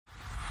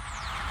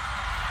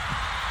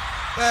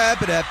Ba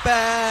ba da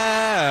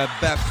ba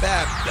ba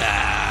ba ba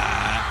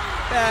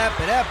ba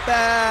ba da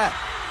ba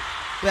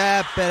ba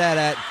ba da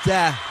da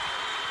da.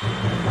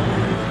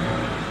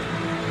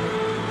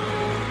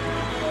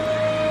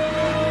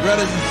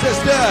 Brothers and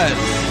sisters,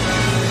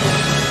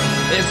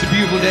 it's a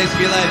beautiful day to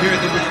be alive here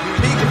at the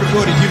peak of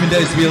recorded human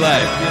days to be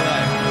alive.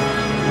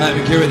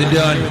 I'm Akira the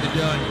Don.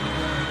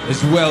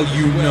 As well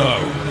you know.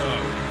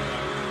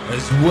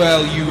 As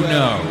well you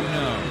know.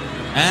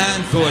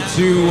 And for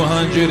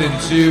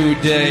 202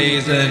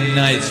 days and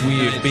nights we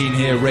have been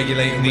here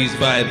regulating these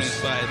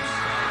vibes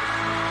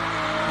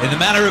in the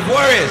manner of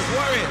warriors.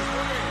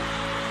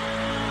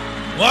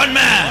 One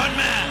man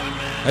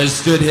has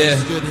stood here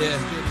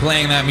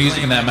playing that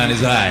music, and that man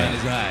is I.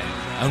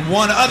 And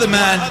one other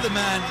man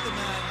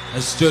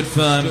has stood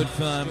firm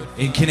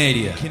in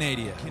Canada,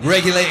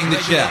 regulating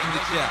the chat,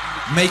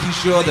 making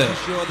sure that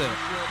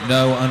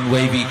no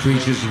unwavy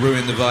creatures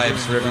ruin the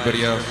vibes for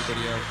everybody else.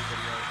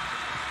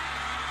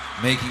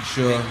 Making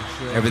sure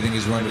everything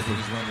is wonderful.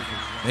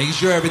 Making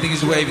sure everything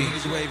is wavy.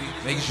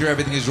 Making sure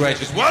everything is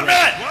righteous. One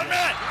man!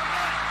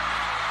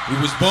 He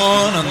was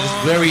born on this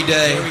very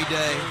day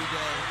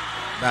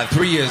about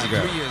 3 years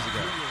ago.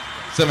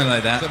 Something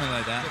like that.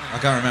 I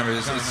can't remember.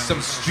 It's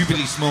some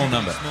stupidly small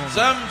number.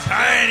 Some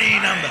tiny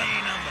number.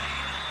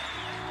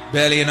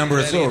 Barely a number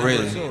at all,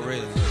 really.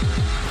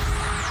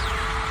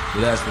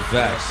 But that's the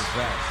facts.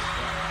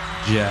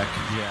 Jack.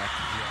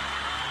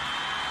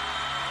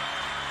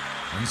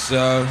 And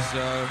so,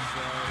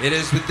 it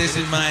is with this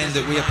in mind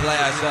that we apply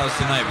ourselves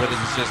tonight,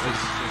 brothers and sisters.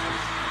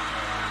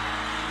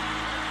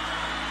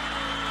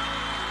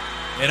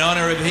 In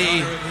honor of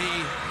he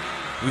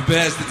who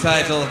bears the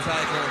title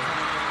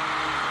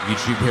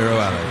YouTube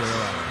Hero Alex.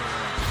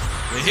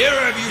 The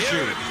hero of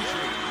YouTube.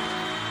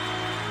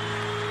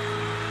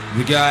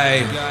 The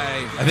guy,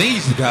 I think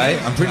he's the guy,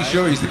 I'm pretty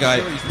sure he's the guy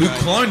who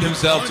cloned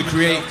himself to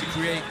create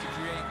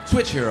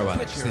Twitch Hero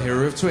Alex, the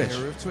hero of Twitch.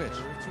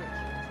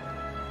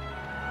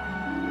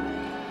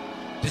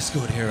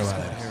 Discord Hero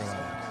Alex,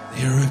 the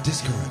hero of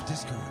Discord.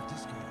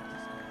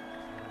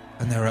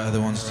 And there are other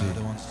ones too.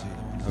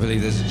 I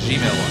believe there's a Gmail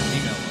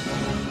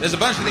one. There's a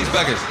bunch of these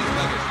buggers.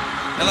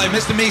 They're like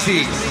Mr.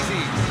 Mises,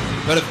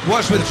 but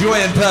watched with joy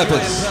and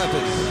purpose.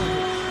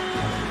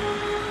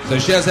 So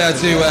shouts out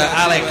to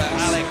Alec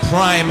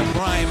Prime.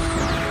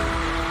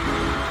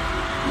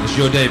 It's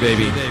your day,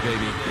 baby.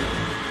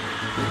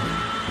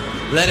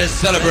 Let us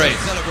celebrate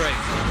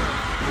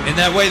in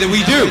that way that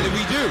we do,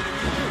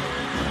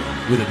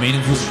 with a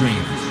meaningful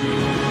stream.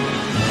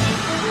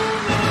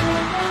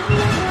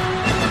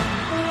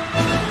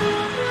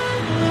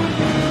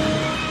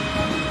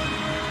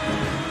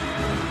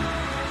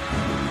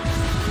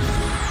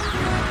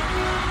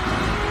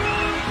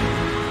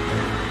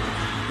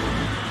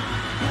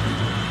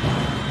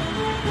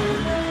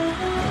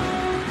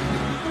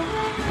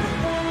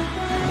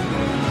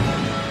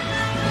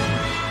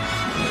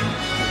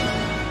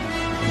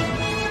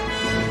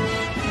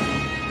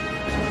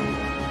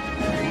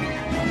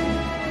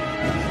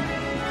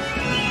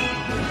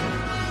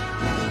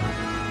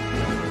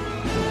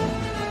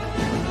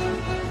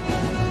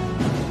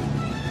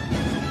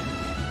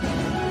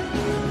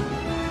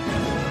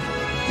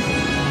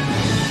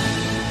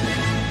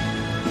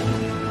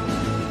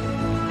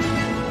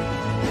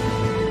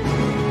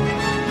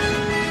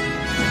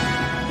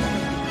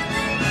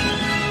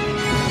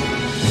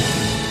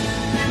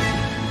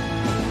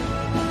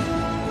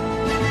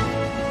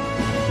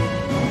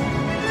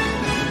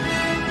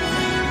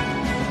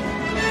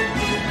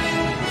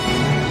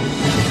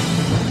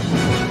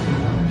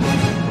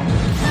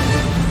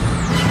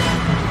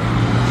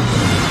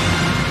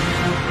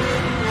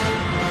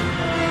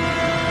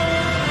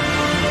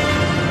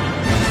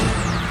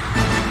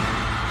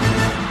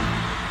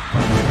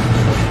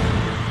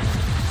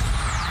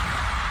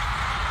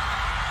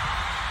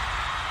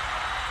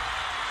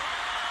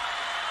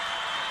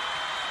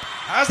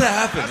 How's that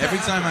happen? Every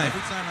time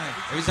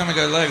I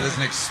go live, there's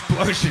an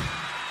explosion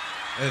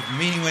of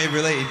Meaning Wave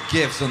related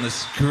GIFs on the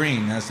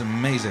screen. That's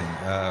amazing.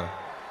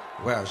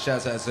 Wow,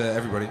 shouts out to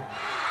everybody.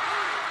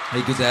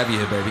 Hey, good to have you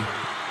here, baby.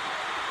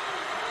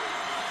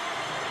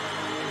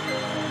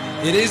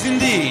 It is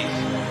indeed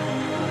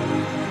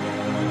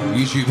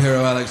YouTube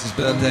Hero Alex's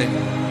birthday.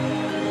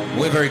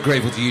 We're very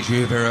grateful to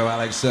YouTube Hero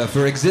Alex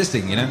for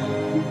existing, you know?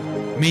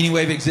 Meaning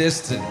Wave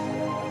exists and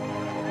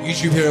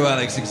YouTube Hero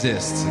Alex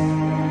exists.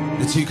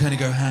 The two kind of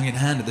go hand in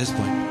hand at this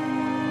point.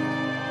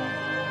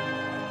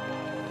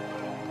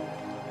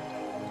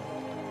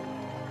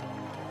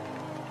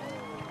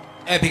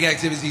 Epic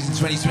activities in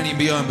 2020 and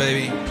beyond,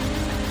 baby.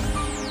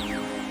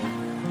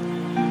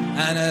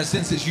 And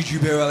since it's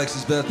YouTube Hero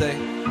Alex's birthday,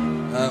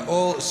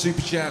 all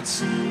super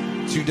chats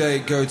today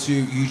go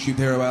to YouTube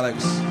Hero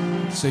Alex,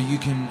 so you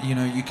can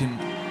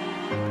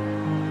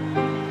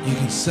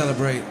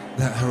celebrate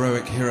that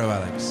heroic hero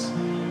Alex,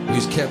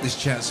 who's kept this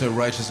chat so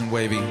righteous and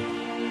wavy.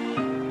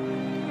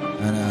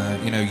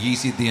 And,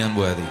 yeeted the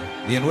unworthy.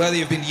 The unworthy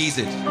have been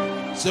yeeted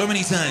so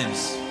many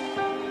times.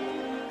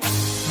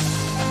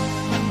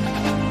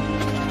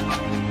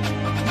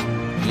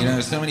 You know,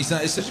 so many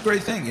times. It's such a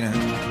great thing, you know.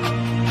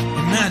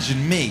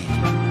 Imagine me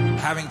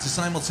having to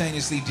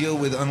simultaneously deal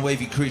with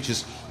unwavy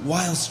creatures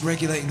whilst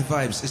regulating the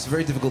vibes. It's a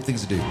very difficult thing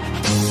to do.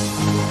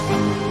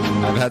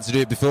 I've had to do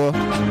it before.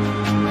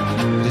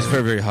 It's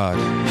very, very hard.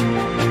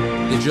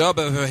 The job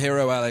of a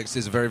hero, Alex,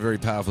 is a very, very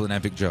powerful and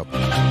epic job.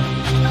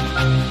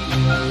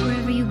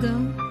 Wherever you go,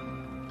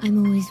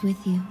 I'm always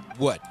with you.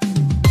 What?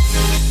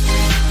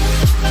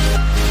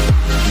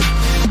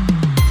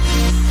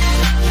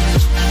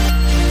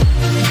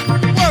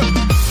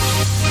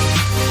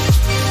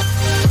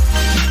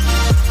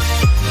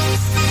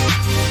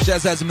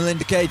 Shouts out to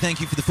Melinda K.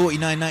 Thank you for the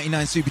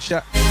 $49.99 super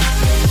chat.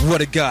 What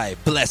a guy.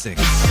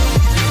 Blessings.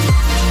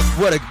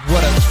 What a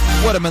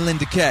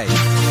Melinda K.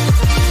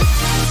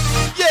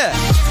 Yeah.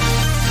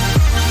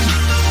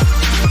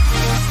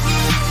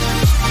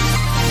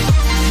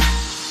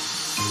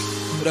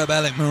 What up,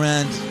 Alec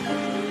Morand?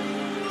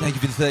 Thank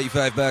you for the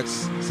 35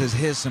 bucks. It says,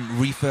 here's some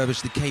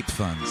refurbish the Cape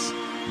funds.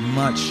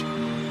 Much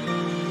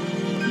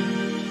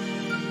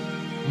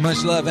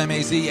love,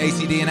 MAZ,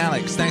 ACD, and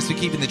Alex. Thanks for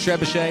keeping the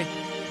trebuchet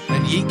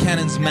and yeet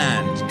cannons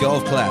manned.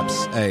 Golf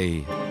claps.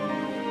 Hey.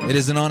 It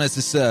is an honor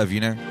to serve, you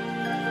know?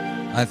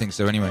 I think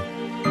so, anyway.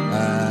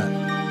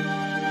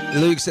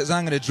 Luke says,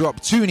 I'm going to drop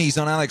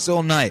toonies on Alex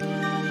all night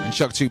and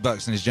chuck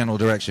 $2 in his general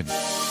direction.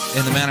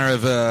 In the manner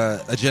of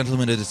a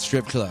gentleman at a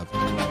strip club.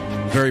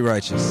 Very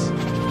righteous.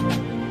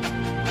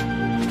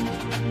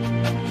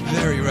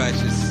 Very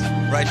righteous.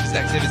 Righteous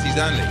activities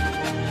only,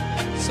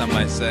 some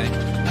might say.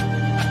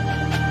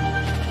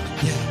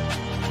 Yeah.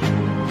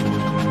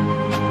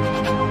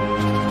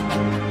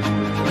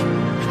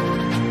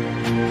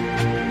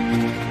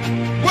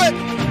 What?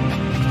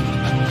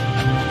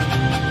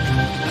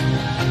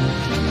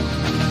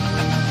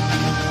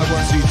 I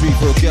 1, 2, 3,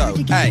 4, go.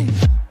 Hey.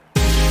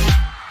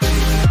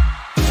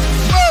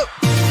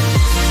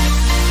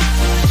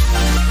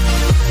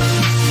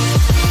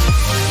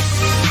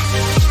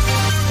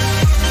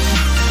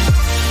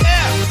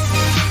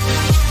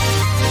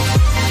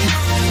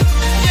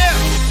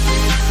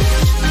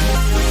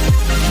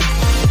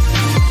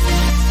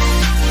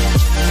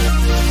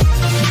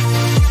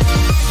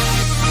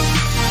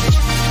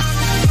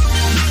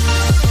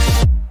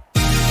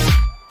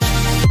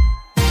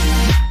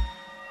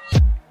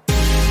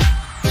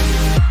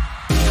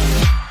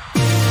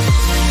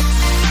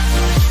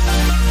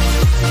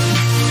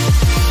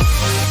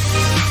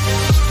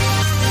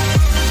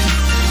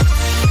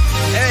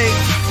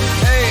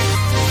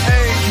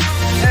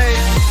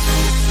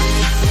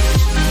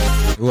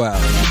 Wow.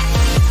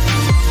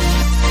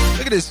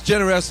 Look at this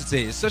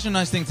generosity. It's such a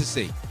nice thing to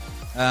see.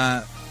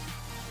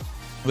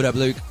 What up,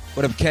 Luke?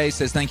 What up, Kay?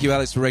 Says, thank you,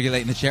 Alex, for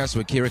regulating the chair so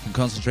Akira can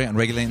concentrate on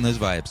regulating those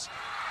vibes.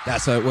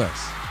 That's how it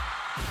works.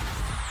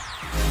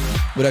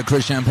 What up,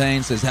 Chris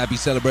Champagne? Says, happy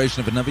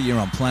celebration of another year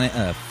on planet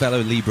Earth.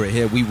 Fellow Libra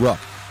here, we rock.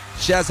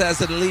 Shouts out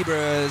to the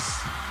Libras.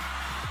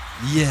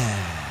 Yeah.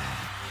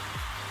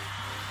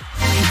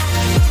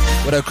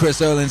 What up, Chris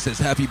Olin? Says,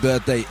 happy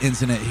birthday,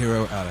 internet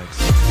hero Alex.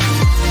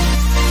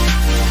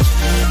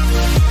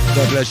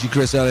 God bless you,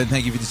 Chris Allen.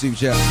 Thank you for the super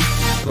chat.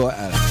 For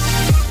Alex.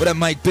 What up,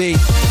 Mike B?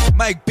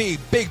 Mike B,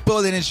 big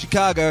bullet in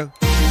Chicago.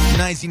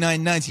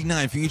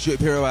 $99.99 for YouTube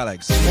hero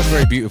Alex. That's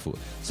very beautiful.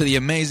 So the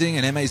amazing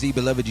and MAZ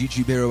beloved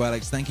YouTube hero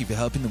Alex, thank you for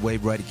helping the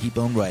wave rider keep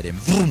on riding.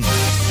 Vroom.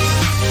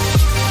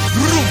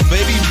 Vroom,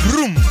 baby,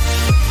 vroom.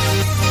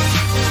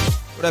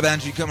 What up,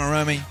 Andrew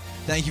Kamaromi?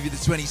 Thank you for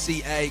the 20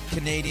 CA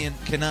Canadian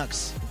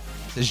Canucks.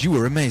 Says you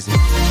were amazing.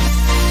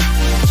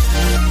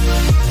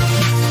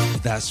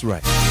 That's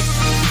right.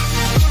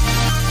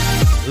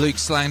 Luke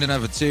slanged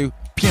another 2.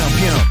 Pyom,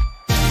 pyom.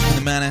 In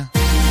the manner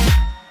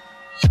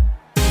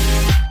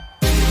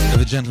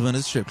of a gentleman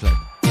at a strip club.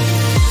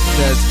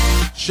 Says,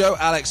 show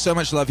Alex so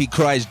much love he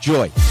cries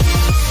joy.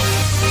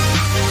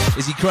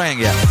 Is he crying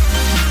yet?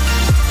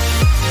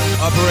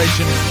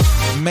 Operation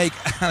Make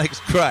Alex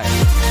Cry.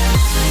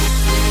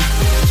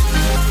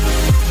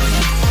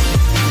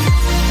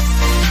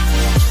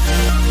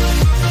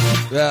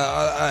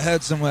 Well, I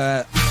heard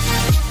somewhere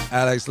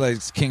Alex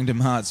likes Kingdom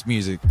Hearts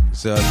music,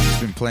 so I've just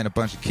been playing a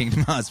bunch of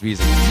Kingdom Hearts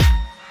music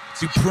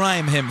to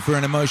prime him for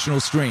an emotional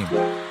stream.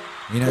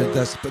 You know,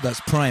 that's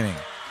priming.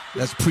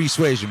 That's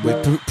persuasion.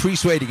 We're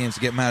persuading him to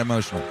get mad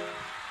emotional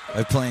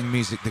by playing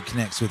music that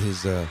connects with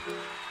his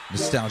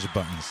nostalgia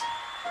buttons.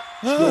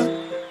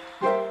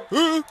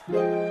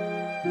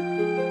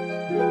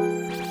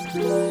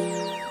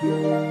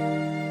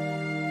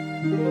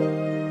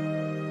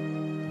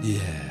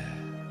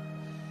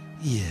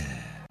 Yeah.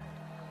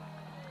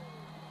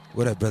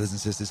 What up, brothers and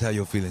sisters? How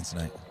y'all feeling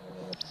tonight?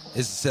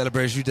 It's a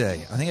celebratory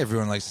day. I think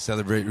everyone likes to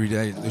celebrate every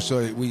day.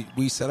 So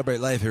we celebrate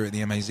life here at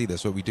the MAZ.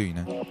 That's what we do, you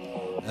know.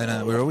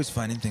 And we're always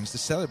finding things to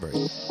celebrate.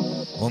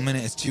 1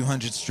 minute it's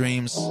 200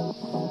 streams.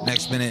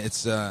 Next minute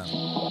it's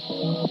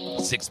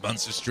 6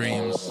 months of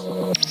streams.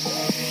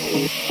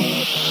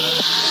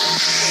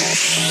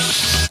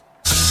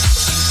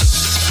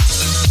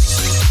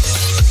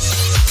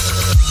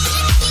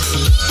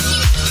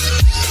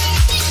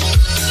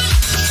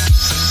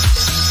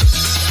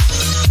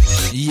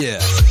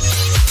 Yeah.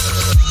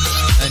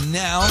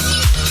 now.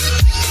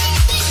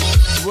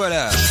 What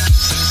up?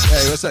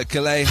 Hey, what's up,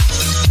 Calais?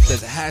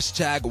 Says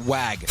hashtag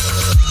WAG.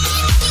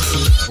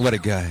 What a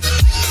guy.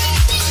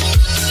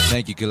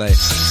 Thank you, Calais.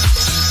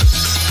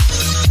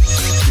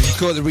 If you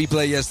caught the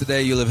replay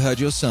yesterday, you'll have heard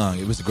your song.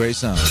 It was a great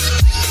song.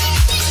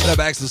 What up,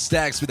 Axel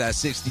Stacks with our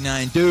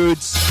 69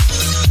 dudes?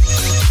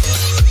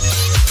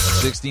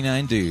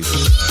 69 dudes.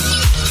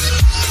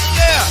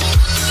 Yeah!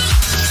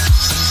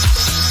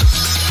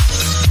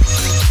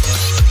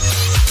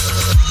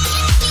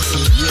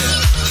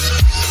 Yeah.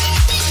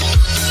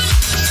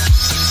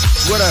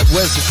 What up,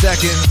 where's the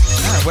second?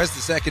 Where's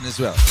the second as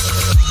well?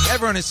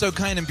 Everyone is so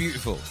kind and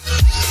beautiful.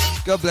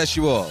 God bless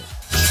you all.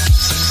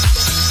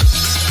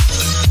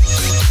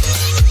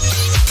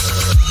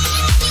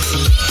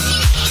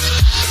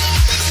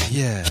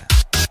 Yeah.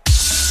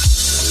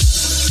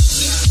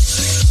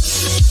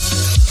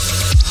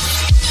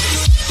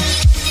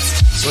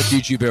 What's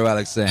YouTube Hero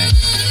Alex saying?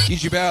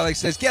 YouTube Hero Alex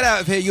says, get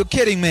out of here, you're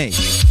kidding me.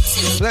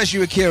 Bless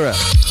you, Akira.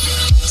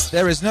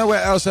 There is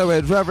nowhere else I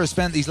would rather have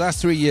spent these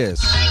last 3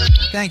 years.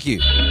 Thank you.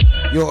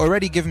 You're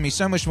already giving me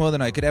so much more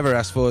than I could ever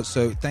ask for,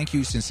 so thank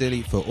you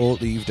sincerely for all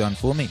that you've done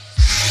for me.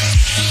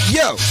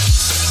 Yo!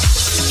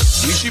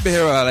 YouTube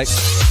Hero Alex,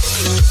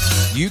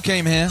 you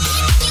came here,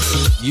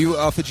 you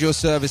offered your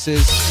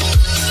services,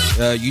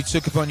 you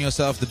took upon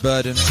yourself the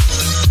burden,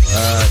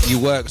 you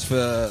worked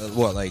for,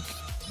 what, like,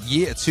 2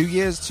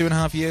 years,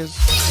 2.5 years,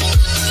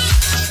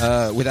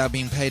 without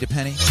being paid a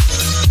penny,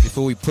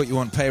 before we put you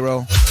on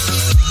payroll.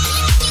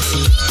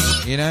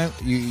 You know,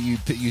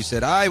 you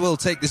said, I will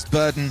take this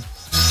burden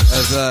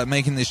of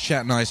making this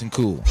chat nice and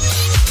cool.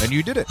 And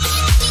you did it.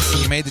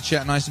 You made the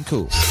chat nice and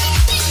cool.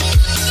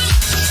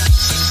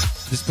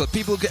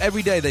 People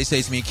every day they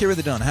say to me, Akira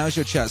the Don, how's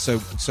your chat so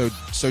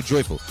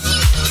joyful?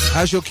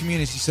 How's your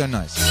community so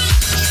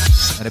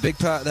nice? And a big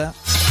part of that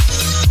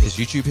is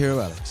YouTube Hero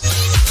Alex.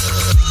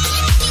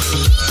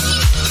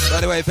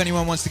 By the way, if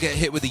anyone wants to get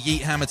hit with the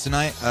Yeet Hammer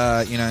tonight,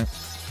 you know,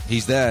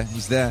 he's there.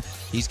 He's there.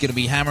 He's going to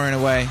be hammering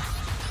away.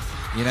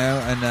 You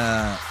know, and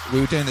we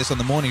were doing this on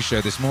the morning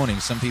show this morning.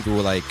 Some people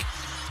were like,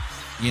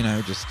 you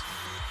know, just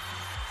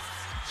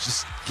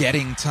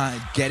getting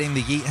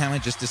the Yeet Hammer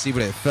just to see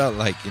what it felt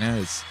like. You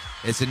know,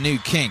 it's a new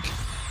kink.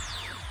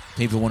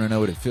 People want to know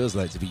what it feels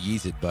like to be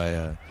yeeted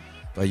by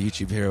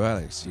YouTube Hero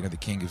Alex. You know, the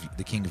king of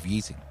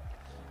yeeting.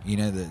 You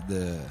know,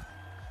 the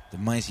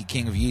mighty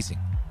king of yeeting.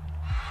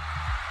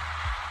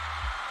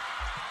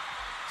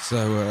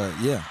 So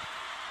yeah,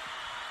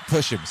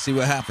 push him. See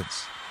what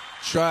happens.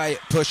 Try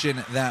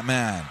pushing that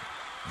man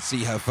and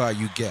see how far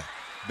you get,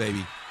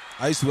 baby.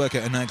 I used to work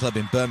at a nightclub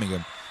in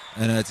Birmingham,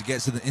 and to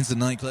get into the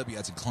nightclub, you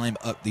had to climb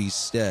up these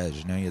stairs.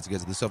 You know, you had to get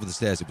to the top of the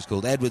stairs. It was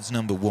called Edwards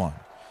Number 1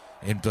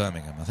 in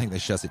Birmingham. I think they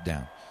shut it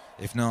down.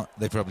 If not,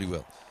 they probably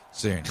will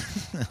soon.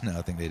 No,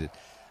 I think they did.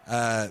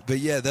 But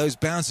yeah, those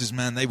bouncers,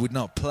 man, they would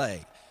not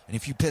play. And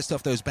if you pissed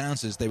off those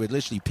bouncers, they would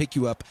literally pick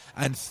you up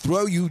and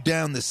throw you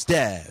down the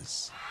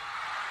stairs.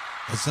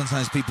 And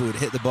sometimes people would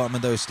hit the bottom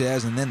of those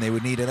stairs, and then they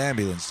would need an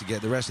ambulance to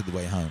get the rest of the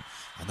way home.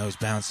 And those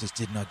bouncers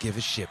did not give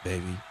a shit,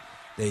 baby.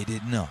 They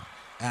did not.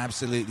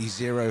 Absolutely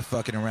zero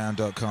fucking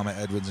around.com at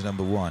Edwards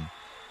Number 1.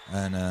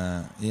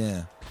 And,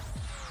 yeah.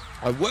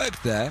 I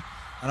worked there,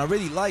 and I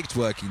really liked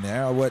working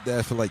there. I worked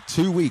there for like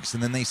 2 weeks,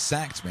 and then they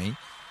sacked me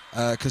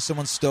because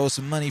someone stole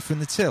some money from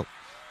the till.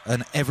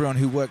 And everyone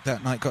who worked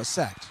that night got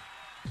sacked.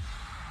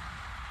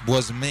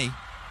 Wasn't me.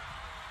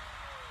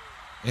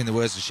 In the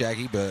words of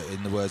Shaggy, but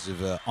in the words of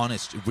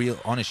real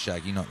honest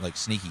Shaggy, not like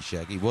sneaky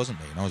Shaggy, it wasn't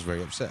me, and I was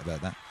very upset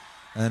about that.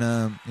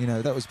 And, you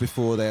know, that was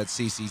before they had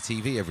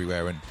CCTV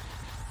everywhere, and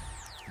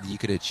you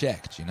could have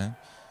checked, you know?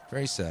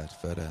 Very sad,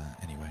 but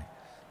anyway.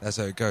 That's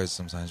how it goes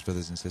sometimes,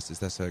 brothers and sisters,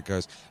 that's how it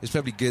goes. It's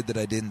probably good that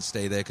I didn't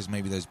stay there, because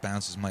maybe those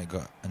bouncers might have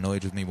got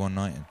annoyed with me one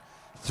night and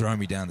thrown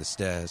me down the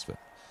stairs, but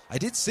I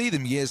did see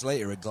them years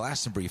later at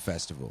Glastonbury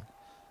Festival.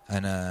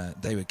 And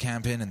they were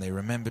camping, and they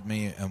remembered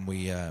me, and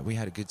we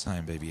had a good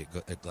time, baby,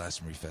 at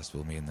Glastonbury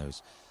Festival, me and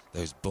those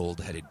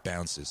bald-headed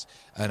bouncers.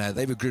 And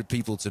they were good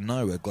people to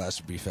know at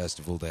Glastonbury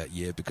Festival that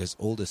year, because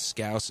all the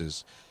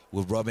Scousers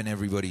were robbing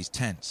everybody's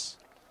tents.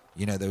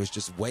 You know, there was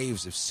just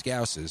waves of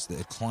Scousers that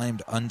had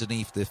climbed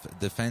underneath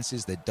the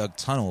fences. They dug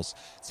tunnels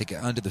to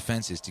get under the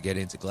fences to get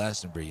into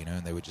Glastonbury, you know,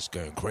 and they were just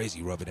going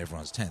crazy, robbing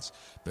everyone's tents.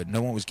 But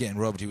no one was getting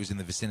robbed who was in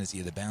the vicinity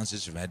of the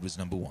bouncers from Edwards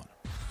Number 1.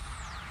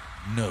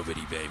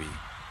 Nobody, baby.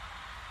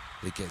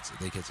 They get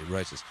it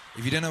righteous.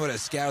 If you don't know what a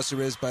Scouser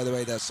is, by the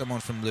way, that's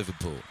someone from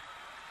Liverpool.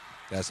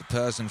 That's a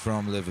person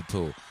from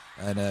Liverpool.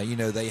 And, you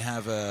know, they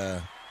have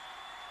a,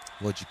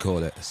 what do you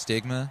call it, a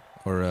stigma?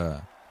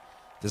 Or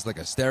there's like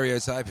a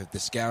stereotype of the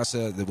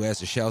Scouser that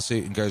wears a shell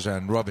suit and goes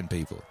around robbing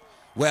people.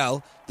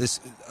 Well,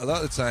 a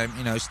lot of the time,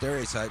 you know,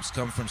 stereotypes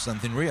come from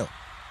something real.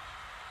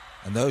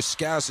 And those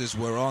Scousers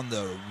were on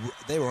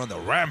the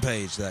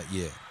rampage that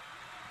year.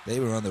 They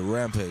were on the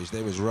rampage.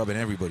 They was robbing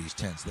everybody's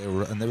tents.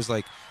 And there was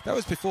like, that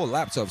was before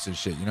laptops and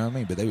shit, you know what I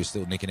mean? But they were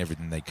still nicking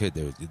everything they could.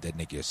 They'd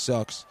nick your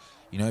socks.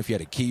 You know, if you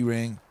had a key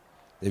ring,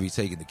 they'd be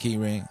taking the key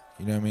ring.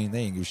 You know what I mean?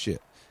 They didn't give a shit.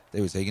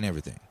 They were taking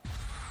everything.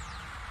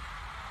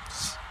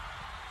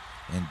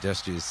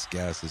 Industrious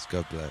gases,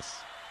 God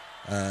bless.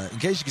 In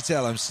case you could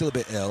tell, I'm still a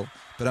bit ill,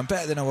 but I'm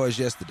better than I was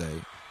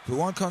yesterday. But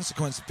one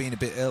consequence of being a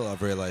bit ill,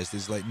 I've realized,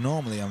 is like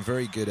normally I'm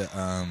very good at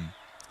I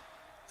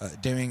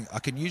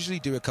can usually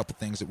do a couple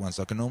things at once.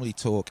 I can normally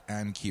talk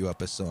and cue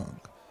up a song.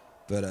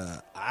 But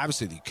I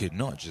absolutely could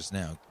not just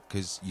now,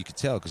 because you could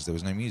tell because there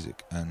was no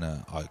music. And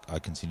I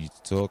continued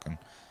to talk and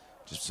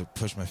just sort of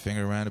push my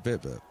finger around a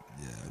bit, but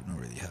yeah, not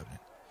really happening.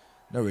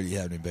 Not really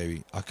happening,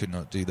 baby. I could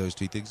not do those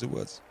two things at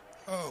once.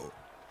 Oh.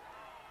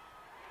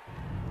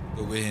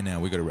 But we're here now.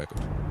 We got a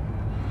record.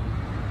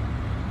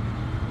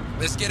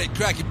 Let's get it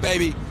cracking,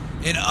 baby,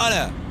 in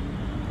honor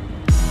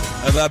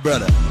of our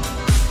brother.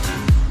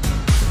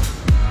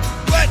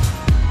 What?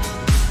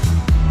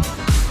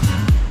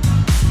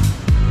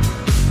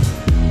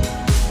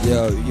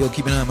 Yo,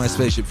 keep an eye on my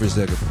spaceship for a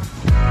second.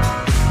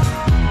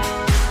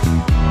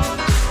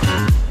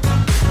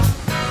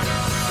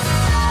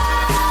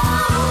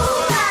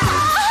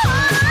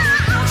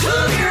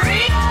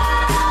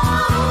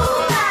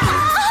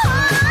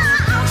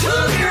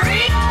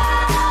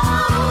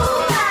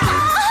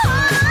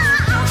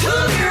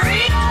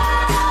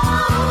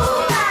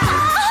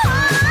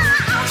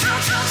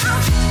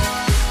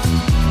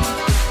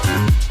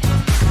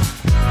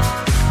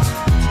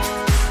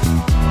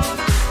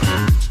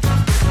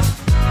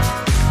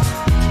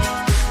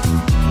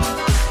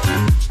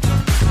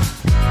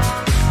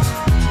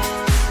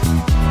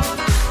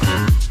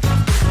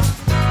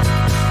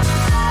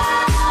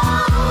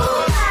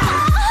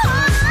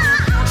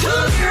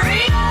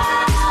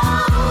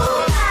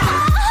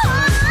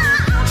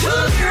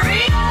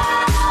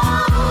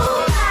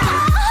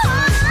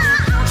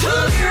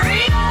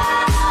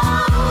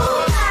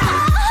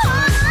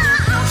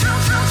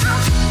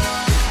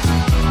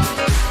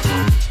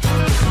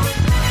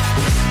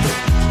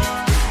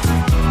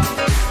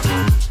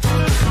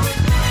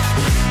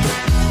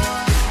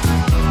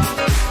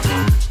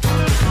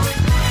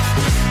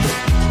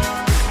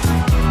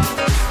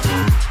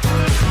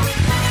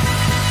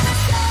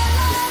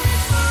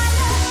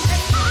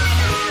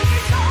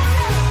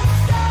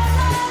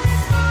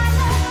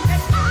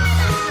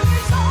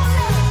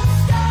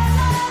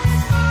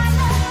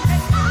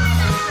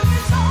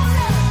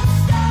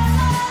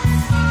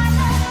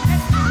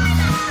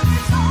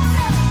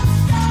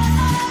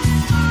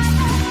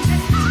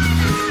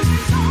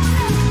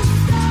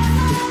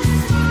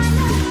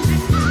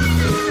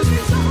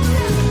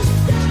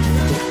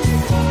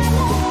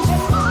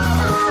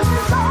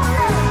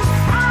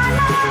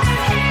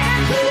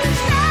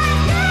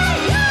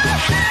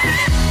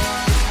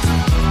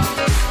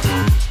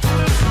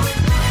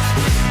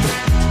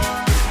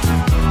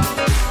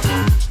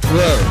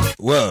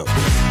 Whoa.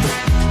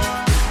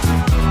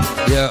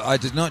 Yeah, I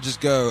did not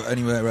just go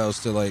anywhere else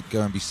to like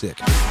go and be sick.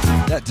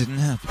 That didn't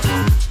happen.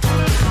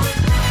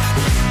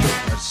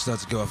 I just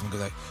started to go off and go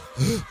like,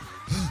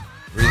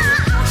 breathe.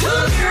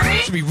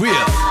 It should be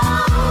real.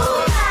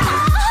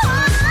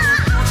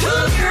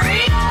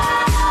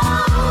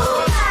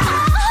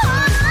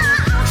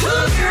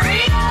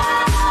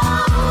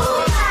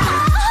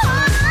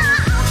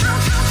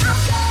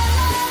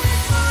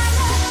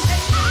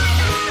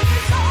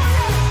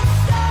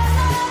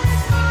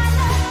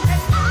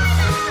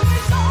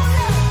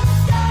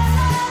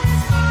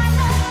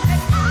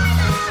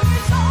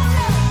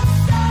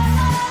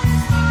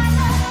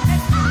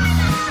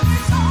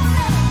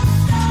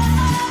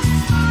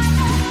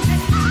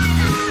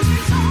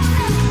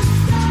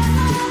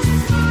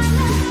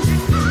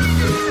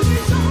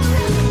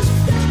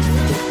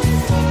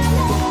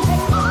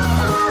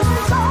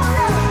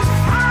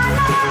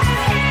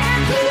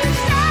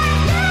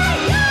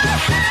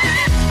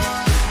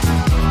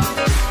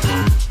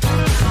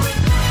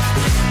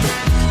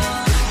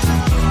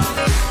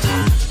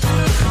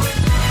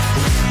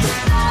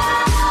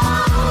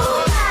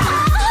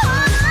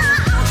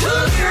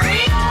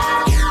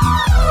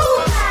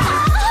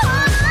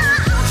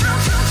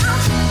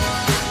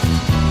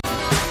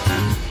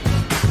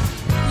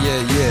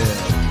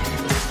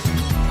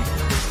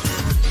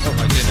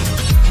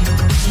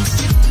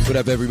 What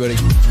up, everybody?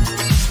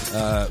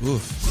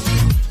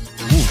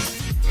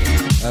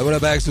 What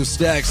up, Axel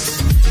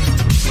Stacks?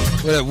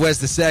 What up, Wes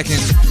the Second?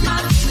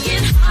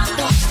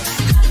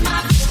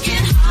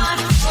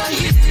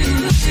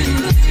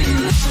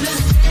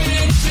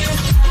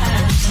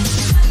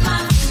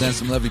 Send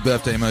some lovely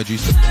birthday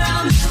emojis.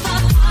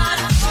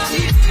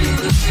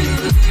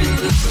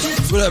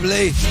 What up,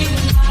 Lee?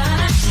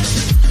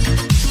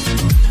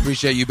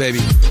 Appreciate you, baby.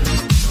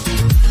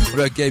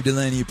 What up, Gabe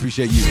Delaney?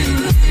 Appreciate you.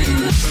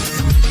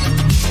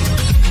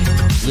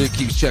 Luke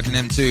keeps checking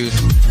them twos.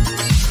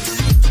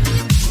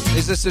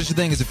 Is there such a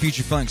thing as a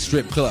Future Funk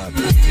strip club?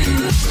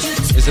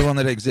 Is there one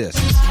that exists?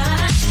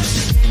 I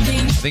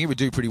think it would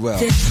do pretty well.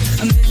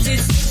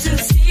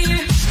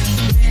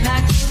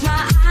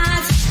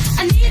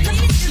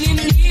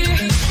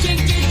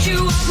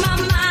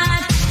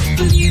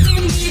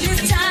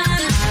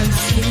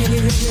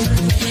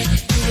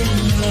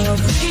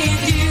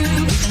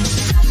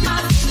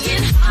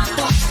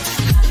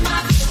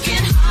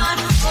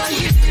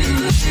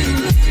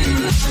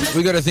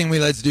 We got a thing we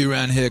like to do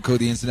around here called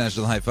the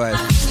International High Five.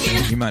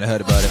 You might have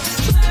heard about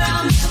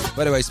it.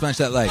 By the way, smash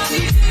that like.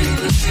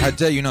 How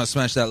dare you not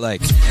smash that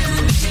like?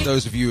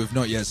 Those of you who have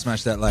not yet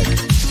smashed that like,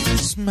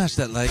 smash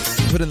that like.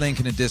 Put a link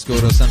in a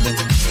Discord or something.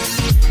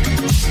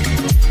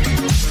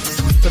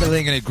 Put a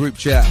link in a group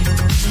chat.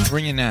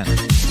 Ring your nan.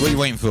 What are you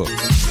waiting for?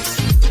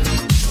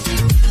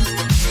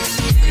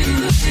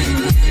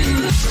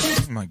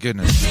 Oh my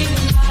goodness.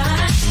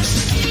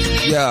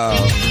 Yo,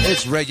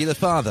 it's Regular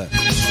Father.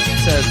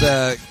 Says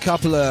a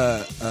couple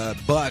of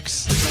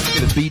bucks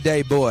for the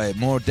B-Day boy.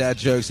 More dad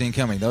jokes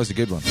incoming. That was a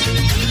good one.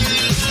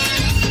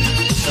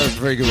 That was a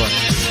very good one.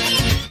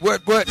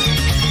 What?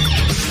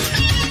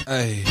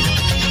 Hey.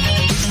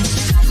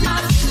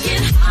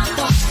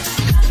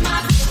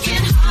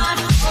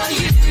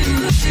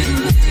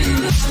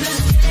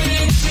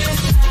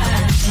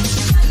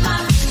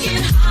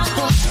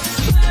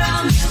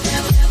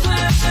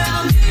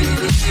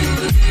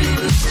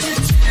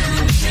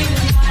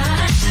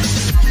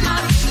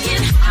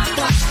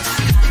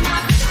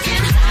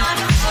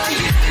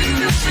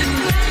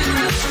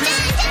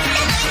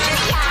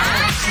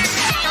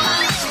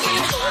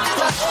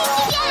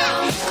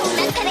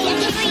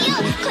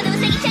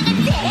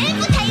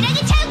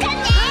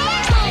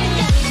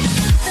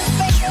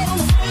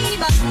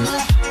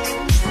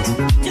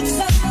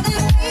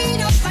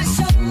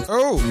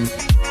 Oh!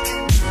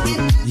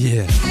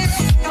 Yeah.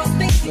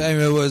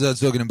 Anyway, what was I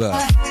talking about?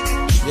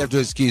 You have to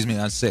excuse me,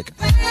 I'm sick.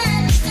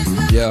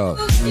 Yo.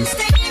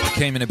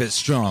 Came in a bit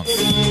strong.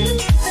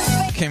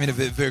 Came in a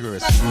bit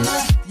vigorous.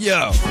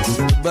 Yo.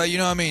 But you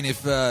know what I mean?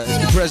 If the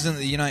President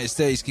of the United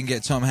States can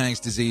get Tom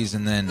Hanks disease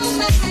and then,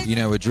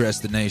 address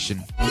the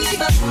nation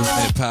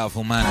in a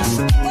powerful manner,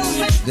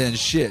 then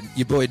shit,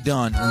 your boy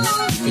Don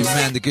can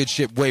man the good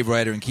ship Wave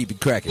Rider and keep it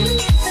cracking.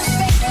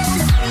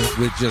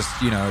 With just,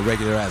 a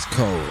regular ass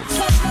cold.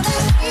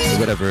 Or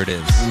whatever it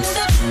is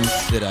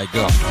that I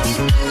got.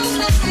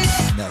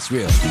 And that's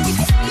real.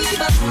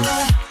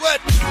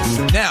 What?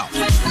 Now,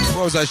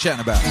 what was I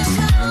chatting about?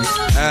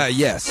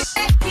 Yes.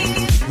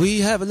 We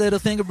have a little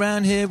thing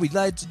around here we'd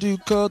like to do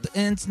called the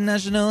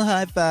International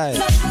High Five.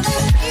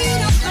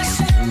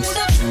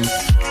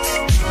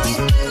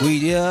 We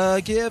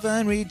give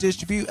and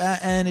redistribute our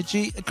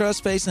energy across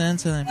space and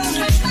time.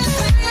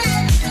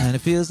 And it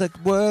feels like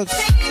it works.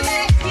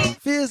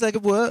 Feels like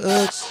it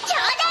works.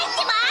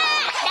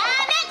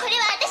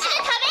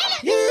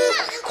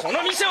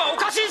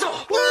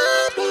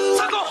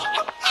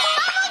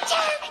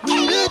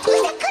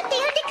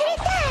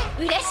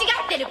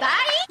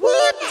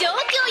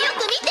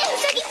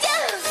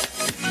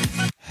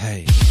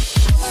 Hey.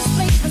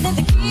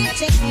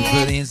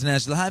 For the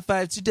International High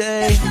Five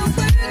today,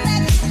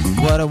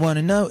 what I want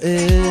to know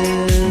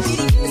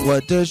is,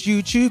 what does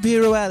YouTube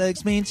Hero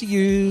Alex mean to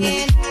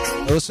you?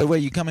 Also, where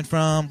you coming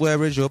from?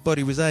 Where is your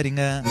body residing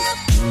at?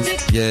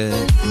 Yeah.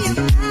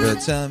 But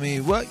tell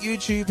me what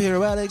YouTube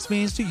Hero Alex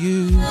means to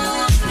you.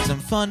 Some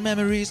fun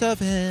memories of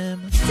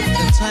him.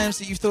 The times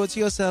that you thought to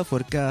yourself,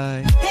 what a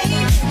guy.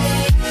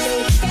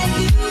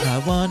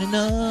 I want to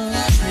know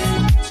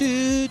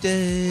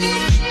today,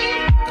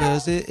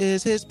 'cause it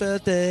is his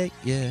birthday,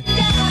 yeah.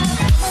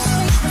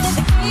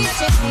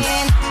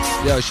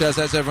 Yo, shouts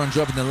out to everyone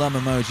dropping the lum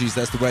emojis.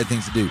 That's the right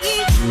thing to do.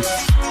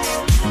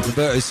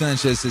 Roberto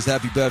Sanchez says,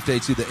 happy birthday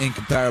to the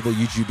incomparable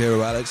YouTube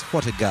hero Alex.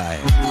 What a guy.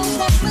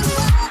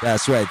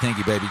 That's right. Thank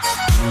you, baby.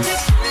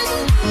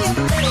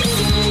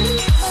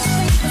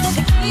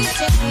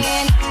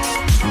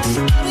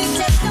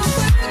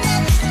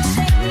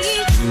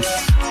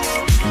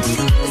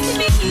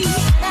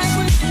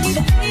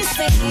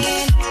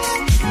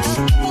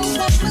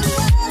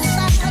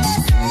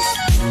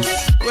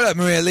 What up,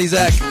 Maria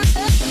Lizak?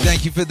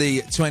 Thank you for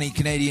the 20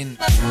 Canadian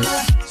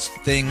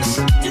things.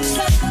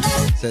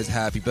 Says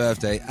happy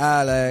birthday,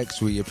 Alex.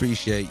 We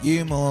appreciate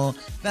you more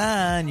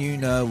than you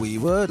know. We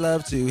would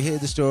love to hear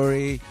the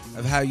story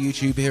of how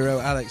YouTube hero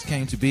Alex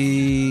came to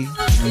be.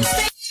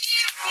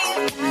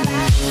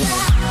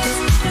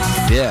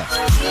 Yeah.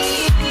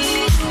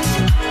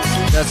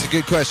 That's a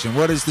good question.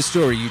 What is the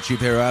story, YouTube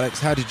hero Alex?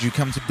 How did you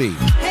come to be?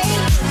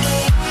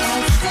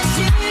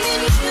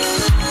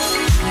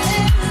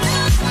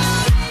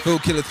 Cool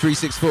Killer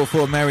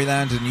 3644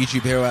 Maryland, and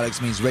YouTube hero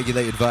Alex means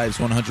regulated vibes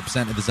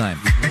 100% of the time.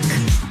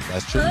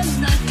 That's true.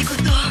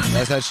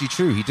 That's actually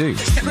true. He do.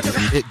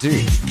 It do.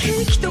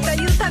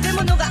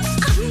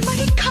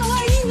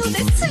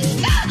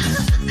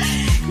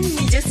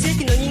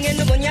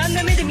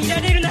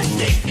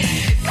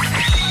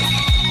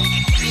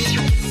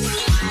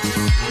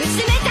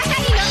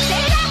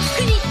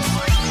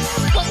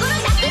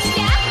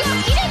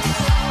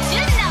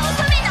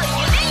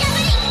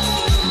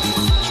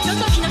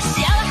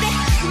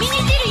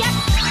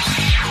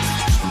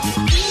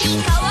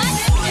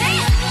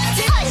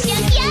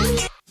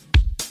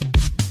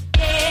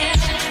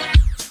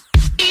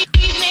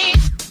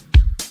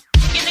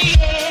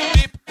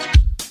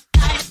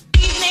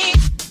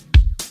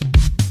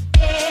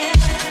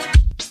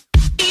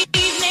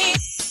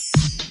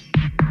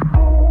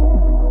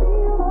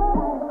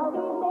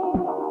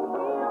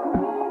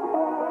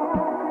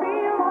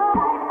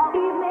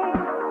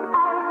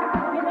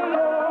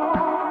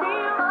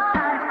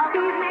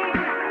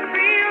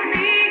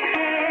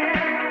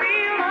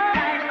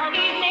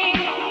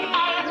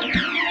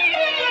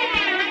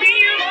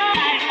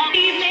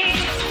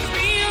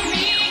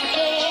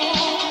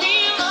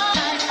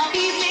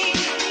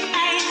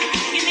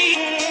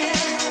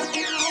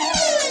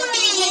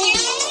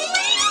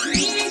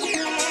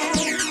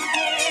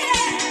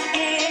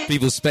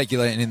 People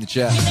speculating in the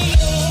chat.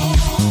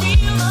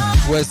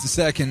 Where's the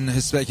second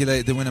has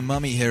speculated that when a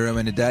mummy hero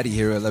and a daddy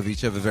hero love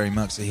each other very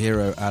much, a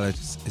hero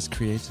Alex is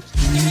created.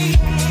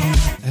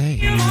 Hey.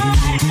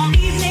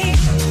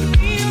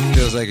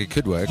 Feels like it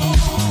could work.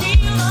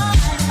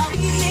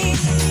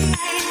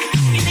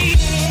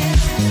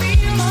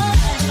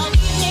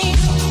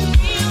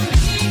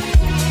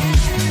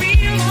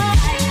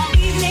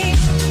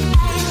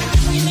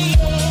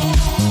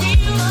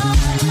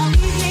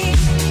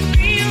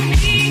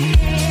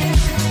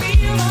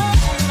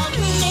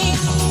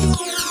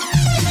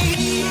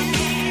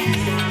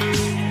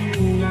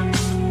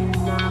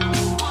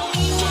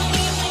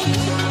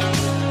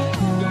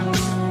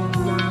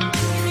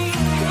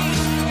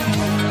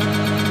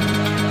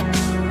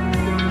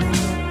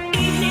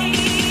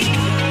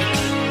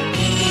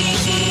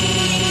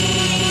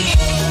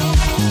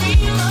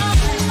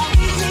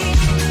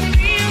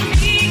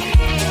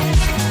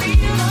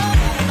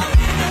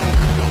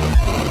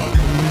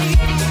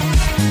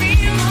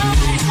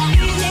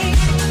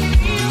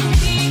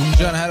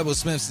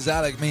 Smith says,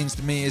 Alec means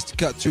to me is to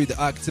cut through the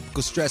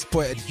archetypical stress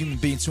point at a human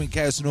being between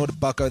chaos and order,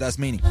 bucko, that's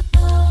meaning.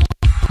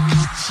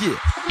 Shit.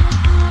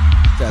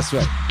 That's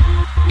right.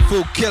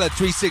 Full killer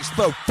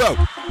 3644.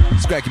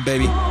 It's cracking,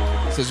 baby.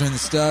 Says when the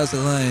stars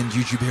aligned,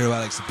 YouTube hero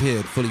Alex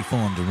appeared, fully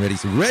formed and ready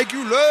to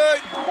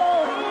regulate.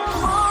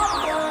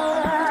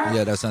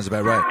 Yeah, that sounds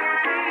about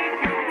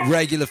right.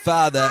 Regular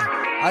father.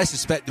 I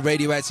suspect the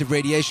radioactive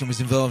radiation was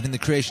involved in the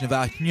creation of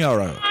our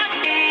neuro.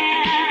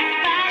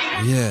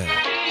 Yeah.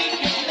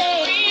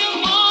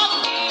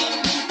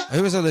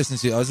 Who was I listening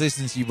to? I was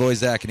listening to your boy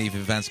Zach and Ethan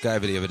Van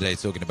Skyver the other day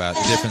talking about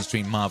the difference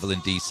between Marvel and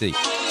DC.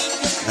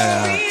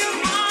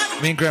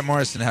 Me and Grant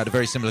Morrison had a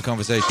very similar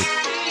conversation.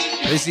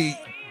 Basically,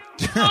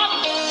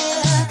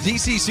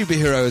 DC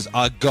superheroes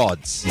are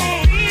gods.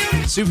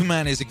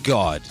 Superman is a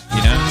god,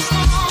 you know?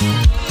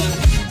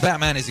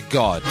 Batman is a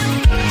god.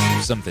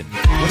 Something.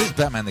 What is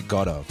Batman the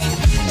god of?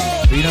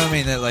 But you know what I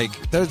mean? That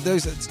like those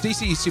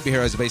DC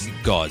superheroes are basically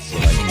gods,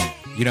 like,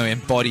 you know,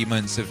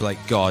 embodiments of like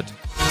God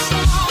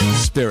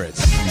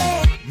spirits.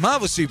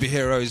 Marvel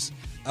superheroes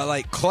are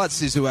like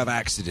klutzes who have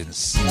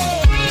accidents. I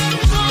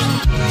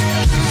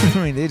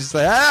mean, they're just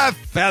like,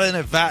 fell in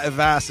a vat of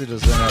acid or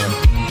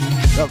something.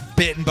 Got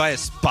bitten by a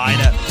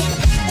spider.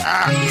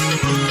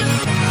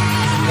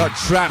 Got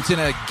trapped in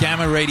a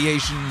gamma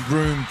radiation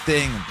room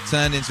thing,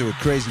 turned into a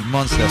crazy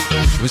monster.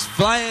 Was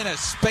flying a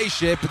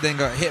spaceship, but then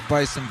got hit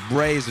by some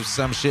rays of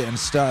some shit and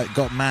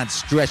got mad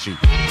stretchy.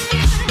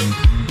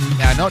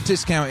 Now, not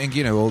discounting,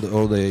 you know,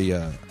 all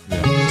the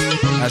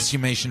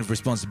assumation of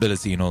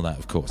responsibility and all that,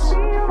 of course.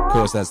 Of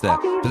course, that's there.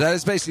 But that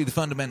is basically the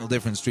fundamental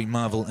difference between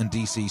Marvel and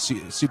DC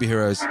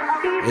superheroes,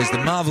 is the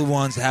Marvel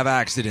ones have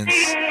accidents,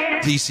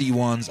 DC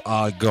ones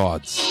are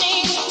gods.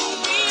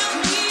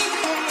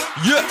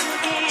 Yeah!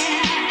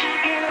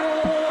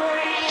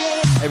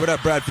 Hey, what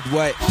up, Bradford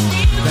White?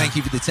 Thank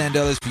you for the $10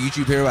 for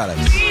YouTube Hero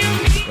Alex.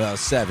 Well,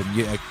 7.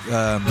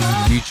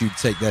 YouTube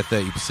take their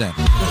 30%.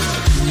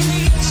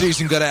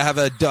 Susan got to have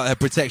her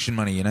protection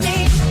money, you know?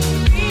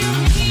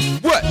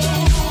 What?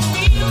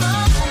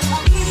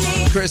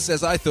 Chris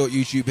says, I thought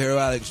YouTube Hero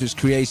Alex was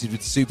created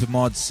with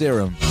Supermod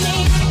Serum.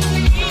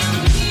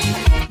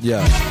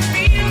 Yeah.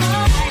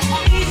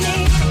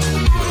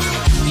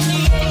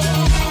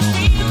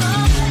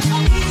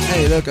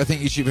 Hey, look, I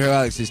think YouTube Hero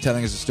Alex is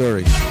telling us a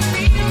story.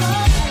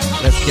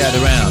 Let's gather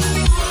round.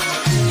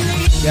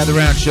 Gather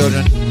round,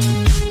 children.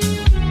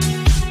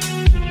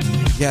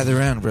 Gather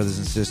round, brothers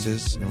and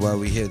sisters, and while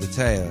we hear the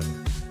tale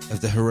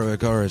of the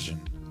heroic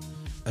origin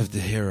of the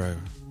hero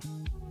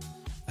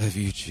of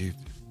YouTube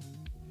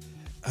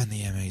and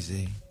the MAZ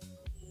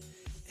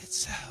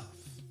itself.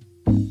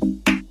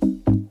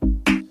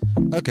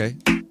 Okay,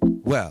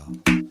 well,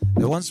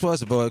 there once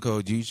was a boy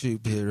called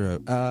YouTube Hero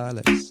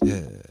Alex,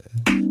 yeah.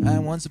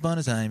 And once upon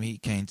a time he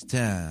came to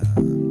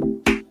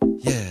town,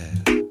 yeah,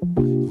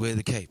 with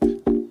a cape,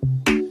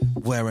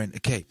 wearing a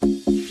cape,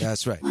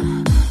 that's right.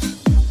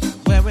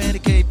 Wearing a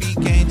cape he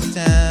came to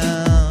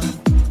town.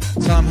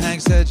 Tom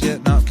Hanks said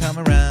yet not come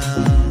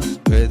around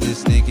with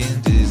this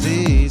sneaking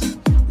disease.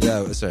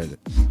 Yo, sorry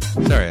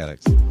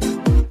Alex.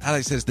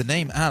 Alex says the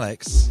name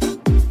Alex,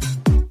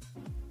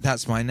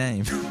 that's my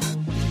name.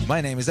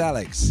 My name is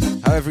Alex.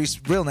 However,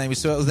 his real name is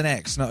spelled with an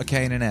X, not a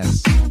K and an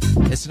S.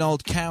 It's an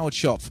old cow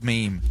chop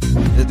meme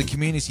that the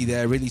community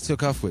there really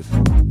took off with.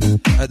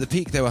 At the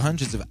peak, there were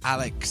hundreds of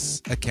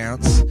Alex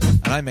accounts,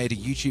 and I made a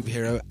YouTube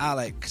hero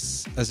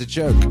Alex as a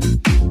joke.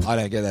 I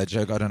don't get that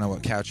joke. I don't know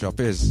what cow chop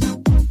is.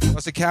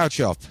 What's a cow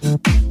chop? You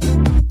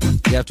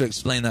have to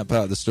explain that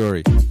part of the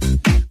story.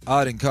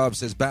 Arden Cobb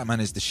says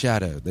Batman is the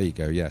shadow. There you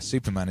go, yeah.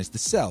 Superman is the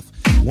self.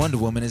 Wonder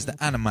Woman is the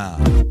animal.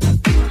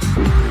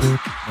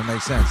 That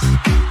makes sense.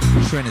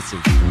 Trinity.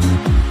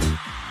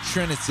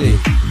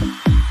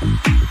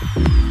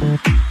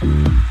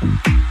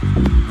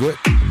 What?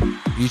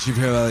 YouTube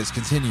Hero Alex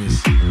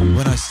continues.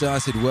 When I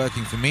started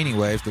working for Meaning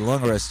Wave, the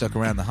longer I stuck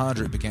around, the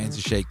harder it began to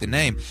shake the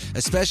name,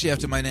 especially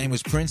after my name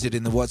was printed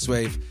in the What's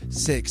Wave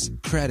 6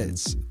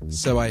 credits.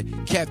 So I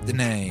kept the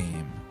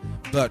name.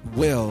 but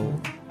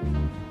will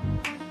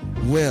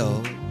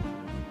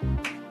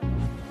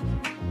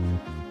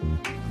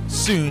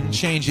soon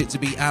change it to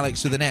be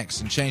Alex with an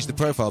X and change the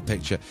profile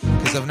picture,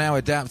 because I've now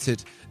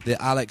adapted the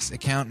Alex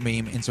account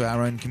meme into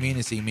our own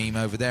community meme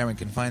over there and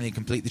can finally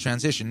complete the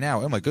transition.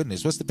 Now, oh my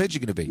goodness, what's the picture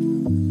going to be?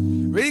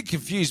 Really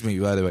confused me,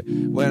 by the way,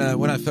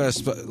 when I first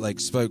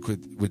spoke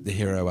with the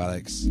hero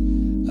Alex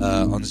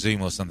on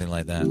Zoom or something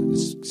like that,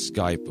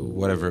 Skype or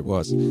whatever it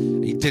was.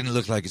 He didn't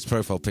look like his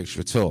profile picture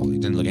at all. He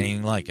didn't look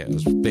anything like it. I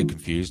was a bit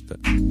confused, but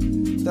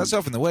that's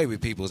often the way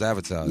with people's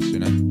avatars, you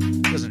know.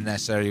 Doesn't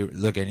necessarily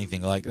look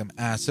anything like them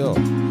at all.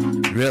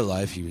 In real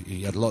life,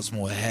 he had lots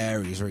more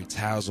hair. He was very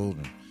tousled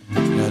and,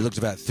 you know, looked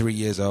about 3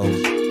 years old.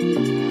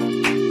 You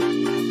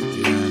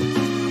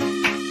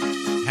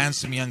know,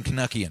 handsome young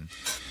Canuckian.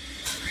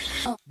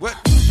 What?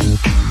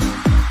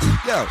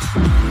 Yo.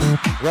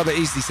 Robert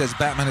Eastley says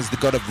Batman is the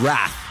god of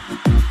wrath,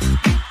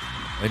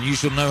 and you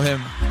shall know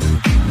him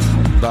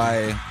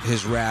by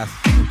his wrath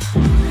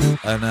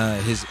and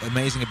his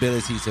amazing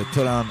ability to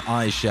put on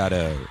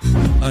eyeshadow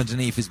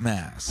underneath his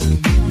mask.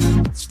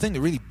 It's the thing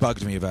that really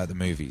bugged me about the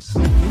movies.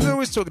 We're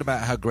always talking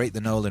about how great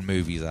the Nolan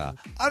movies are.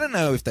 I don't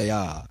know if they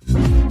are.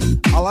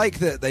 I like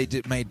that they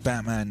made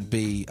Batman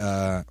be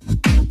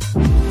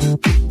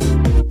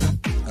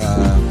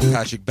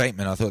Patrick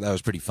Bateman. I thought that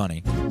was pretty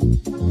funny.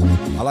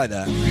 I like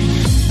that.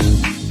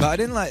 But I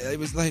didn't like, it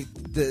was like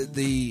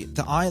the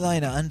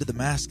eyeliner under the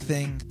mask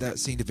thing, that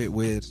seemed a bit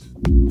weird.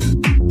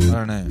 I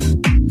don't know.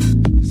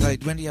 It's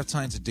like, when do you have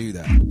time to do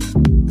that?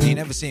 And you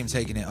never see him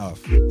taking it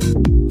off. You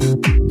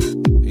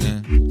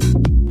know?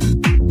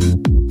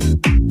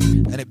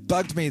 And it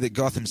bugged me that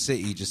Gotham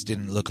City just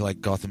didn't look like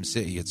Gotham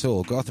City at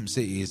all. Gotham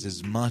City is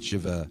as much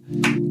of a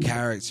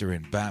character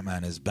in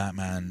Batman as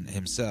Batman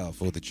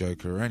himself or the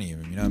Joker or any of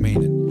them, you know what I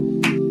mean?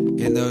 And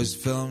in those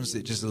films,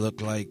 it just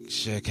looked like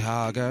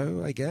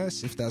Chicago, I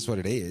guess, if that's what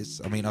it is.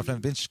 I mean, I've never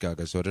been to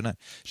Chicago, so I don't know.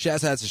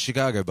 Shout out to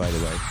Chicago, by the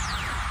way.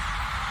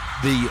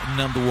 The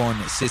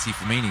 #1 city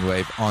for me,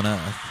 anyway, on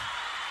Earth.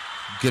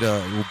 Good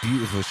old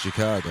beautiful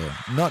Chicago.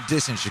 Not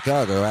dissing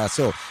Chicago at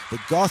all, but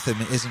Gotham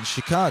isn't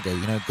Chicago.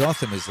 You know,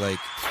 Gotham is like...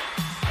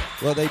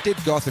 Well, they did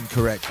Gotham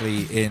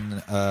correctly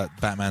in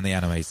Batman the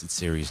Animated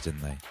Series,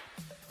 didn't they?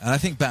 And I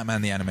think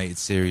Batman the Animated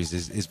Series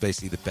is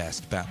basically the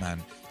best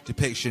Batman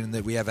depiction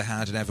that we ever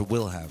had and ever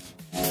will have.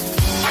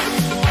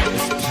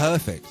 It's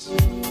perfect.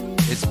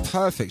 It's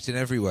perfect in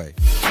every way.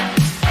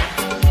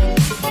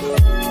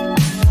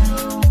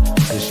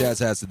 So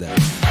shouts out to that.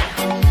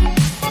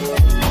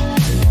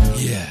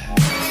 Yeah.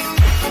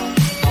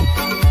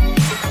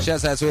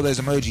 Shouts out to all those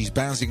emojis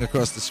bouncing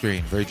across the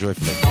screen very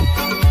joyfully.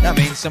 That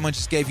means someone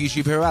just gave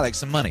YouTube Hero Alex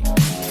some money.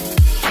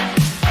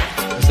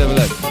 Let's have a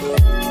look.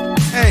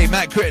 Hey,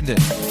 Matt Crittenden.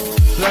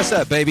 What's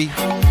up, baby?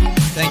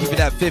 Thank you for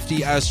that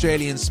 50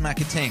 Australian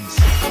smacker tings.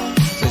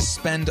 So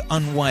spend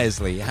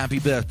unwisely. Happy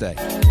birthday.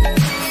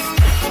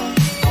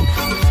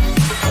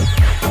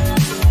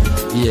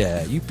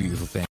 Yeah, you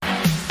beautiful thing.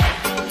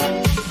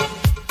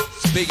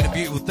 Speaking of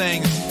beautiful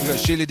things, we got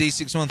Sheila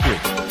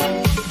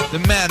D613. The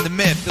man, the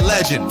myth, the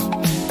legend.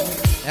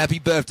 Happy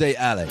birthday,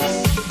 Alex.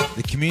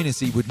 The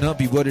community would not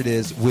be what it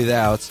is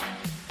without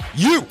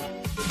you.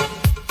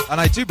 And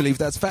I do believe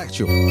that's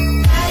factual.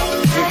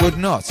 It would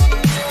not.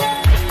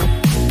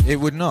 It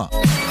would not.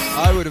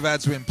 I would have had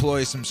to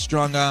employ some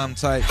strong arm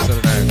types. I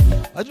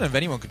don't know if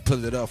anyone could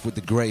pull it off with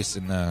the grace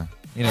and,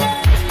 you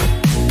know,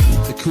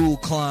 the cool,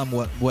 calm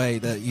way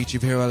that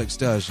YouTube Hero Alex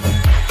does, you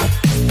know.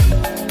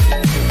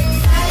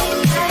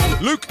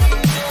 Luke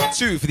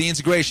 2 for the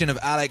integration of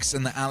Alex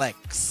and the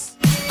Alex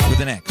with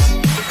an X.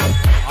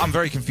 I'm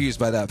very confused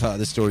by that part of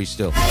the story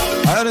still.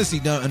 I honestly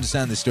don't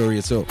understand the story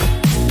at all.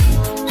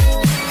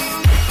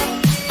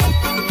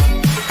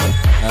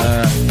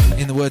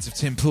 In the words of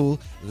Tim Pool,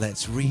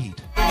 let's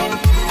read.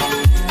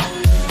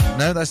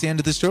 No, that's the end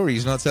of the story.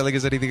 He's not telling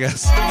us anything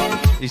else.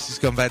 He's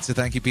just gone back to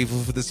thank you people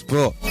for the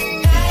support.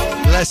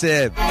 Bless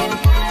him.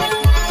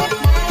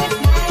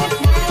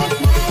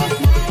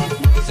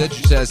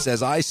 Cedric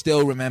says, I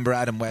still remember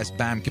Adam West,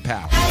 bam,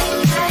 kapow.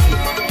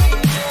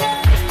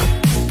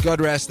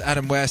 God rest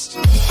Adam West.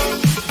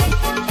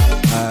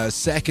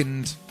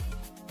 Second,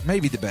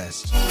 maybe the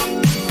best.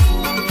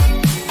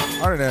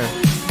 I don't know.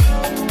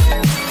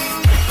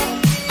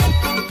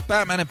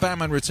 Batman and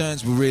Batman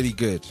Returns were really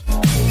good.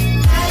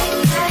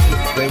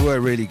 They were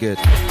really good.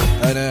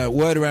 And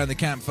word around the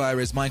campfire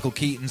is Michael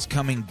Keaton's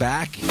coming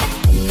back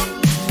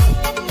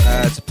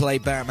to play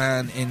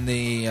Batman in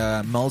the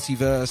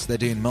multiverse. They're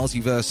doing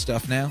multiverse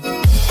stuff now.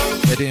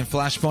 They're doing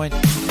Flashpoint.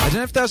 I don't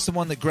know if that's the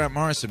one that Grant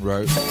Morrison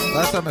wrote.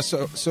 Last time I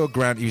saw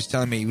Grant, he was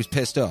telling me he was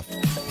pissed off.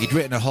 He'd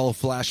written a whole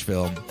Flash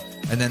film,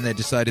 and then they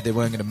decided they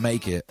weren't going to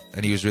make it,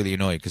 and he was really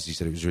annoyed because he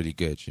said it was really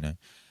good, you know.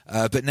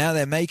 But now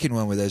they're making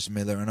one with Ezra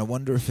Miller, and I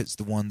wonder if it's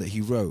the one that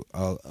he wrote.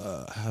 I'll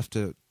have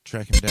to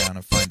track him down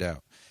and find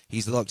out.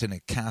 He's locked in a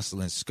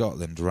castle in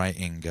Scotland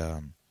writing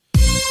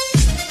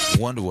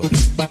Wonder Woman.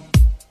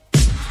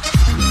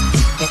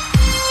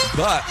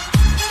 But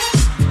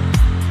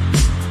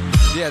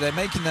yeah, they're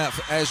making that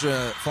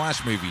Ezra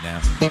Flash movie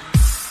now.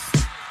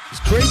 There's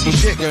crazy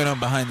shit going on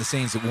behind the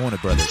scenes at Warner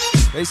Brothers.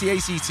 Basically,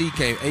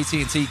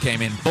 AT&T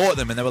came in, bought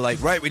them, and they were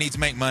like, right, we need to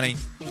make money.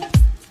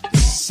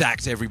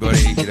 Sacked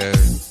everybody, you know.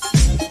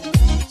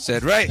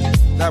 Said, right,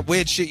 that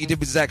weird shit you did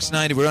with Zack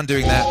Snyder, we're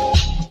undoing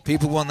that.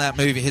 People want that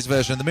movie, his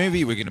version of the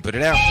movie, we're going to put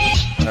it out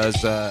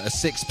as a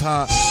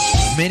 6-part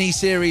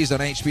mini-series on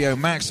HBO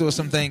Max or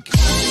something.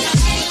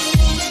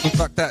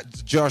 Fuck that,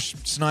 Josh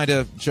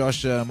Snyder,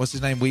 what's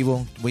his name,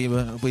 Whedon,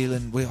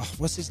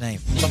 what's his name?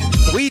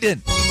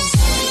 Whedon!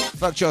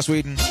 Fuck Joss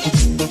Whedon,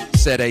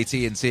 said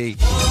AT&T,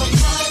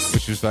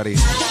 which was funny.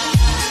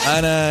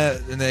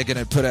 And they're going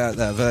to put out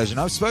that version.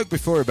 I've spoke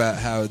before about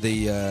how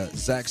the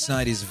Zack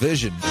Snyder's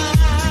vision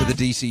for the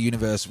DC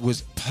Universe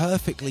was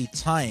perfectly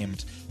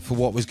timed for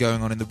what was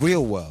going on in the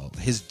real world.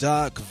 His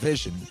dark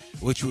vision,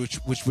 which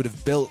would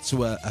have built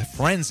to a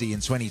frenzy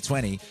in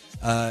 2020,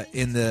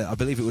 I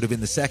believe it would have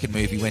been the second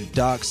movie when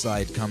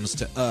Darkseid comes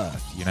to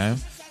Earth, you know,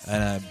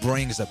 and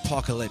brings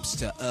apocalypse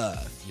to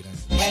Earth, you know.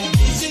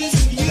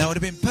 That would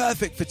have been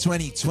perfect for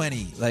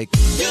 2020. Like,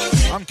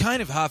 I'm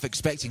kind of half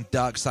expecting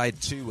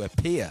Darkseid to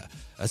appear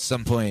at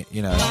some point,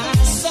 you know,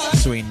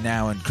 between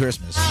now and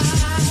Christmas.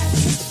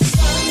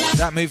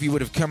 That movie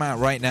would have come out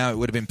right now. It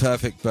would have been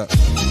perfect, but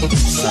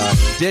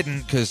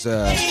didn't, because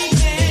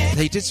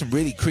they did some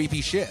really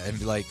creepy shit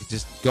and, like,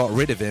 just got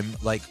rid of him,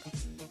 like,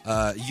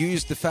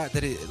 used the fact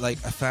that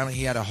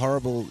he had a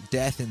horrible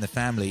death in the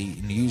family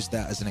and used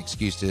that as an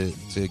excuse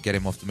to get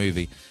him off the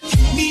movie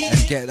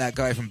and get that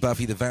guy from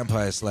Buffy the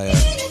Vampire Slayer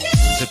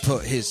to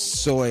put his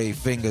soy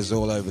fingers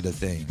all over the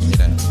thing, you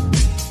know,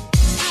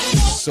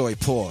 soy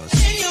paws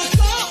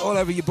all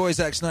over your boy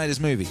Zack Snyder's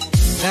movie.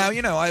 Now,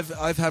 you know,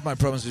 I've had my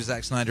problems with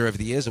Zack Snyder over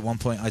the years. At one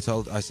point I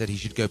said he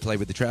should go play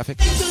with the traffic.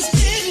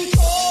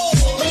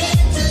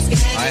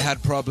 I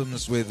had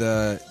problems with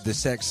the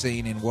sex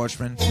scene in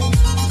Watchmen.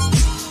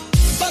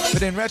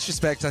 But in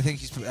retrospect, I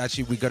think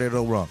we got it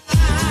all wrong,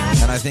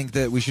 and I think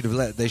that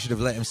they should have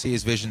let him see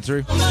his vision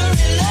through.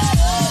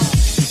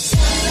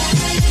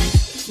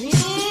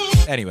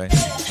 Anyway, I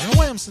don't know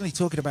why I'm suddenly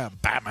talking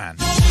about Batman.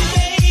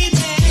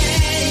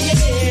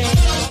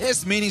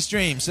 It's the mini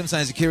stream.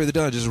 Sometimes Akira the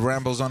Don just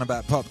rambles on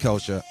about pop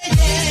culture.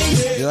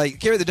 You're like,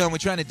 Akira the Don, we're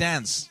trying to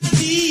dance.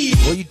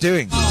 What are you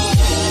doing?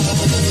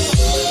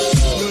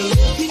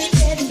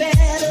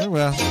 Oh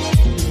well.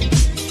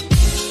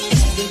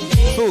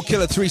 Fool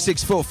Killer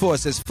 3644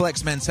 says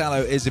Flex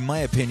Mentallo is, in my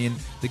opinion,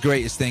 the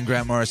greatest thing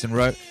Grant Morrison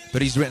wrote,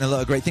 but he's written a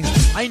lot of great things.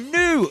 I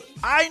knew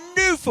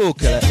Fool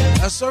Killer.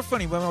 That's so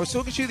funny. When I was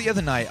talking to you the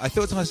other night, I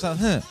thought to myself,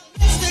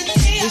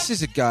 this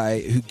is a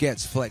guy who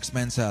gets Flex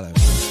Mentallo.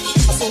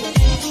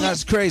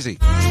 That's crazy.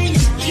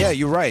 Yeah,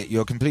 you're right.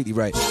 You're completely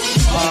right.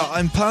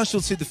 I'm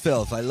partial to the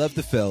filth. I love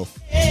the filth.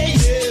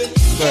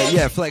 But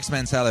yeah, Flex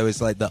Mentallo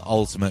is like the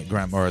ultimate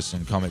Grant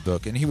Morrison comic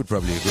book, and he would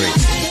probably agree.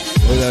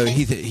 Although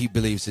he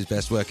believes his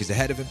best work is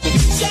ahead of him,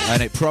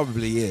 and it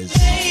probably is.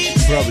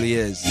 Probably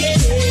is.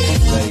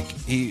 Like,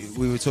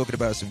 we were talking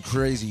about some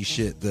crazy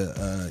shit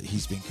that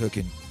he's been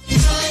cooking.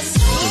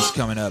 It's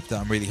coming up that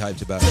I'm really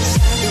hyped about.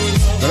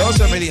 But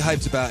also I'm really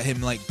hyped about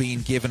him, like,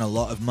 being given a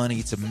lot of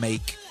money to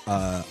make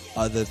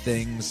other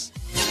things,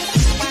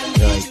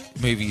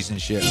 like movies and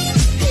shit,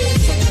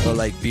 or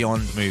like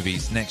beyond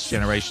movies, next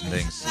generation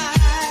things.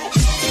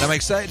 And I'm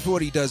excited for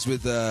what he does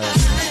with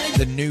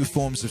the new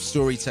forms of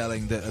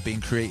storytelling that are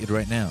being created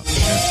right now.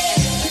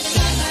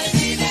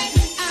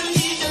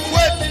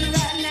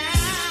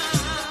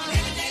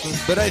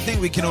 But I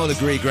think we can all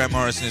agree Grant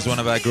Morrison is one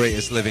of our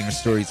greatest living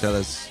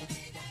storytellers,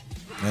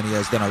 and he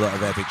has done a lot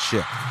of epic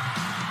shit.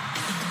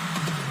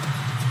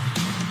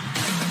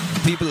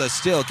 People are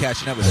still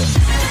catching up with him.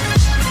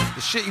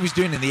 The shit he was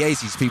doing in the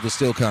 80s, people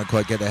still can't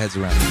quite get their heads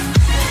around.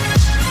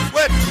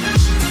 What?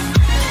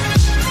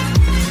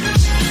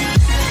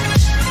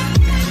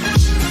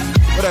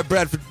 What up,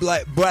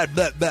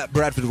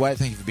 Bradford White?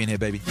 Thank you for being here,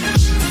 baby.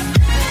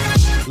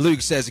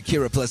 Luke says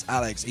Akira plus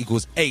Alex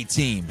equals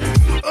A-Team.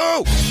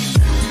 Oh!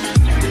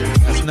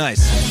 That's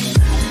nice.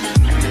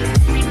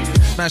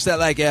 Smash that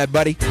like ad,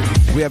 buddy.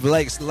 We have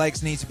likes.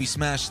 Likes need to be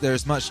smashed.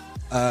 There's much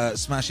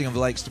smashing of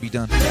likes to be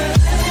done.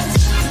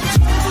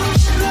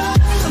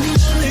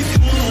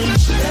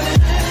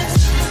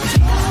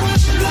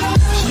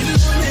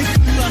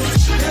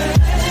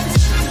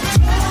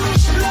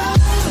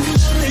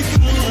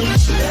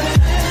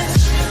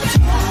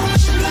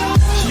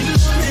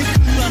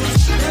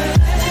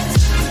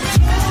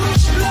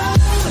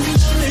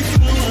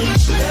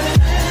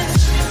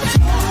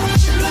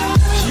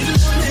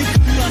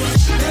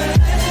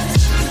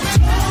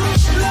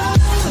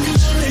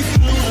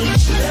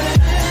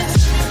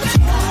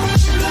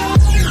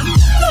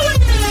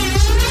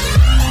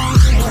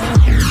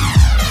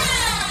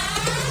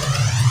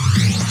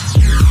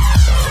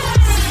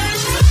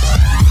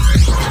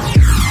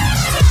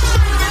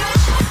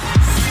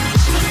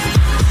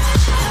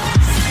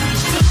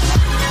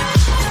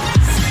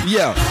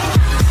 Yo.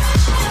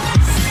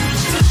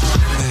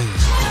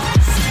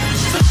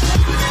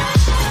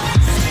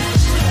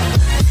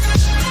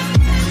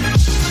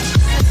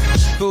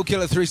 Fool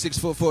Killer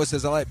 3644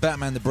 says, I like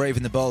Batman the Brave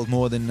and the Bold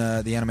more than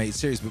the animated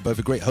series, but both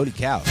are great. Holy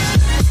cow.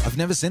 I've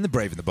never seen the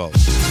Brave and the Bold.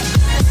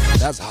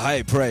 That's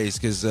high praise,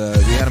 because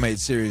the animated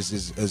series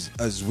is,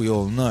 as we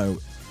all know,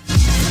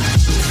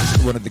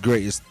 one of the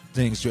greatest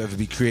things to ever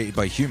be created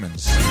by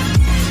humans.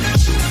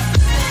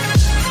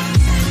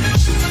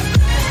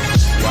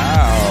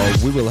 Wow,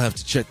 we will have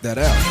to check that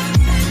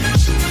out.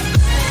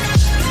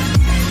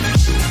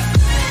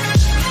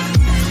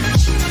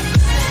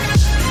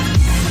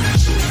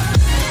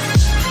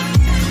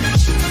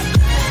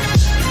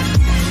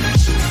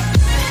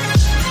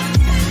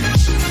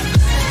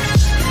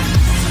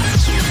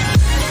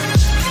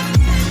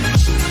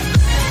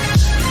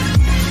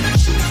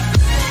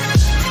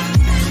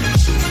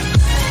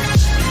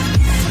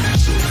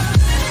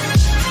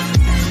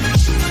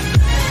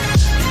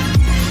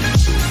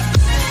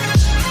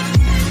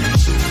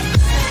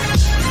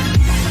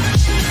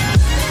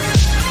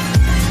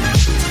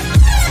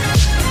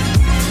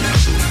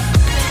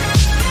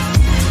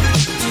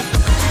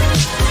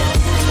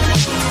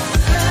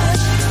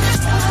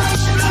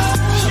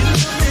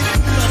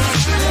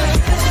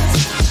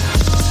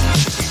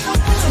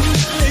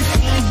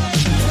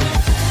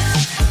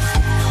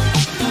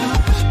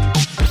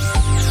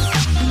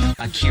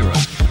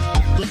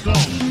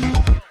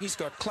 He's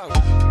got clout.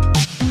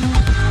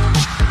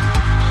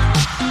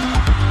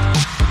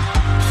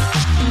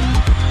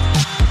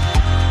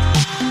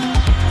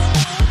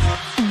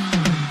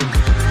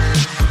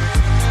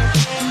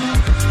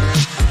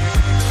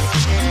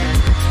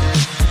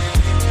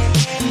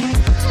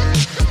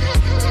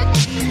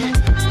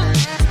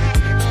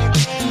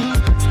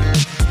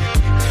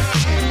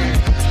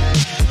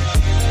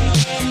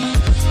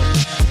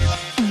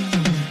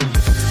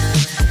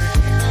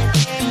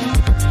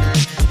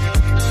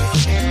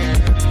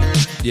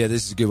 Yeah,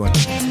 this is a good one.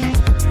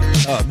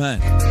 Oh,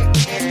 man.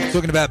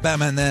 Talking about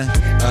Batman there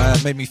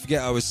made me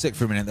forget I was sick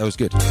for a minute. That was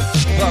good.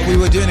 But we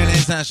were doing an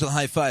international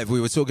high five.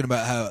 We were talking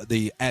about how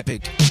the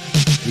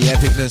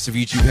epicness of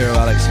YouTube hero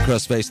Alex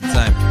across space and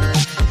time.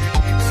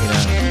 You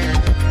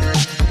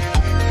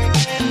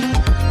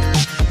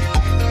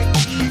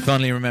know.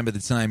 Fondly remember the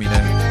time,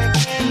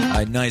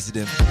 I knighted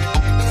him.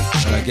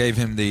 And I gave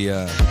him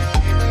the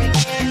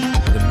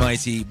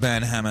mighty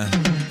banhammer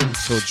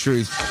called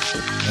Truth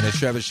and a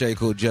trebuchet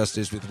called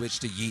Justice with which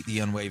to yeet the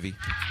unwavy.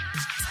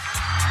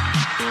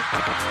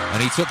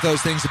 And he took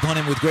those things upon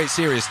him with great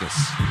seriousness.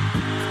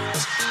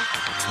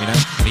 And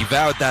he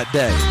vowed that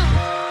day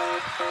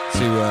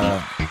to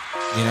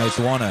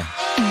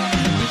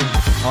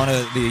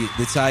honor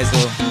the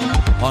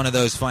title, honor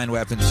those fine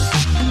weapons.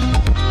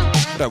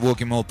 That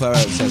Walking Mall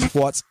poet says,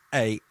 what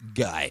a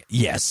guy.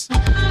 Yes.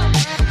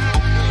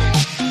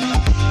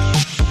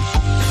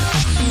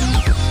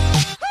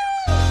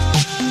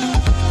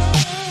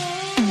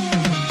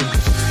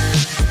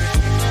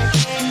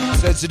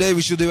 So today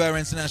we shall do our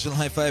international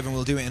high five, and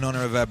we'll do it in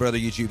honor of our brother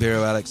YouTube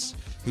hero Alex,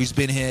 who's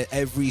been here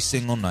every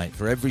single night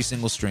for every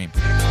single stream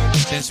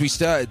since we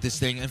started this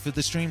thing, and for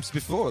the streams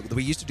before.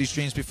 We used to do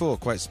streams before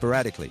quite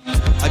sporadically.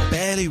 I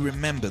barely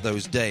remember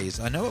those days.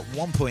 I know at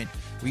one point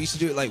we used to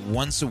do it like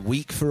once a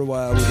week for a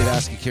while. We did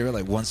Ask Akira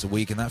like once a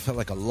week, and that felt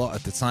like a lot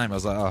at the time. I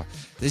was like, oh,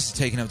 this is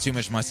taking up too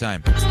much of my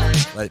time.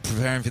 Like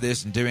preparing for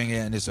this and doing it,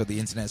 and so the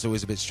internet's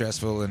always a bit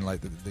stressful, and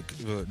like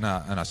and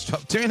I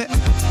stopped doing it.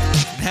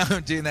 Now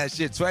I'm doing that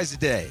shit twice a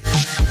day.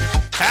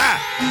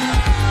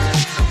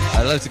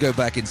 I'd love to go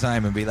back in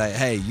time and be like,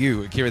 hey,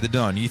 you, Akira the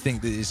Don, you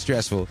think that it's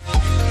stressful,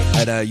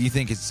 and you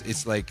think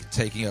it's like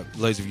taking up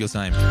loads of your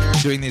time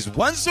doing this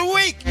once a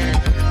week.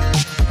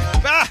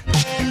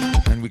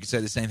 And we could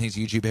say the same thing to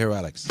YouTube hero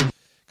Alex,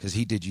 because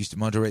he did used to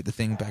moderate the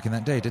thing back in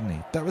that day, didn't he?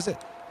 That was it.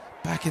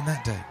 Back in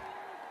that day.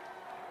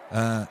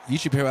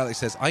 YouTube hero Alex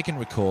says, I can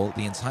recall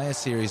the entire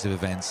series of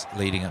events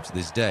leading up to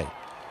this day.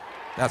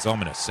 That's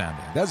ominous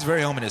sounding. That's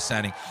very ominous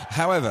sounding.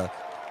 However,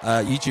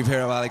 YouTube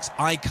hero Alex,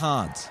 I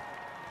can't.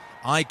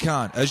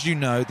 As you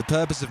know, the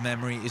purpose of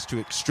memory is to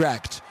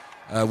extract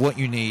what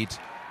you need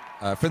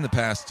from the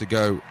past to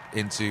go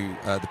into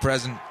the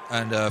present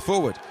and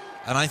forward.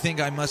 And I think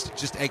I must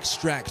just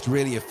extract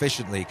really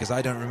efficiently, because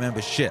I don't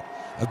remember shit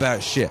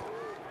about shit.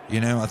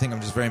 I think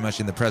I'm just very much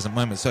in the present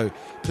moment. So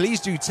please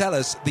do tell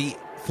us the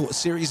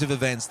series of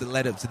events that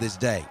led up to this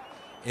day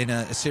in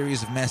a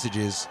series of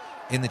messages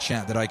in the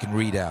chat that I can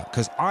read out,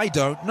 because I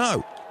don't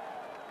know.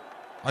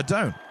 I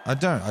don't.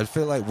 I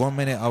feel like 1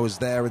 minute I was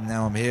there and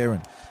now I'm here,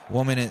 and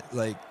 1 minute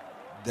like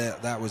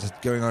that was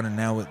going on, and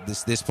now at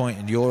this point,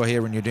 and you're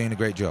here and you're doing a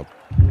great job.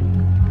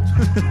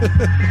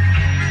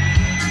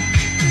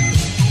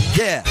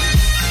 Yeah.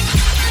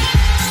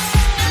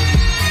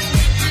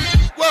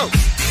 Whoa.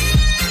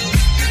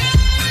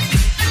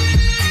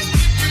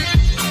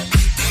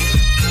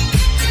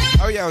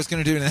 Oh yeah, I was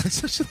going to do an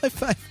social high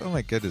five. Oh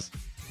my goodness.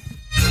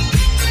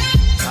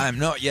 I am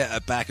not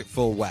yet back at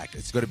full whack.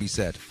 It's got to be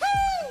said.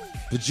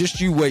 But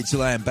just you wait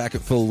till I am back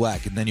at full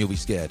whack, and then you'll be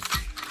scared.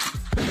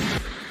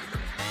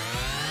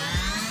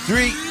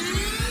 3,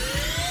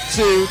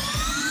 2,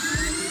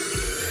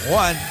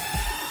 1.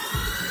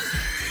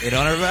 In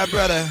honor of our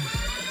brother,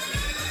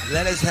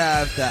 Let us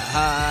have the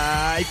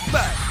high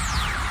five.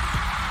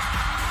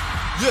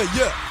 Yeah,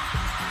 yeah.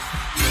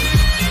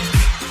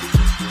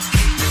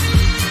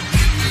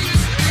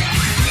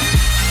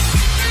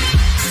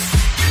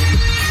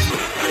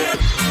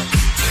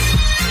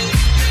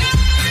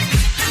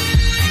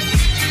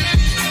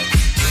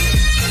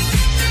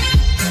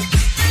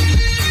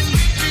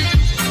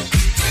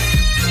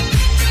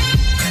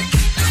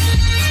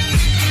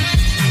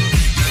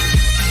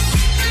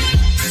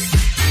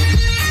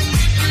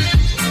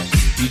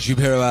 YouTube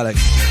hero Alex,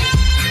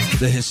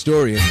 the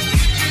historian.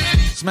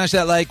 Smash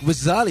that like with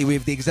Zali. We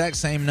have the exact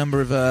same number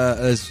of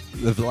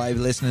live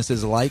listeners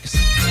as likes.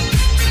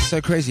 It's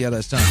so crazy how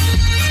that's done.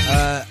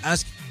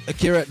 Ask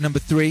Akira number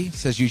 3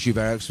 says YouTube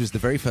Alex was the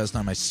very first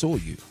time I saw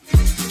you.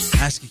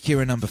 Ask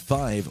Akira number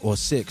 5 or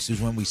 6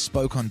 was when we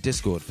spoke on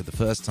Discord for the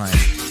first time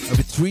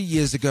over 3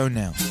 years ago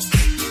now.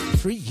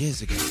 3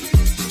 years ago.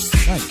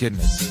 My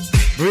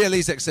goodness. Maria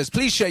Lisek says,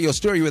 please share your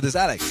story with us,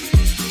 Alex.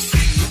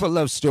 People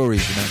love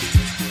stories, you know.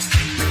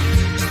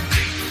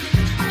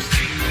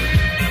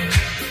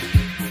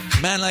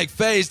 Man like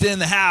Phased in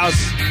the house.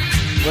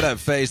 What up,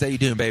 Phased? How you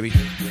doing, baby?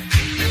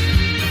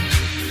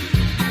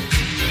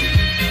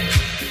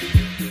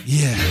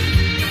 Yeah.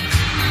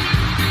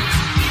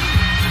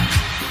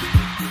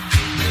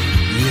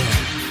 Yeah.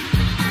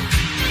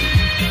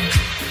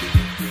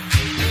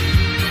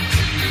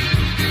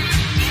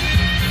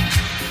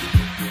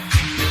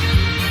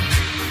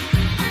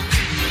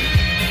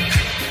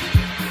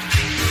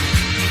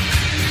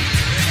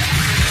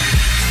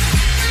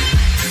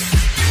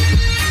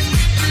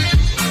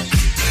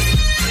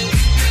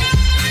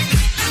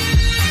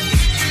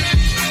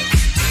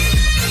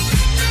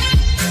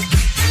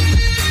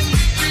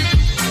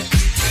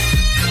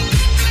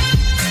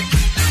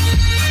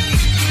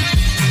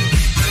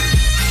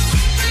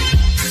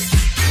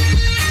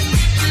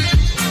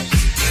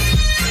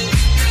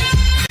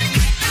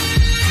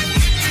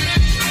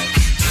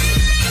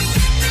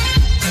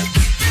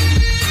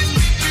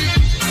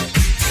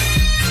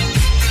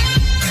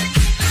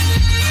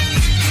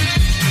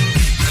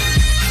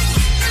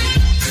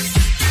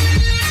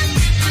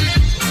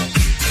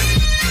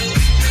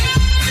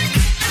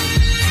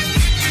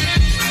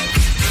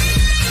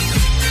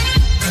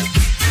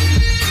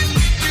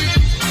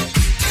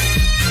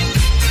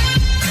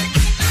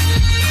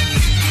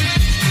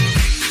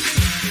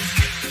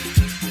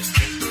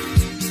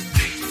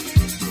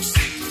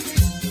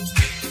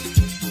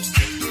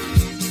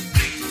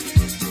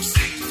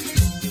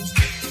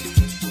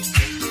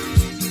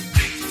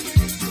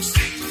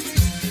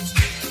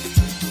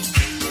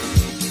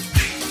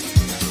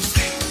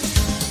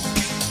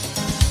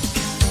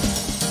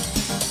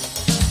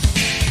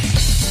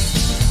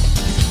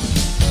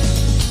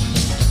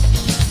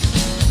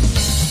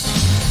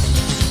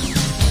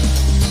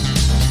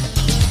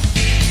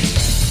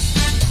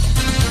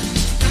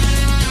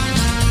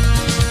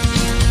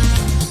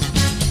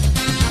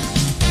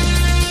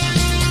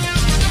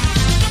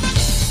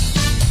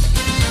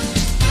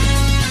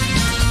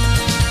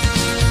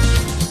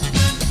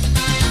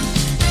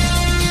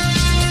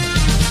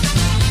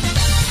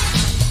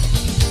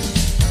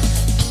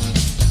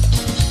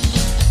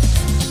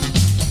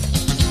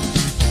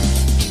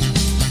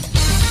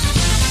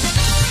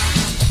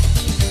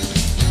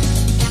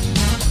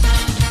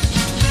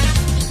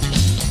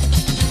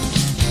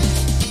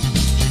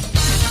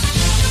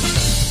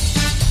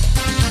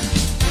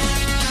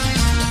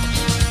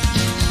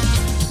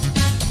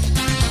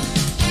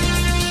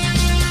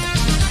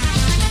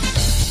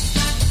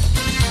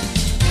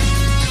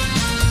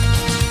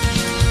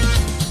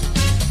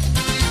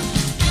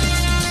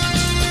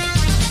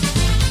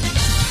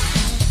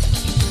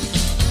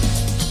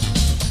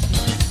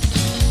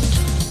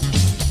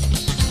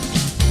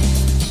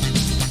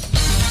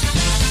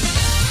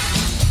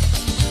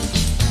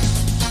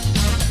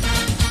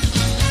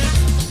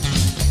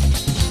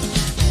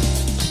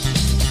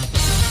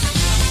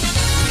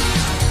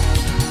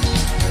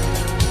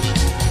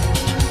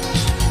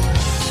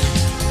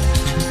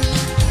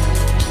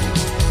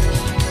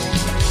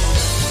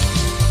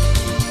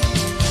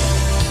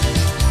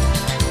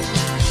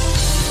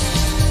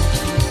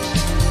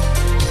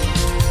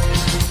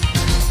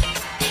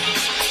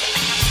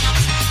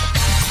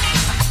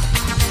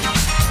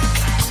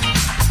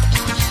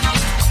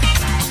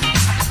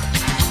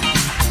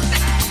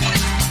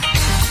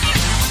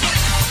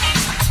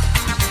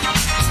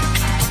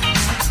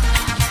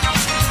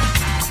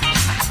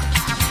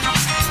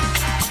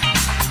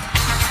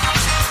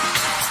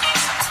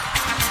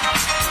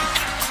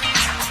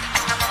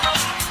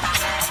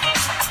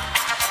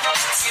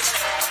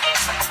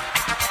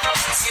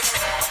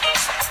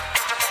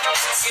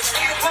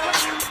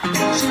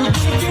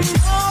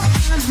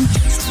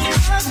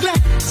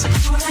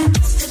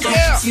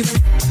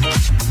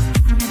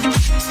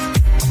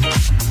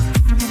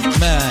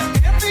 Man,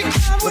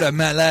 what up,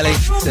 Matt Lally?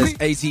 Says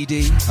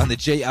ATD on the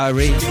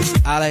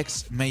JRE.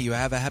 Alex, may you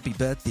have a happy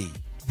birthday.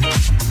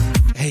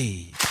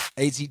 Hey,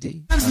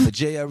 ATD on the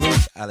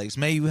JRE. Alex,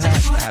 may you have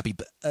a happy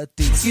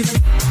birthday.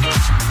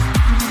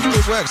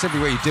 It works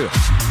every way you do it.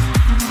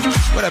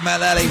 What up,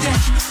 Matt Lally?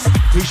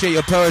 Appreciate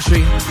your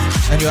poetry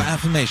and your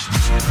affirmation.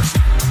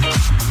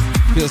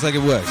 Feels like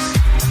it works.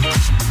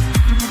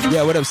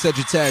 Yeah, what up,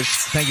 Cedric?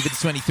 Thank you for the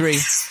 23.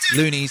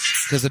 Loonies,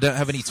 because I don't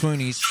have any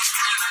toonies.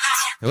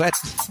 What?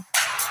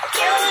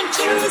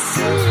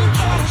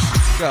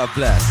 God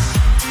bless.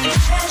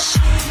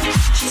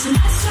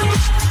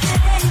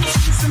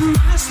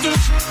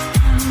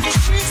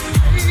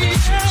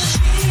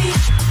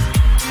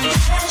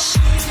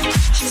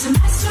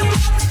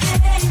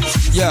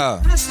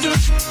 Yeah.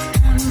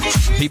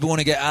 People want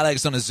to get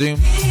Alex on a Zoom.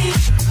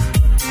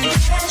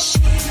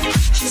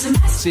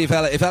 See if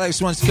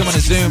Alex wants to come on a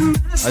Zoom.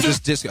 I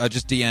just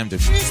DM'd him,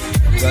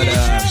 but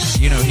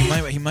you know,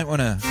 he might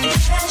want to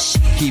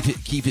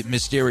keep it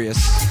mysterious.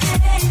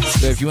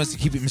 So if he wants to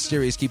keep it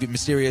mysterious, keep it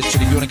mysterious.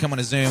 But if you want to come on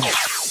a Zoom,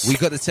 we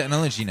got the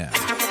technology now,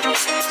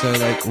 so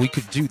like we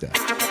could do that.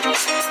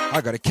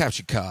 I got a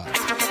capture card.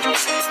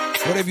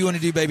 Whatever you want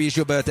to do, baby, it's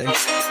your birthday.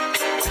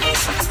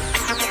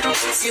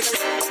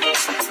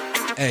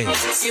 Hey.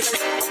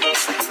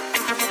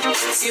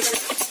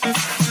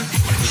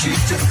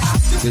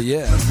 But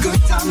yeah,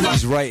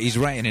 he's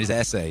writing his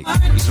essay.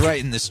 He's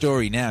writing the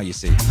story now, you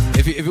see.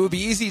 If it would be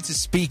easy to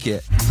speak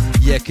it,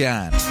 you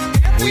can.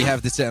 We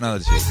have the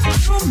technology.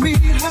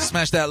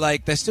 Smash that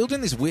like. They're still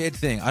doing this weird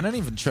thing. I don't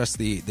even trust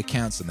the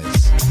counts on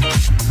this.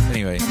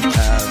 Anyway,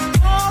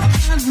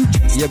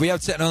 yeah, we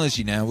have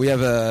technology now. We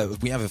have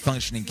a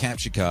functioning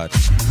capture card.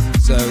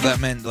 So that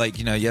meant, like,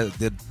 you know, yeah,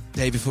 the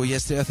day before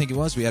yesterday, I think it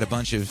was, we had a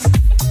bunch of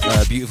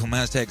beautiful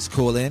Maztecs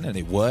call in, and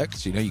it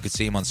worked. You know, you could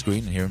see him on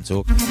screen and hear him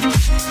talk.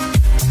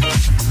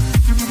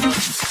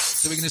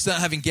 So we're going to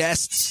start having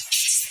guests.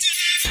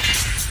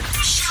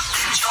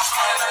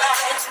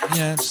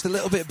 Yeah, just a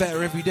little bit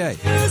better every day.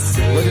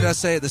 What did I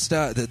say at the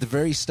start? At the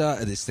very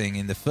start of this thing,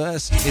 in the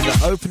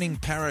opening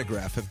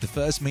paragraph of the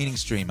first meaning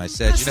stream, I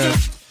said, you know,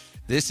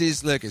 this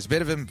is, look, it's a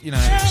bit of a, you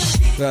know,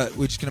 but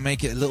we're just going to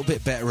make it a little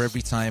bit better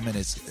every time, and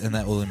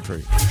that will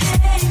improve.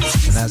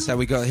 And that's how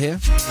we got here.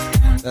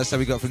 That's how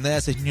we got from there.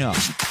 So, no.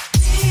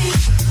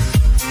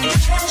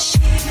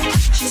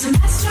 She's a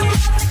master of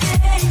the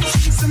game.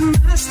 She's a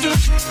master.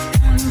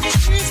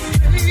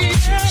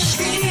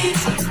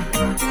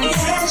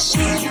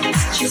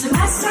 She's a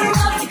master of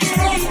the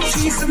game.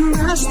 She's a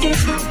master.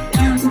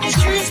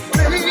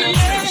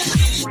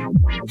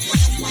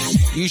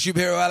 YouTube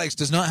hero Alex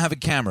does not have a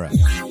camera.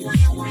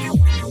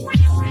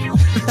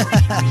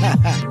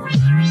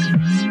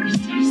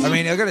 I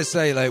mean, I gotta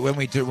say, like, when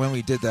we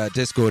did that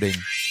Discording,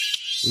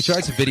 we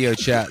tried to video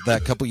chat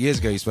that a couple years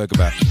ago you spoke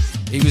about.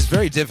 It was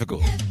very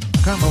difficult. I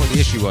can't remember what the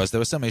issue was. There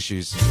were some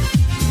issues.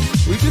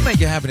 We did make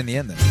it happen in the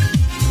end, though.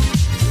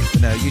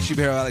 But no, YouTube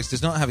hero Alex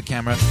does not have a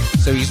camera,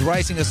 so he's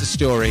writing us a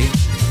story,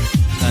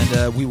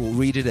 and we will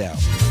read it out.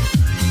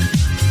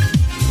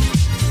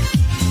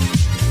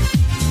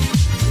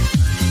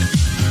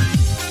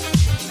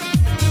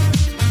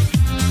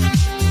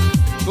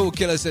 Bull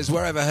Killer says,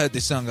 where have I heard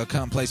this song? I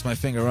can't place my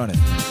finger on it.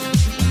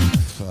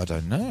 I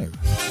don't know.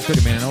 It could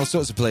have been in all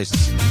sorts of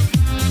places.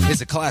 It's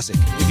a classic.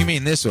 If you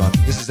mean this one,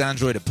 this is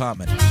Android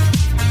Apartment.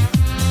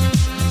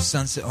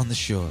 Sunset on the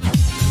Shore.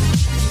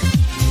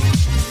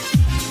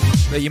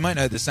 But you might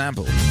know the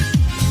sample.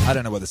 I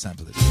don't know what the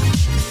sample is.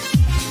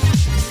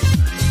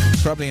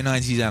 Probably a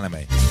 90s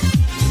anime.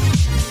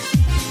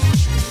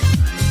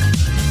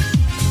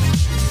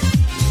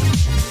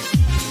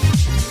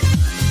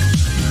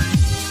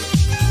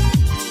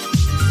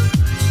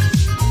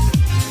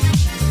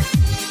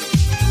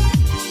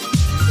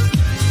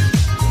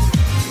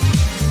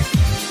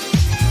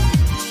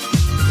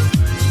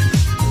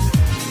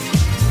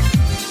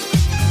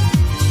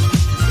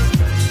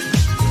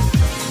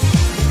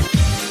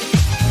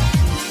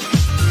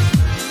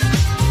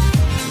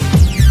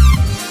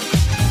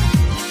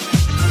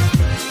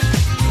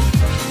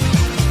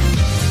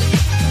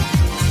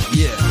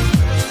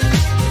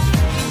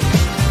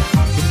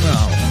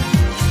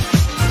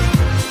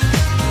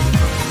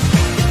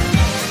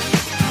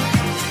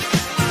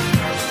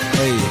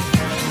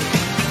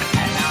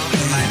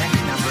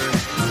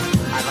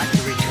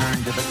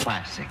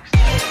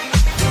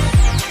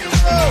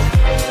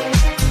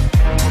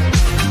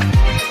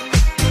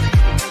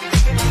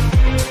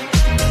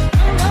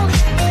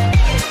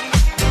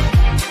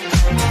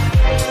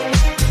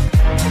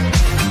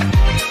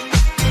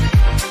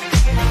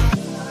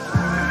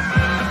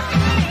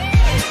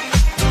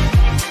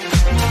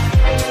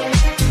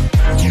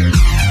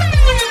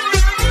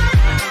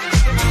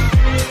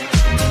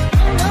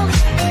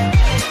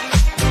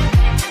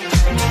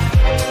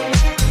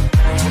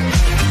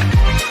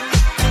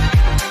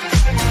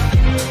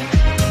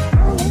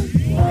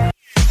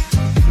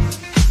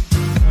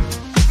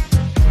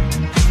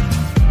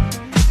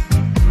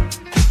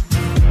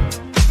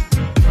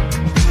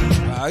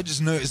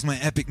 Notice my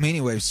epic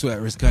meaning wave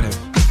sweater is kind of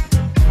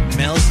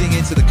melting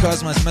into the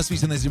cosmos. It must be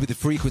something to do with the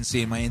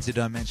frequency in my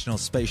interdimensional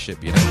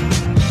spaceship, you know?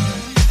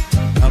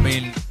 I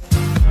mean,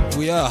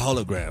 we are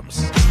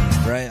holograms,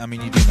 right? I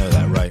mean, you do know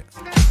that, right?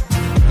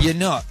 You're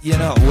not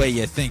where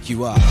you think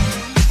you are.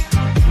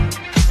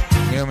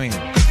 You know what I mean?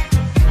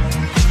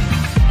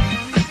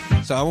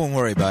 So I won't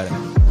worry about it.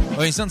 I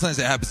mean, sometimes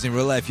it happens in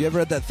real life. You ever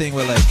had that thing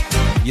where, like,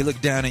 you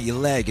look down at your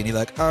leg and you're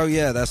like, oh,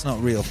 yeah, that's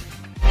not real.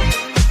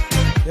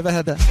 You ever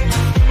had that?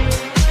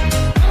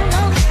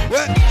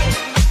 What?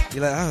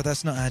 You're like, oh,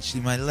 that's not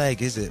actually my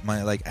leg, is it?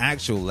 My, like,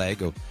 actual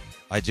leg or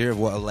idea of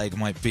what a leg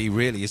might be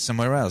really is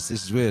somewhere else.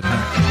 This is weird,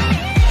 huh?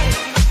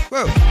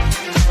 Whoa.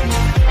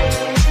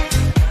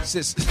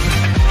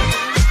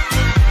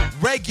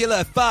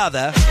 Regular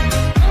father,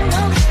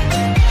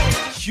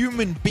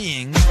 human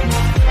being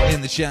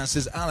in the chat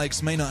says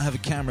Alex may not have a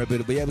camera but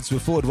will be able to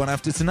afford one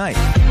after tonight.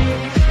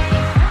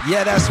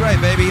 Yeah, that's right,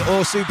 baby.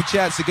 All super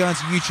chats are going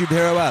to YouTube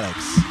Hero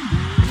Alex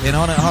in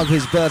honor of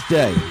his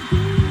birthday.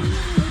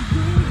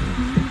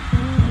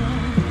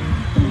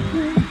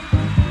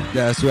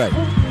 That's right.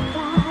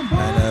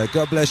 And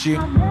God bless you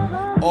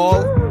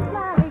all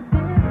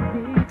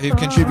who've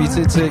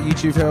contributed to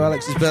YouTube Hero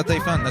Alex's birthday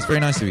fund. That's very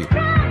nice of you.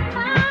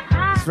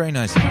 It's very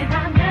nice of you.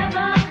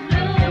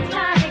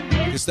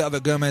 Gustavo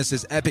Gomez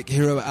says Epic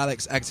Hero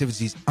Alex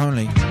activities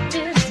only.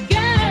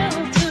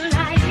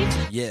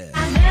 Yeah.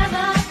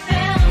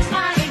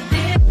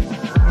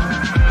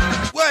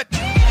 What?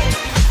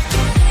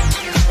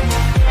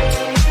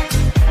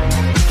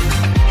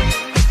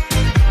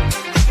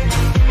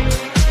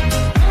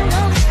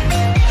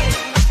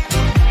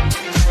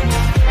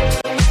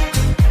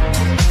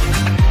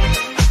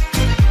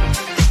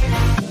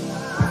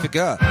 I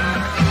forgot.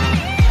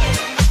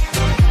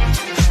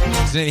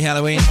 It's nearly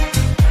Halloween,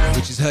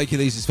 which is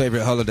Hercules'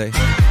 favorite holiday.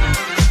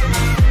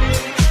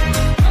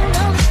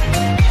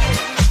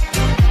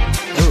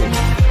 Ooh.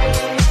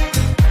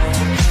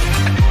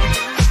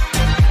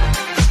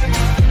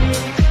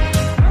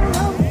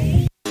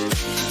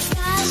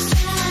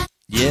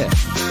 Yeah.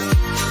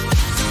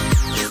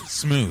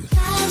 Smooth.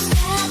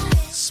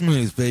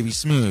 Smooth, baby,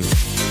 smooth.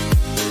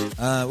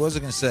 What was I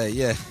going to say?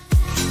 Yeah.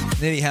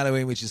 Nearly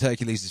Halloween, which is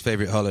Hercules'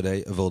 favorite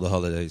holiday of all the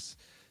holidays.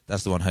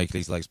 That's the one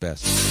Hercules likes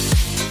best.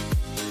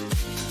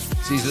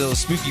 So he's a little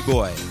spooky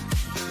boy.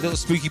 A little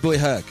spooky boy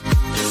Herc.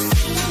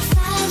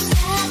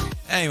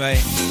 Anyway.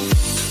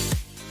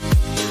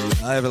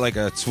 I have like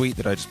a tweet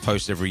that I just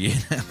post every year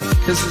now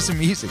because of some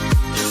music.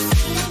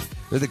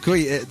 But the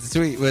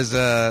tweet was,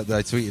 I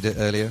tweeted it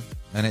earlier,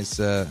 and it's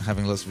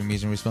having lots of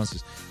amusing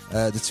responses.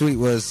 The tweet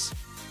was,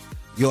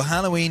 your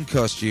Halloween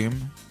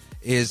costume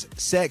is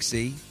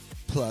sexy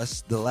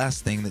plus the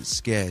last thing that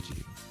scared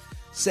you.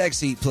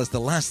 Sexy plus the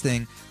last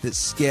thing that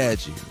scared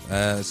you.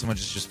 Someone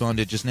just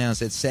responded just now and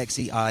said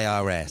sexy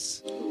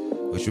IRS,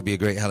 which would be a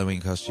great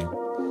Halloween costume.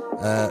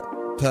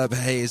 Perb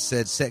Hayes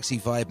said sexy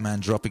vibe man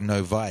dropping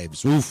no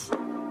vibes. Oof.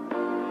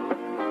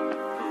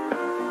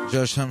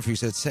 Josh Humphrey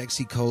said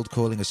sexy cold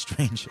calling a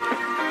stranger.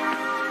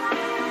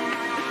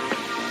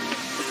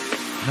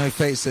 No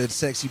Face said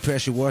sexy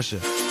pressure washer.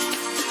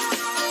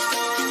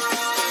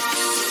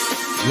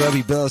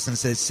 Robbie Belson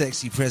said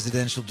sexy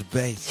presidential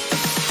debate.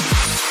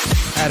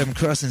 Adam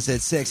Crossan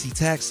said sexy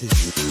taxes.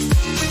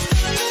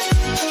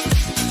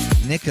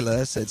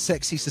 Nicola said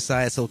sexy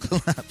societal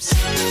collapse.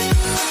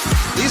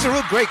 These are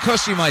all great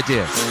costume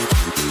ideas.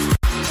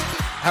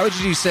 How would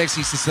you do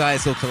sexy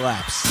societal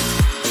collapse?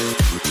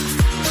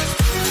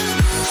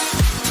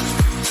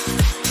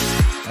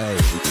 Hey.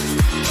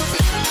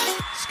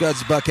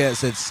 Scuds Bucket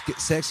said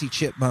sexy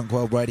chipmunk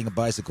while riding a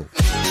bicycle.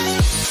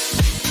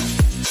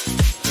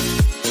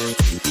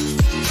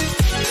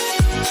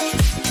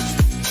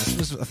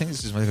 I think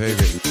this is my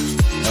favorite.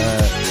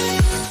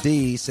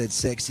 D said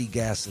sexy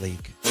gas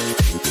leak.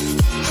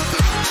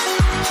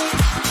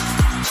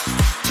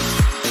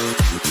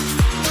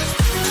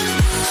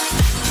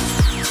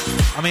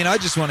 I mean, I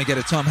just want to get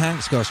a Tom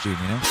Hanks costume,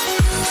 you know?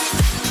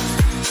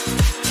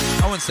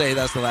 I wouldn't say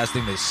that's the last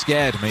thing that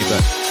scared me,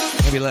 but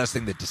maybe the last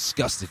thing that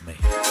disgusted me.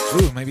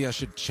 Ooh, maybe I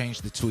should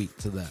change the tweet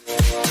to that.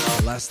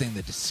 The last thing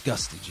that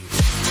disgusted you.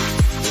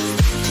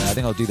 Yeah, I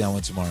think I'll do that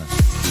one tomorrow.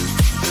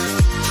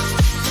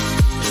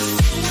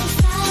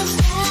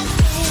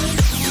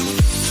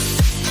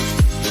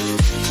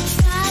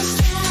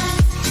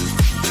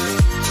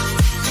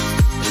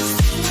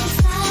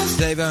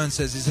 Dave Owen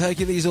says, is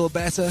Hercules all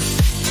better?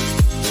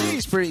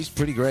 He's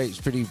pretty great.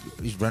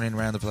 He's running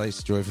around the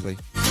place joyfully.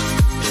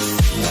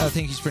 Yeah, I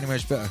think he's pretty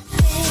much better.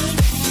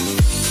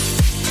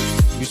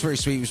 He was very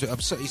sweet. He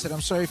said,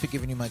 I'm sorry for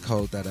giving you my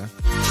cold, Dada.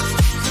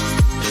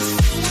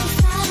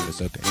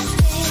 It's okay.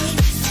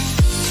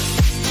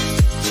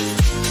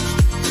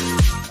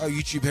 Oh,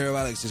 YouTube Hero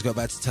Alex has got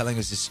back to telling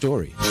us his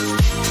story.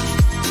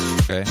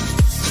 Okay.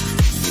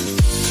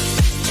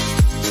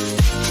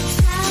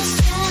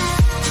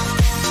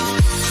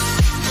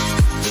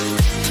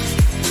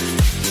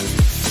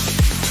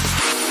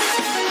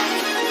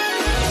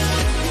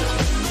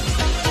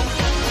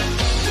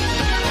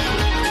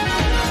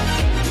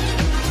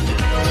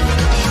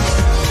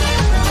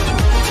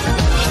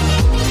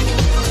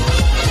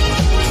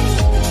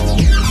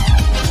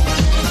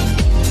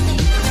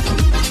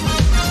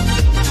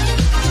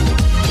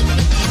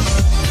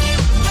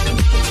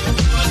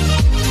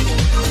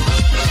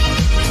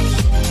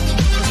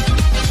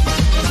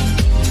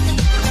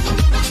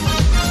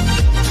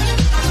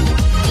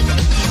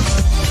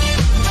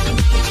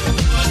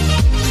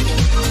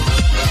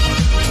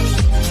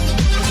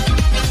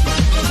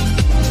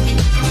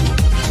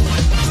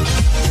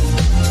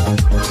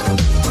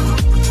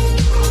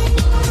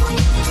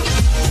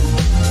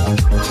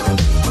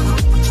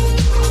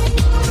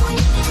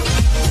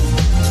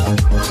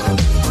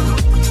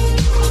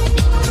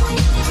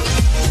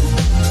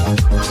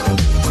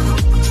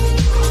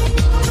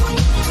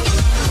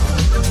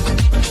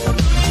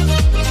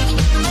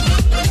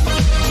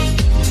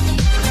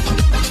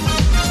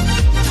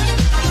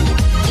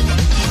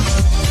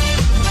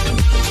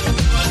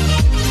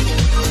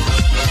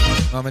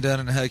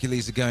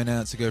 Hercules are going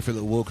out to go for a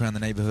little walk around the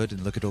neighborhood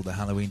and look at all the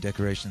Halloween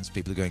decorations.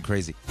 People are going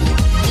crazy.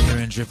 Here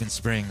in Dripping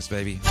Springs,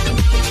 baby.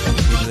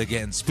 People are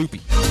getting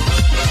spoopy.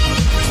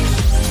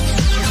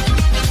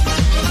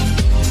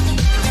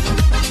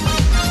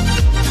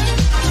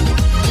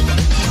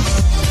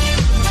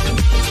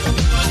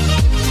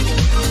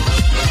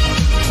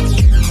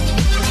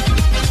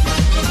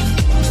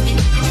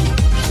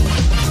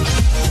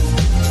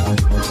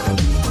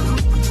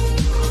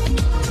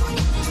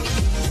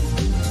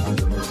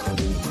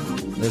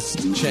 Let's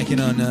check in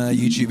on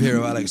YouTube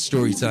hero Alex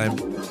story time.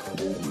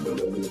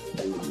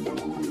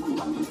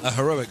 A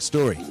heroic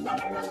story.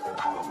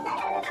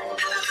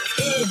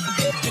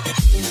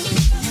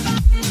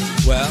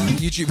 Well,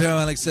 YouTube hero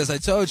Alex says, I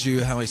told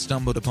you how I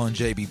stumbled upon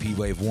JBP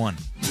Wave 1.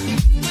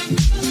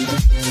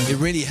 It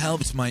really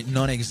helped my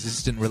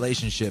non-existent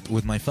relationship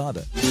with my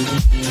father.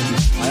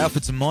 I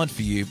offered to mod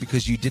for you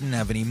because you didn't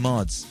have any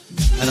mods,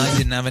 and I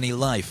didn't have any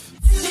life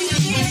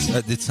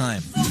at the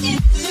time.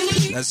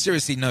 That's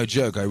seriously no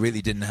joke. I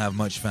really didn't have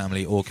much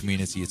family or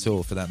community at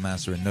all, for that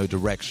matter, and no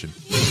direction.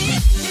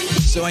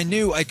 So I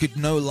knew I could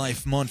no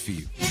life mod for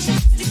you.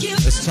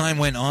 As time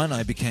went on,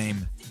 I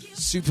became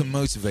super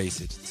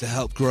motivated to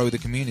help grow the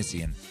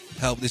community and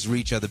help this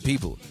reach other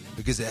people,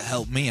 because it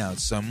helped me out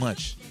so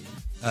much.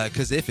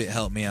 Because if it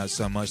helped me out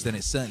so much, then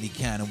it certainly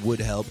can and would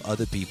help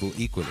other people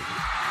equally.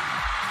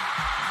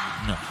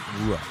 No,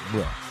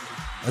 right.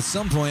 At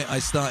some point, I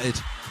started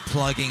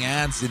plugging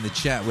ads in the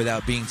chat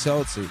without being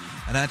told to,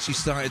 and actually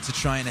started to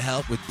try and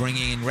help with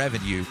bringing in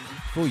revenue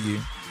for you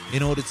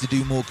in order to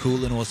do more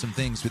cool and awesome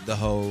things with the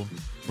whole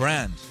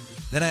brand.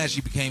 Then I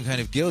actually became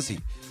kind of guilty,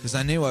 because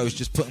I knew I was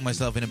just putting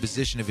myself in a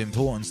position of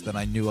importance that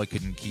I knew I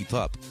couldn't keep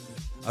up.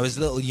 I was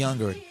a little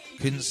younger and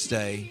couldn't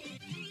stay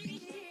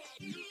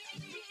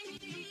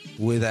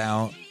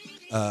without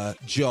a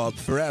job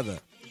forever.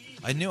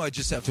 I knew I'd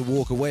just have to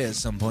walk away at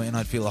some point, and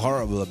I'd feel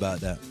horrible about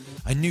that.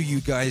 I knew you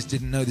guys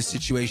didn't know the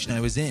situation I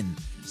was in,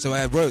 so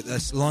I wrote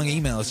this long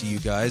email to you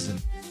guys, and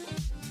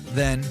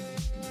then,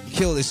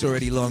 kill this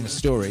already long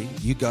story,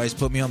 you guys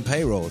put me on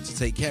payroll to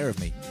take care of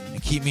me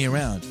and keep me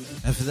around,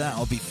 and for that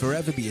I'll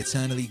forever be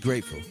eternally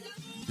grateful.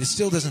 This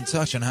still doesn't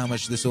touch on how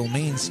much this all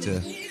means to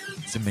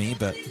me,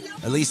 but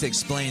at least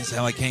explains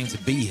how I came to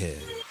be here.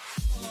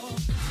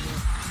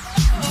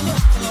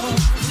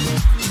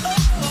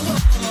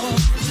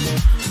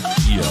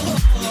 Yeah.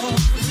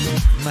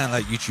 Man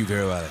like YouTube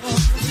hero Alex.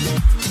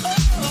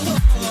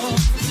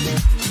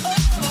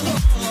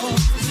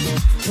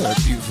 What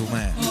a beautiful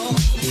man.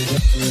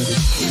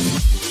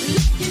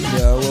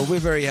 Yeah, well, we're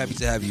very happy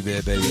to have you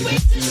there, baby.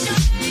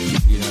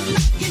 You know.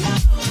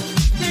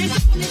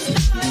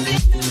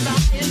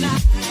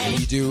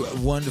 You do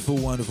wonderful,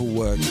 wonderful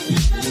work.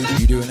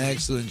 You do an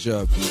excellent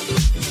job.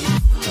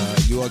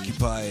 You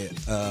occupy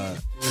a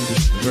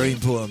very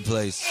important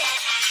place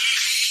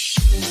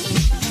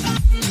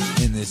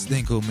in this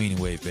thing called Meaning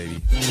Wave, baby.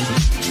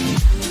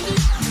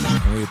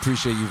 And we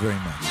appreciate you very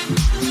much.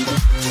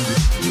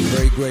 We're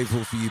very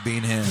grateful for you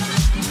being here,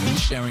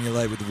 sharing your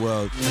light with the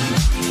world.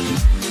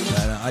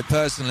 And I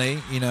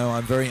personally,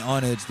 I'm very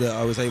honored that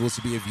I was able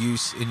to be of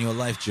use in your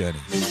life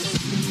journey.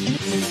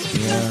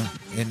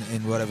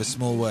 In whatever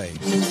small way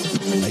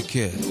I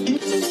could.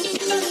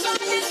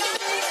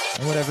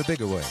 In whatever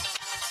bigger way.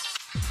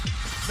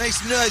 Make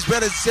some noise,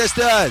 brothers and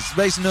sisters.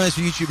 Make some noise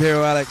for YouTube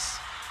hero Alex.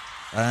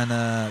 And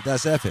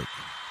that's epic.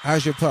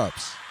 How's your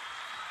pups?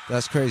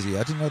 That's crazy.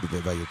 I didn't know the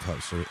bit about your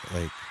pups. She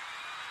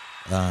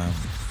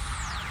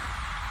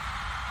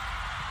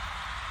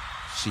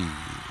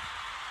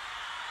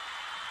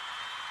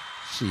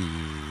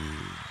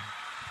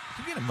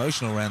keep getting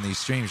emotional around these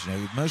streams.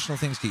 Emotional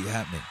things keep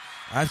happening.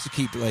 I have to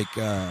keep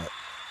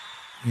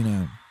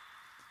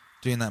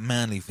doing that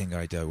manly thing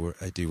I do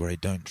where I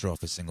don't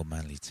drop a single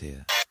manly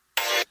tear.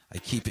 I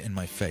keep it in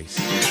my face,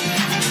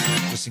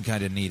 just in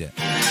case I need it.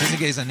 Just in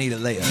case I need it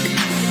later.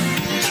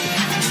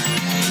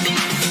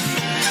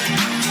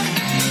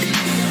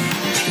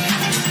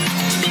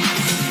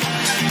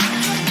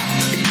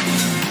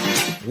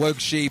 Woke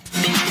Sheep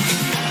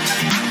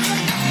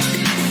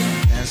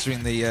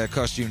answering the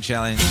costume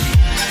challenge.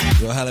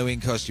 Your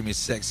Halloween costume is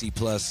sexy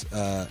plus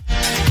the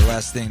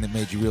last thing that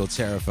made you real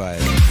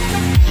terrified.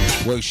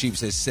 Woke Sheep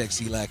says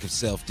sexy lack of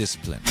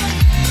self-discipline.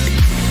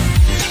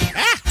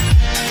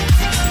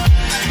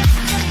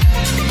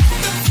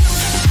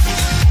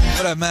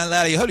 What up, Matt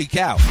Laddie? Holy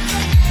cow.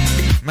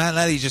 Matt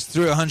Laddie just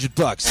threw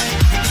 $100.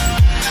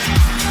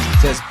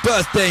 Says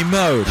birthday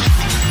mode.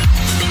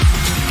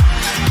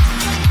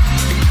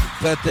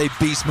 Birthday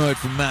beast mode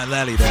from Matt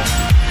Laddie there.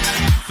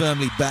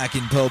 Firmly back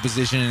in pole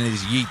position in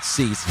his yeet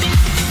seat.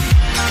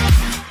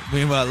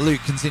 Meanwhile,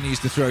 Luke continues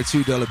to throw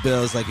 $2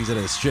 bills like he's at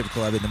a strip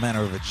club in the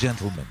manner of a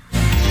gentleman.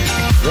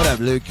 What up,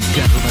 Luke, you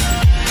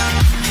gentleman?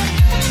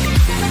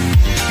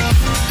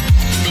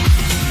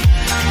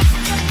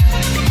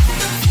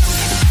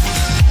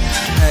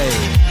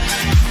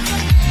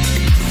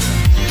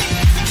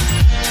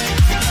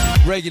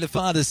 Regular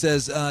Father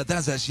says,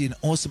 that's actually an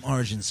awesome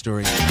origin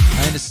story.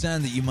 I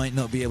understand that you might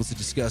not be able to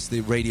discuss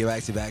the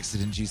radioactive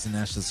accident due to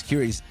national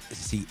security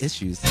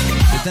issues,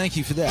 but thank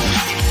you for that.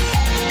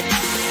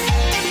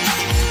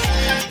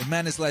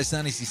 Manis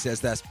Lysanis, he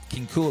says, that's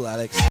king cool,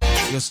 Alex.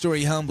 Your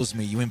story humbles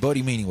me. You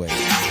embody meaning way.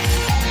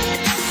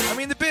 I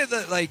mean, the bit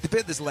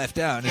that's left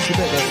out is the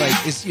bit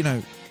that, is,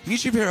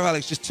 YouTube hero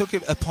Alex just took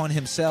it upon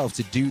himself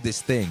to do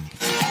this thing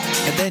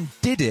and then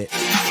did it.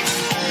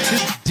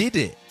 Just did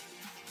it.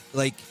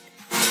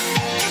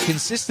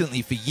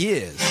 Consistently for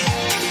years.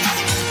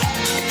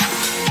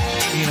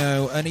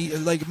 And he,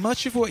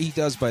 much of what he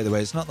does, by the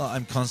way, it's not that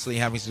I'm constantly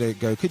having to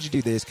go, could you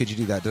do this, could you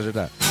do that,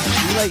 da-da-da.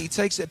 He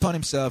takes it upon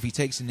himself, he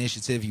takes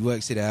initiative, he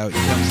works it out, he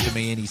comes to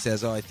me and he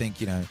says, I think,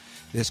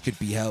 this could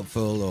be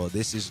helpful, or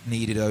this is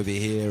needed over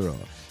here, or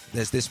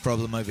there's this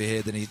problem over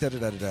here that needs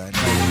da-da-da-da-da.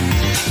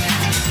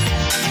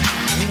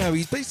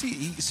 He's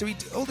basically,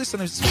 all this on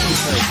his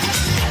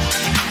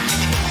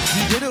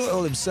he did it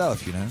all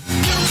himself,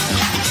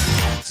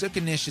 Took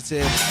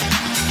initiative.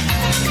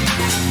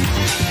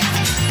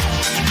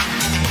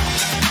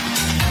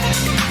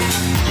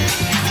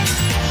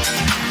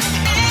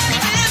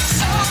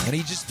 And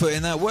he just put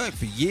in that work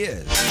for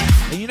years.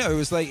 And it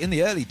was in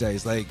the early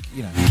days, there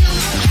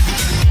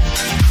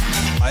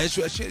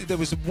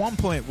was one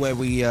point where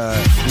we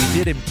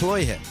did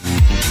employ him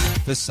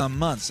for some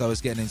months. I was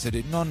getting into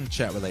the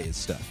non-chat related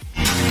stuff.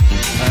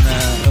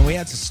 And we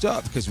had to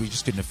stop because we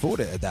just couldn't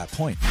afford it at that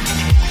point.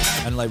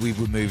 And we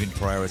were moving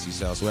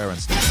priorities elsewhere and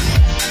stuff.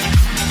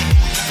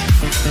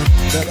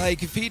 But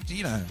if he'd,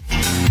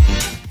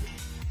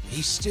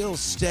 he still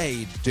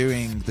stayed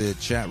doing the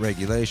chat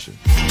regulation.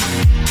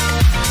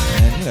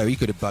 And, he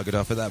could have buggered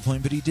off at that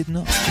point, but he did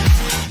not.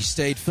 He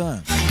stayed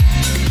firm.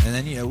 And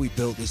then, we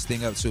built this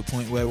thing up to a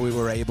point where we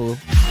were able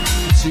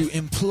to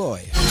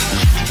employ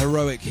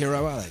heroic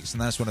hero Alex.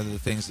 And that's one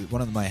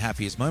of my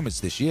happiest moments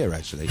this year,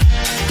 actually.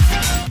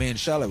 Me and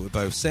Charlotte were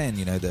both saying,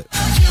 that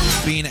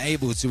being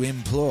able to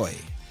employ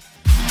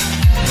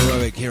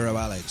heroic hero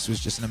Alex was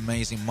just an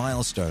amazing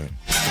milestone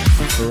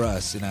for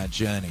us in our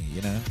journey,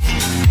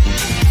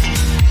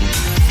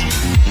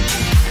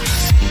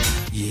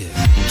 Yeah.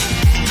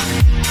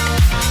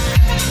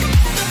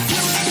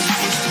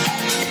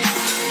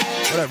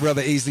 What up,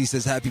 Robert Easley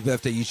says, happy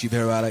birthday, YouTube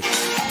hero Alex.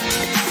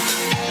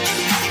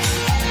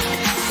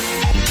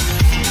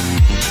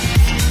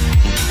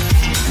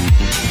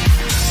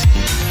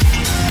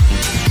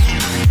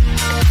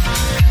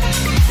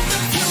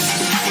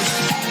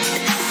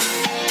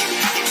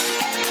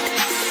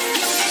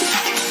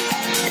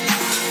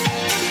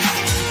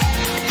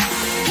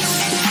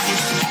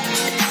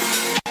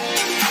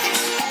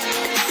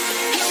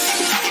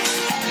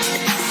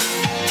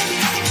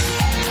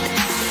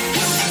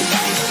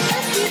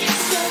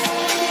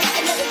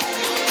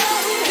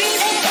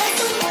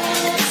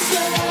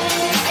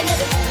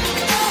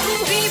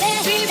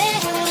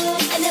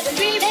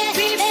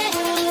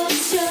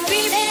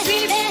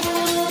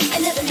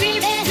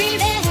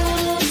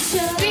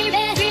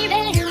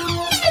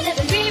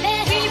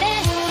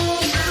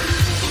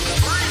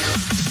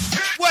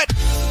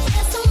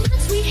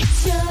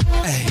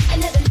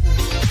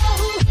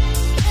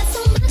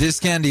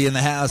 Candy in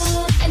the house.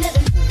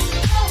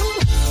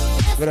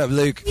 What up,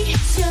 Luke?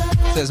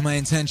 Says my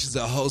intentions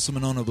are wholesome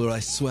and honorable, I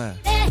swear.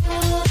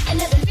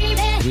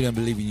 We don't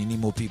believe in you, need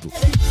more people.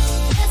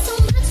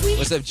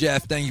 What's up,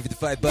 Jeff? Thank you for the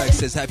 $5.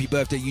 Says happy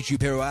birthday,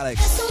 YouTube hero Alex.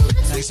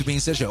 Thanks for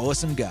being such an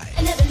awesome guy.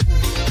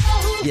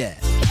 Yeah,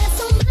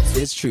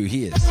 it's true,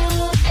 he is.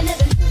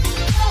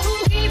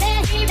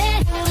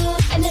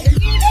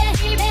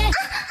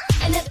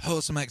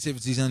 Wholesome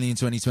activities only in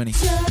 2020.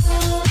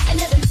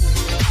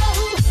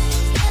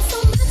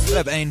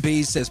 What up, Ain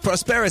Bees says,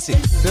 prosperity.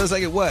 Feels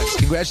like it works.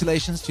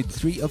 Congratulations to the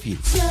three of you.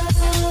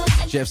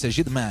 Jeff says,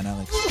 you're the man,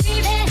 Alex.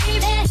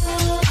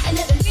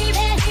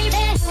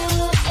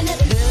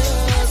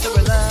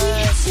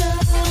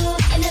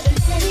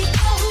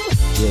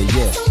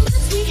 Yeah.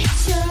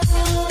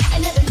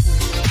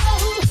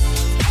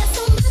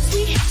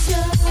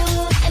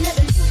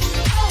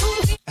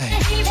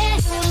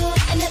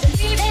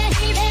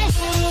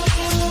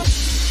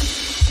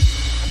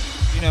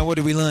 What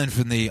did we learn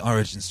from the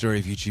origin story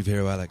of YouTube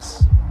hero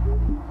Alex?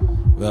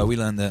 Well, we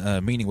learned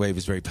that meaning wave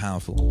is very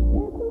powerful.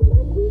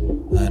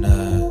 And,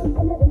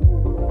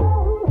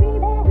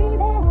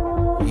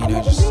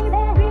 just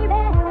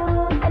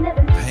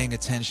paying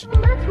attention,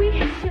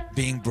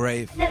 being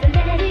brave.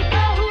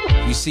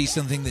 You see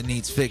something that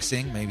needs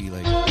fixing, maybe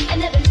not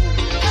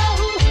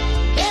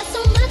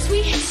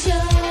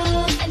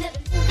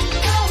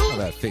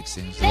about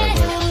fixing, it's the right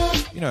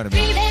word. You know what I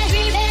mean?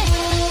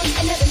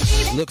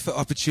 Look for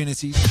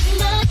opportunities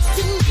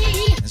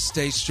and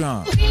stay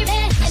strong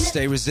and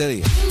stay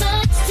resilient.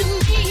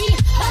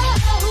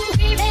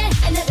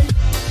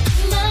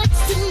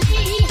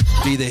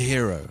 Be the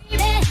hero.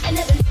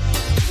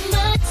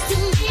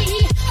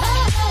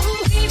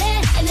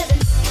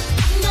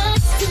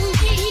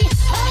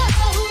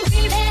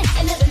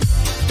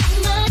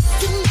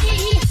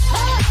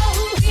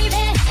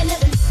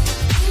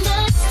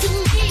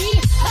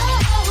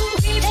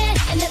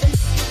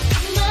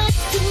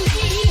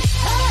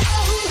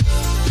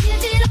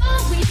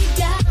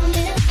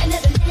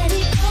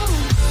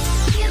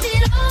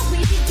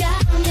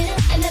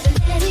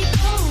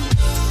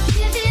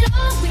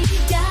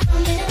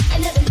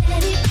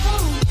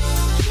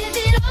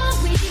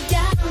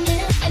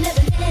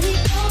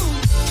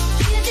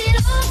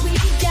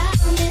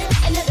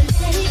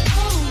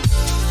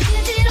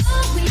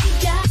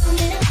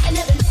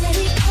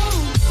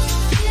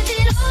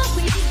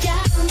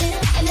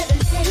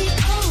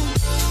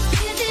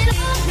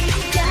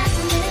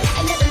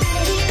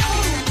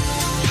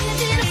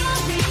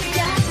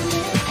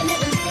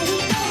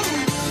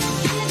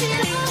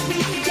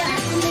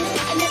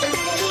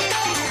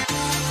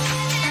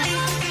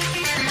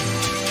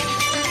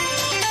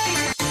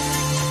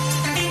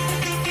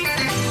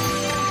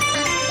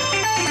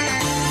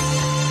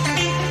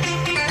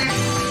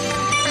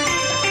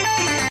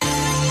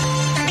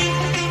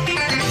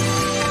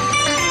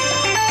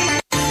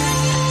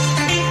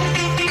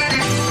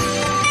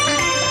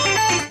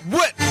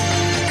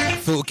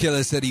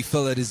 killer said he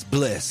followed his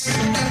bliss,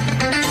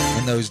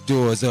 and those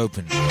doors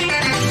opened.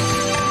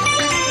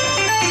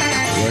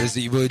 What is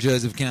it your boy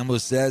Joseph Campbell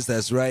says?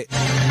 That's right. He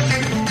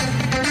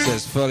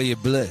says, follow your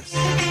bliss.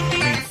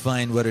 And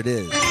find what it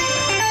is.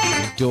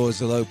 The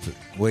doors will open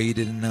where you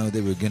didn't know they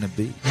were going to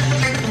be.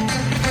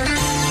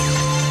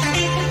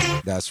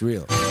 That's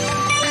real.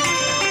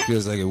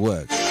 Feels like it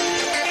works.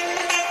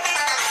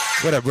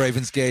 What up,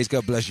 Ravens Gaze?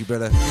 God bless you,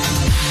 brother.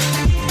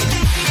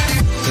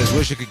 Says,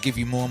 wish I could give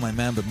you more, my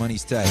man, but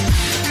money's tight.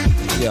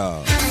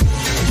 Yo.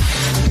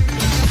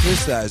 This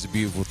side is a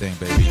beautiful thing,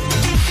 baby.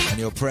 And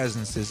your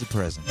presence is a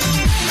present.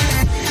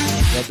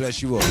 God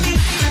bless you all.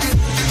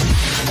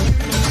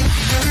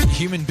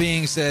 Human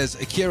Being says,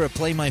 Akira,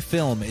 play my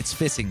film. It's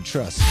fitting,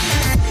 trust.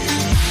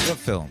 What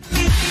film?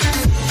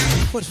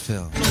 What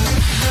film?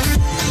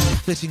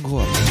 Fitting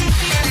what?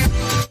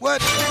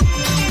 What?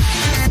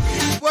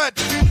 What?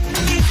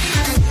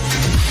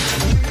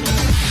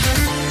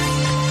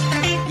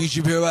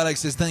 YouTube Hero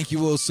Alex says, thank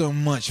you all so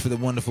much for the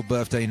wonderful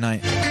birthday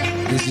night.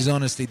 This is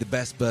honestly the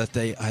best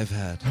birthday I've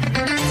had.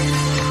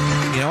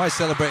 You know, I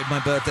celebrated my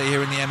birthday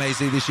here in the MAZ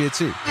this year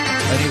too.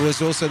 And it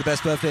was also the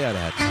best birthday I'd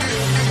had.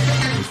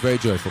 It was very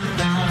joyful.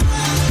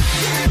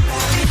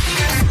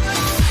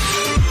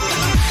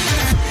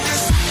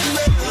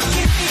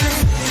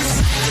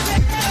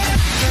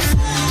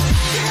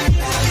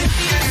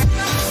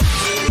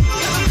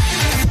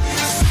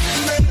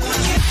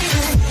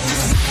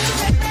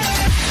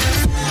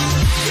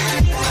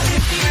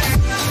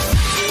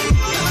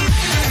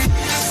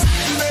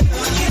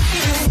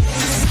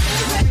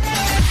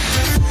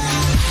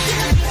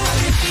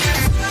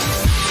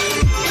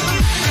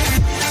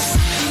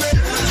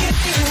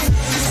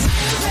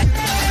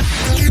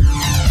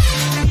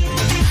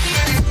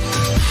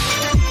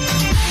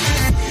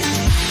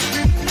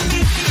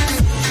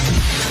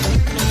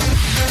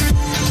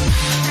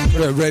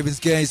 Ravens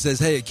Gay says,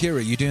 hey,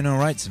 Akira, you doing all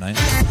right tonight?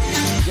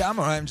 Yeah, I'm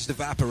all right. I'm just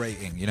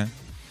evaporating, you know?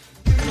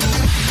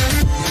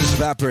 Just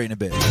evaporating a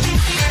bit.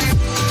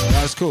 That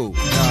was cool.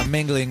 I'm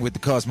mingling with the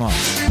cosmos.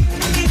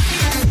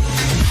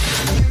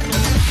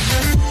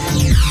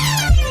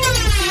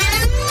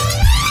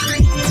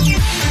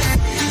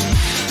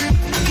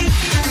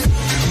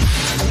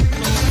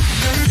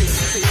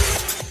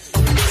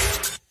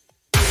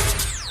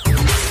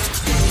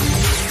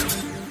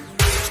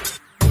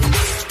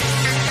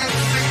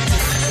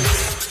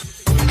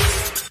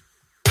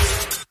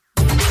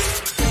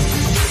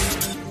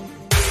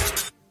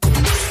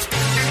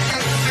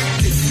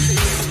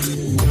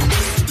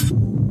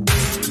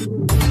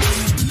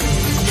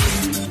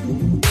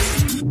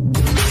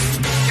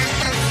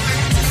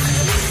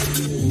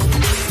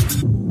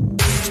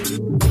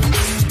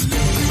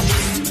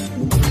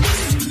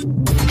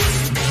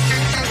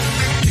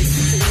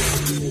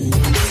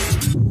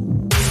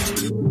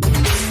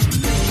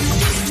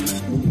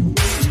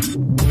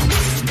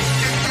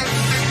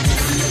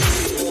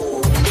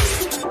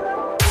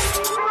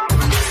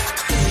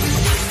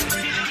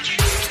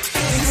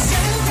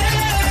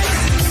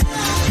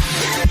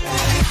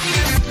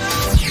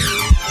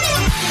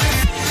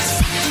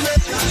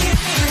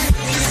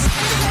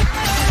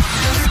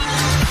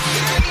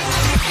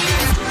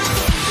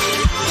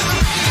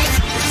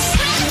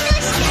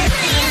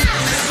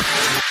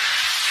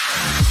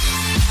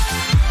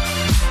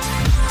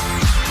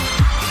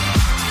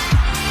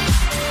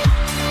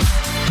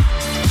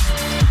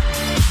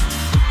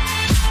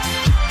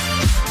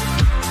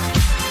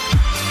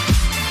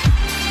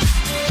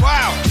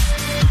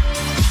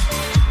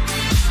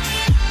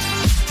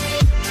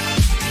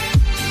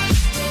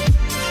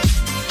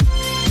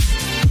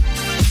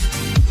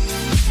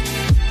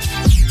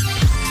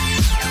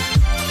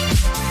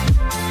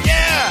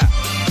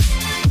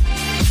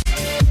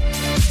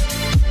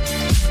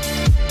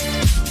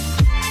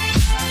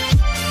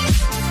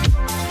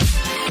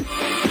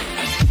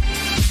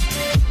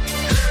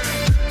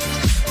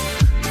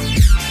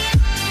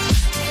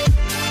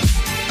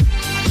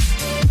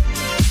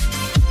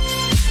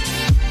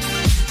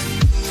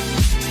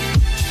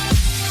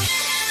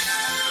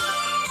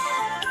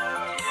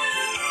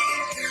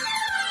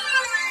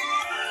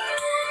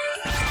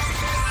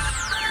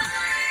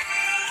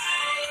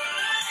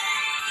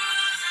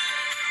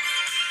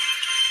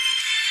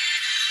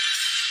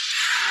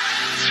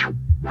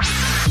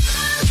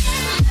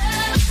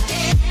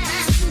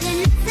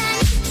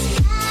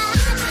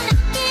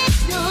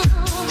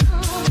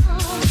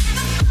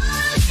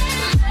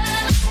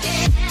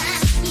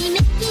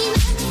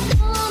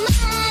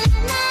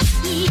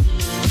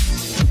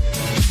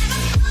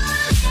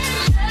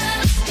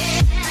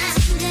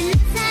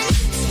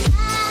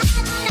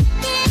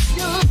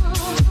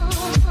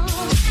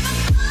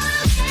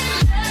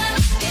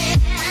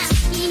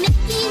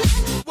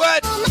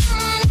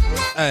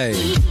 Hey,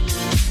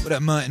 what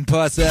up, Martin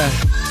Potter?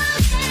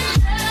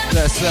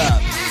 What's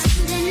up?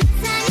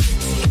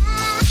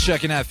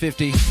 Checking out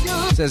 50.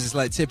 Says it's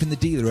like tipping the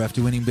dealer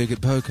after winning big at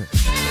poker.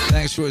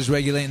 Thanks for always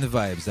regulating the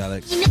vibes,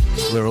 Alex.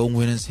 We're all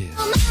winners here.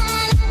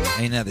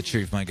 Ain't that the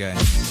truth, my guy?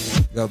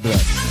 God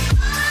bless.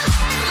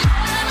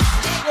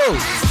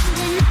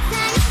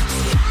 Whoa!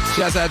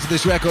 Shouts out to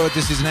this record.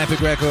 This is an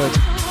epic record.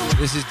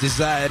 This is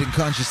Desired and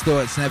Conscious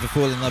Thoughts, Never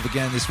Fall in Love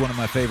Again. This is one of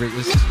my favorite.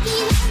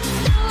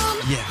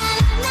 Yeah.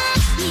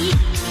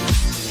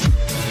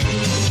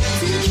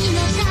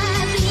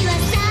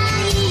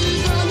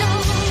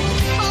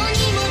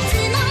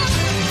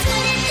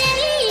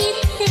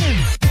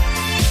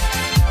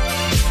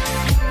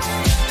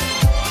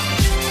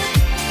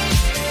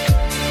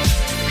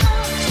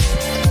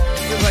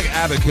 Feels like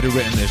ABBA could have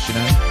written this, you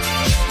know?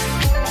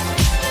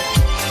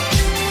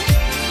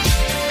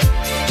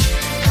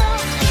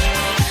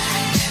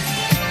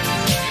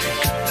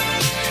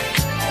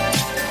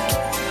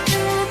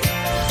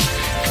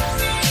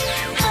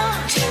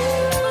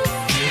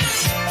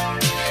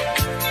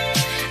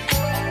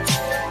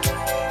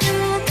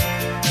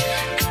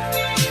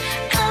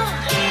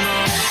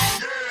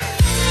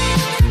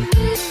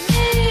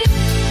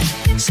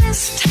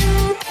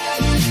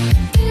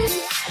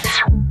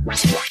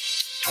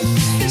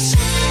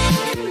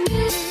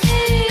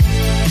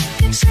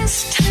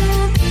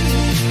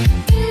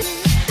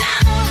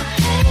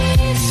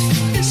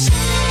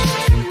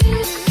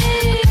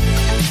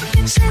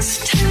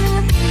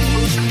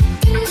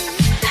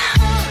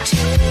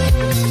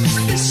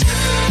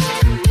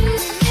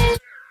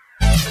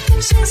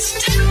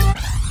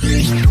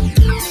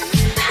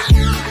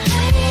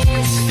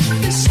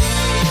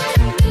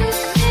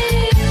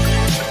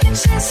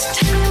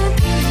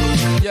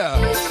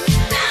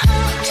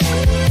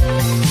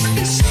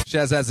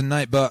 Shaz has a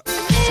Nightbot.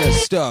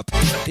 Says stop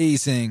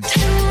eating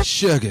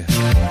sugar.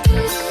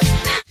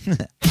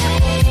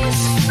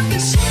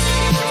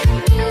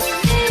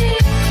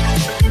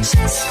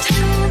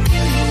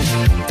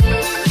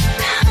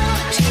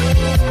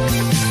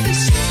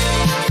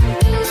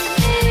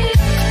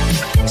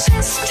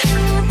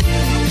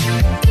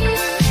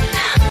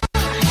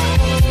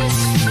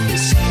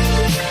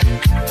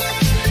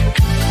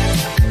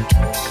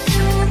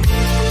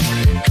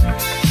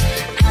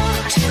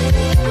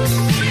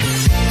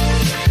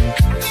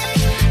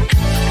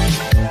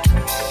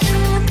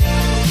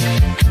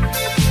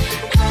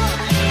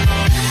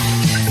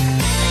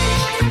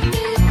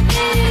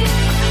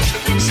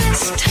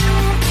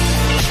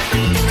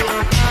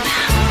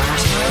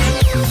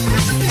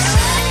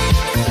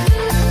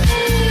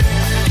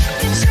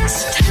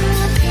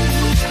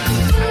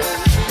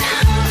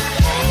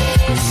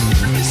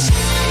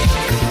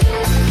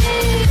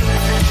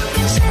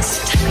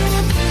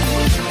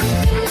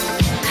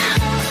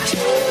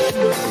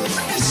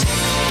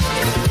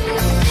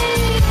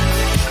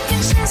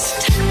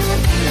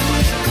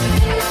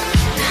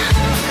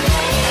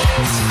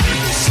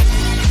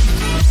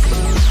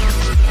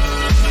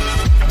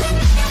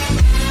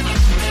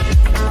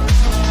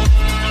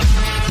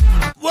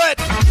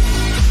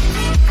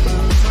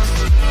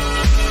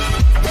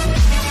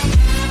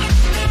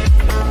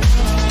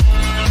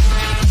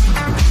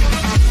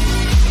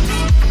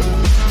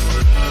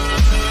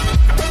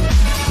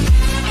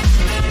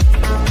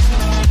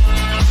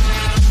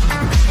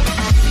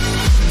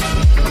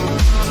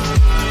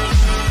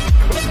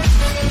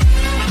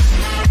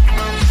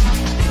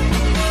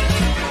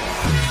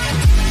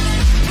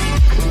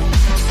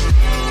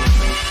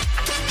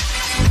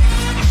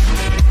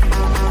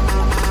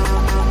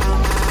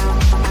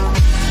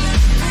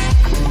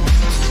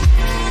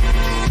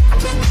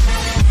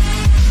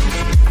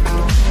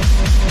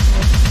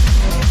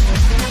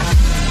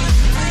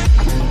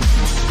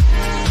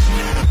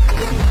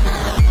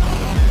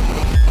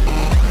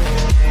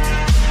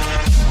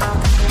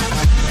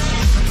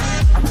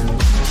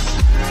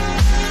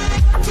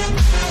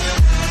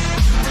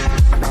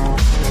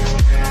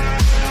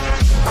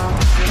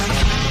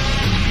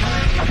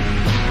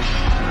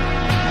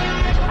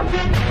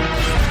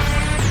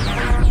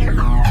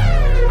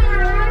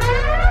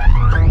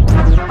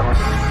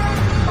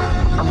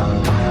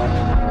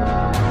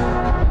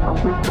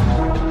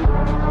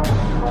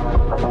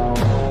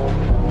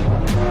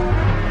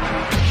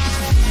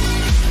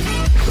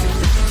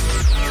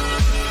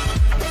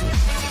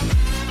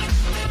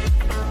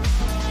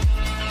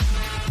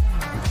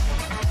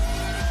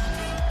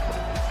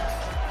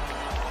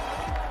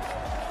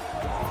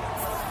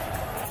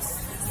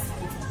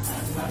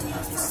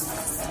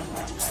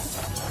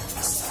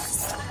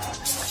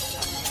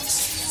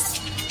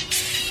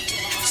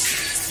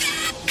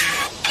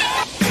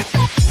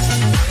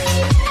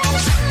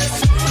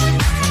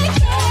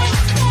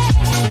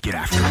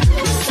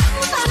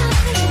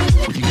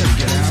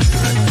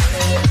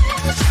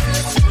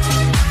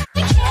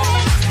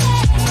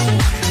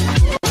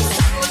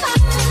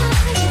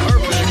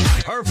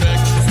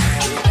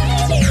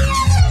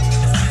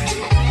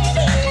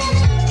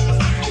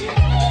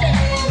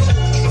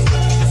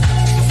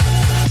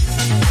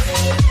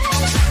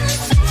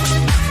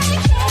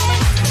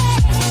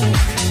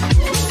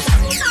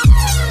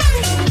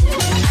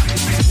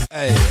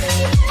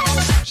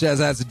 Shouts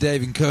out to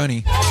Dave and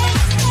Coney.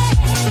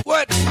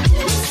 What?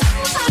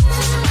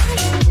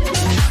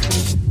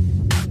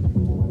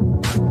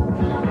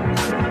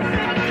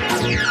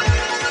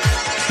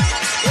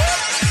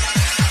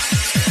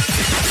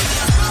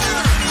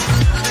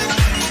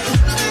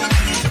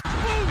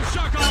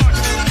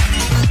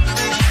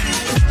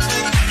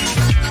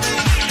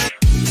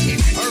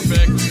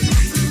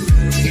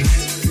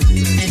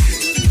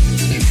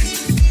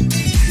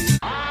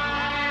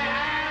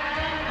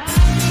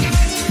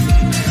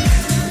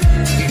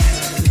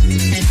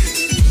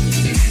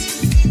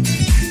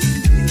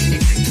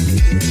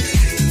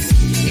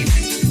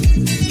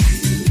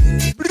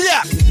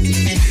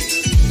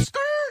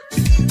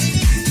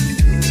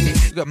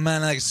 got a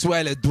man like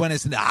Suelo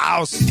Duenes in the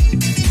house.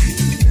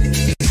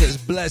 He says,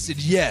 blessed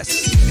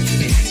yes.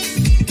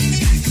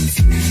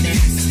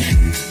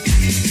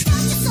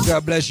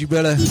 God bless you,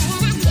 brother.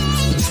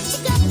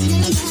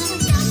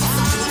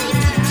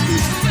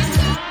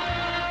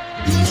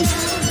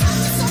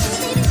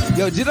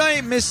 Yo, did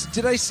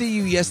I see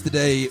you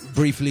yesterday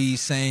briefly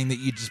saying that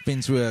you'd just been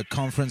to a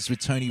conference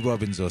with Tony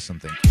Robbins or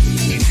something?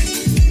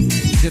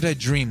 Did I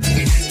dream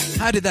that?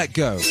 How did that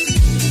go?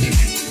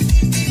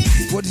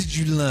 What did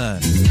you learn?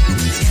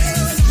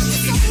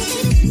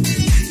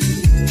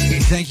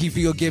 Thank you for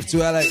your gift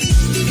to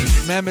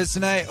Alex. Remember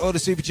tonight, all the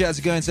super chats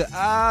are going to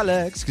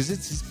Alex because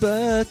it's his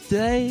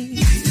birthday.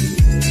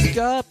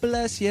 God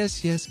bless,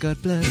 yes, yes, God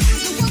bless.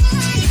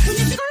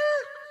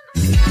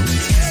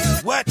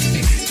 What?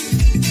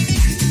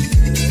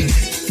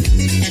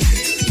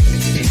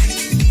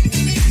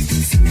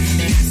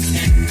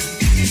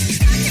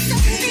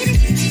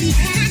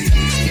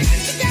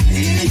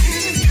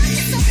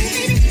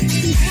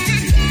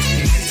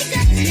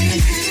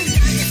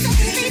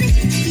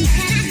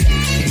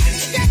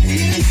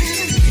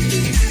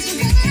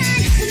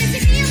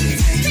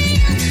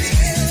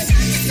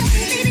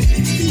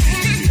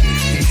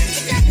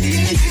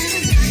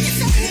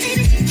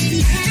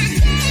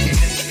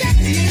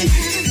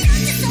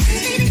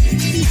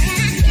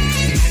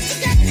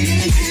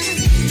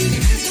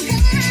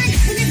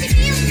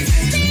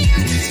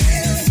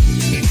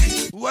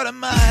 What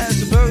am I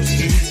supposed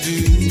to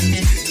do?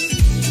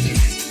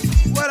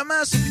 What am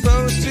I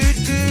supposed to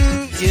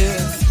do?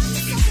 Yeah.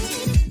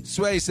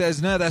 Sway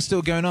says, no, that's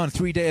still going on.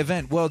 3-day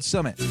event, World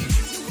Summit.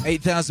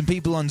 8,000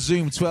 people on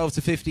Zoom, 12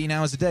 to 15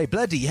 hours a day.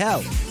 Bloody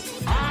hell.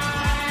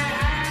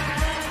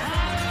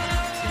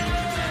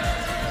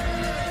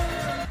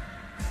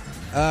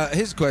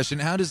 Here's a question.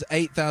 How does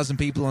 8,000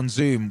 people on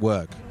Zoom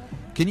work?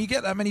 Can you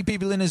get that many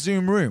people in a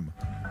Zoom room?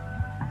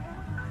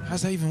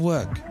 How's that even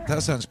work?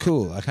 That sounds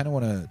cool. I kind of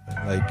want to,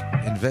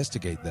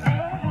 investigate that.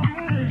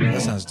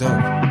 That sounds dope.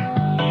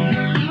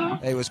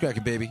 Hey, what's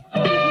cracking, baby?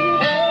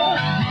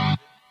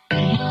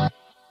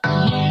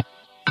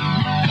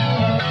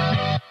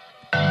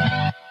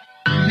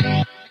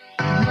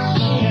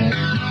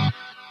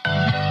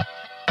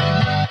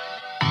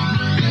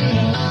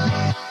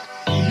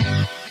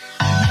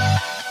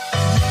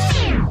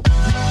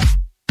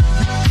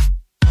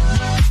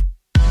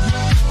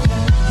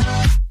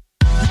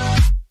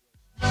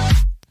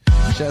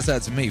 Shouts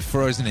out to me,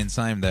 frozen in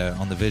time there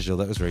on the visual.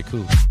 That was very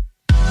cool.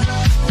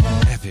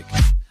 Epic.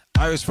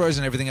 I was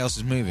frozen, everything else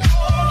was moving.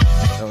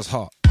 That was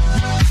hot.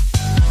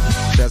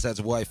 Shouts out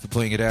to wife for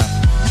putting it out.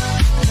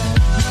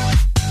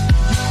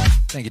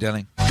 Thank you,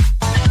 darling.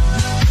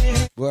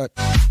 What?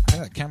 I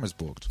think that camera's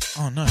balked.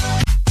 Oh, no.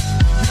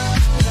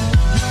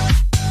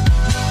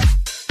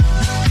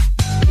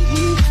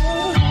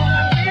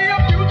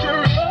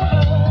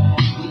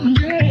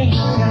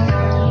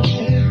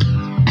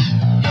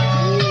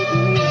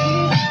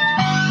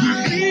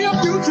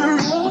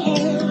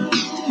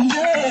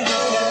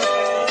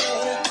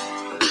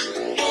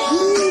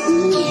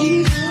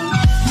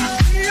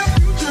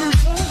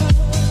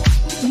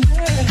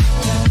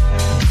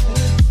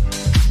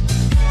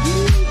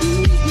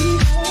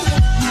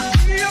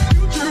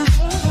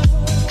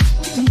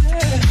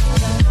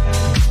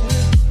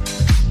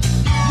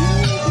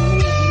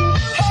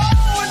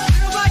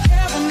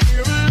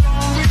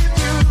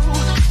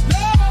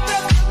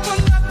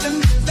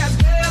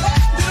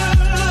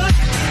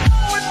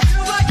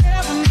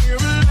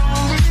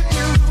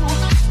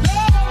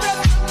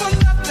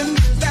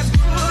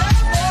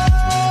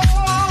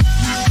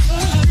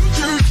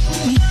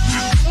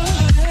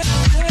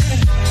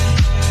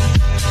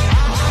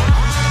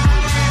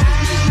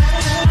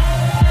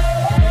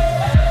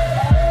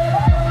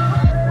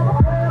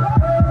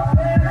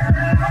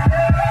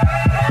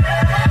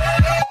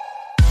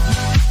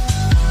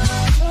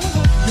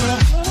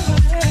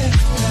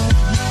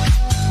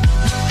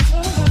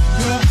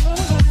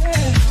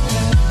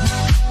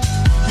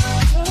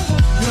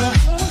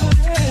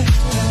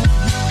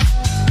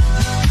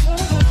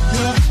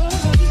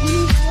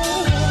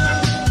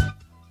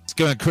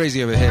 Going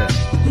crazy over here.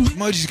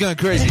 Emoji's going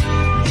crazy.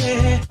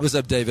 What's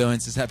up, Dave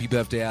Owens? Says happy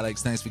birthday,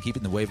 Alex. Thanks for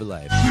keeping the wave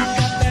alive.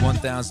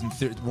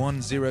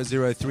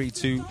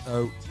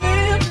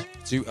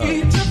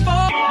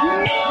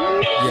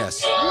 1,032,020.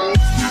 Yes.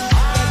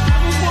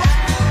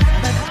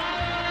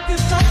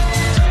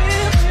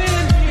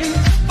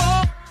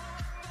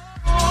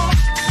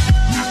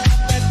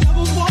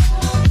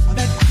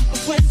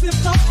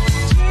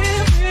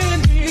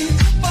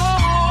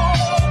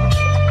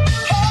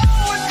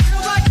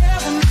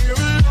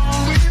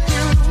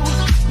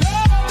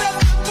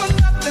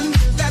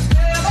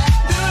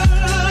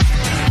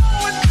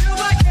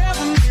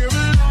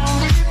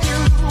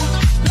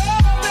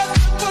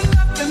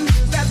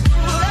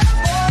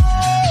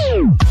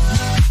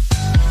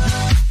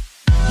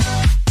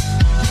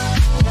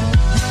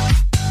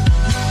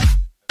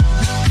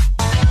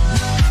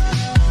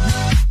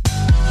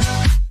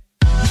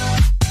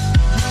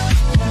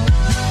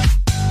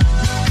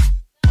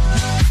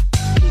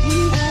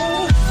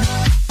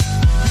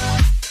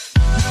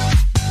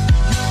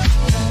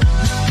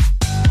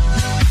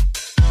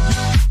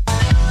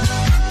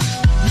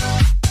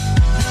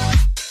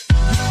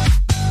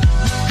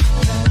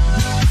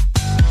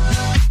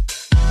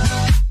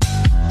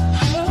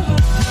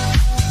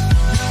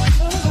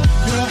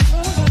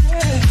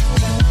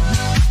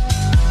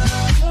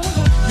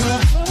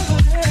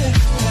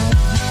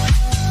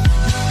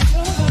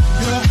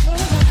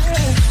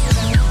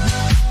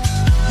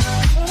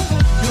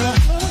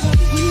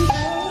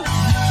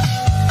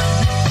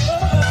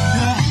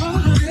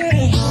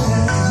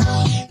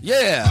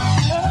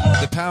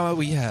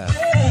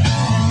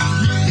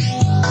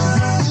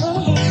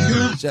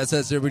 Shouts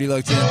out to everybody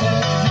locked in.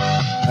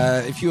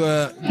 If you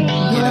are,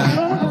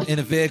 in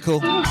a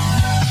vehicle,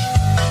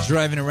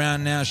 driving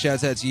around now,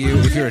 shouts out to you.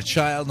 If you're a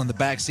child on the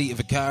back seat of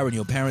a car and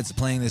your parents are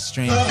playing this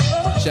stream,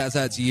 shouts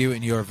out to you,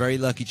 and you're a very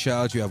lucky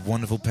child. You have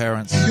wonderful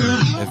parents.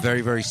 They're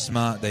very, very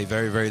smart. They're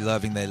very, very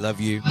loving. They love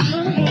you.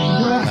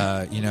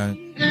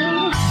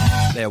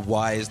 They're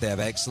wise. They have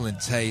excellent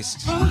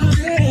taste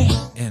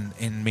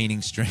in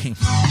meaning streams.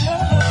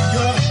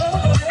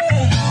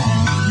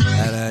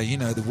 And,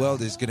 the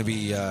world is going to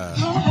be,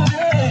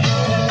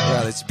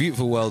 it's a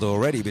beautiful world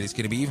already, but it's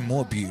going to be even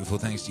more beautiful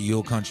thanks to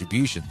your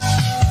contributions.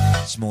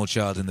 Small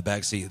child in the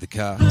backseat of the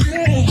car.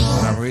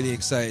 And I'm really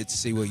excited to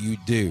see what you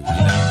do,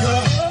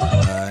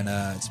 and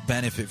to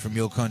benefit from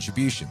your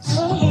contributions,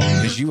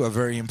 because you are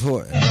very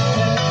important.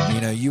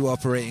 You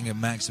operating at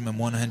maximum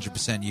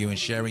 100% you and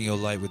sharing your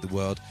light with the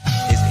world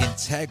is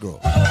integral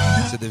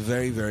to the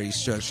very, very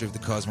structure of the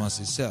cosmos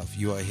itself.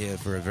 You are here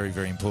for a very,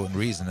 very important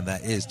reason, and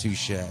that is to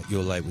share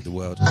your light with the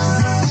world.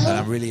 And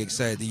I'm really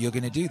excited that you're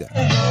going to do that.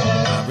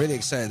 And I'm really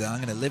excited that I'm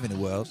going to live in a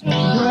world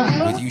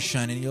with you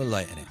shining your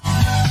light in it.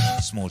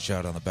 Small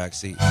child on the back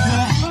seat.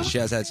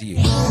 Shouts out to you.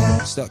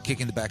 Start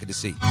kicking the back of the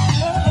seat.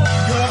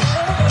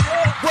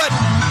 What?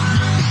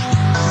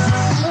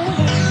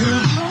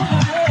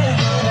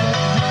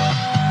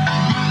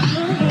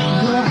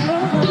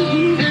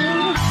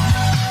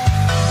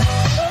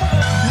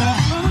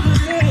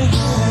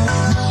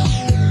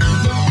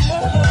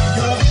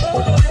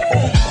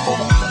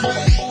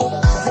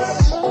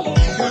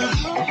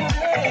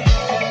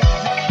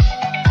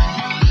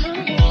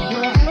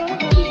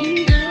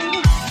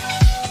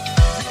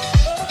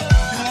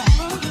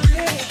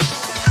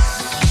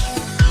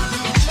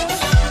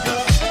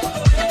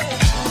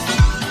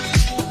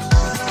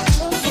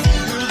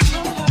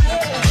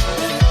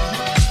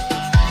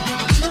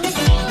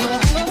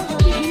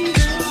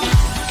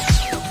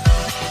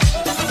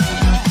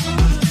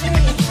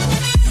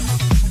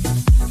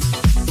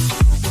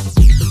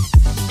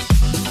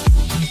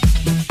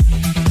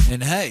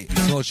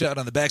 Shot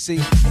on the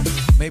backseat.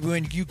 Maybe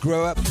when you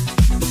grow up,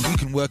 you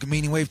can work a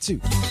Meaning Wave too.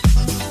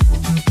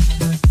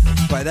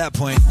 By that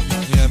point,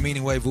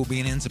 Meaning Wave will be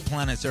an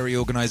interplanetary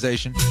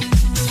organization,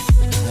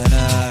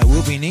 and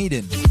we'll be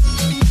needing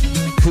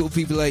cool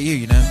people like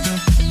you.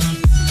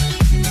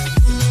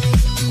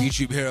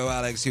 YouTube hero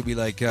Alex, he'll be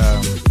like,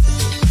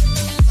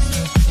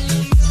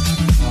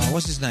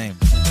 what's his name?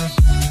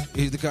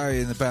 He's the guy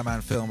in the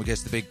Batman film who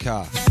gets the big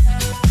car.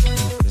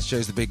 That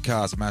shows the big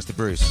cars, Master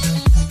Bruce.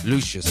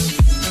 Lucius.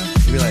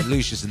 Be like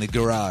Lucius in the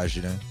garage,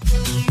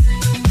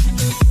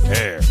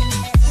 Hey,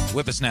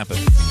 whippersnapper.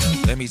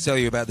 Let me tell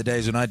you about the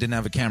days when I didn't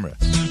have a camera.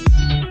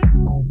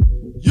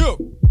 Yo!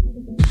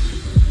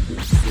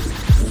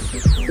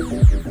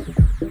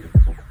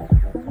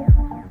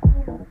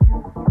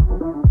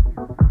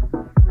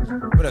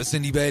 What up,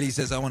 Cindy Bailey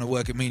says, I want to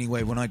work at Meaning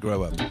Wave when I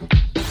grow up.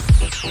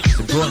 It's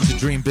important to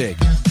dream big.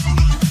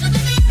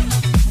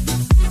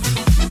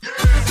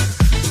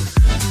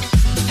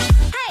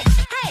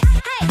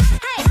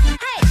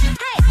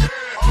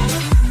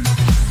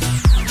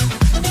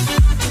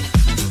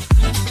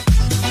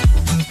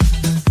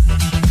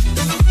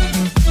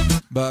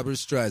 Barbara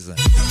Streisand.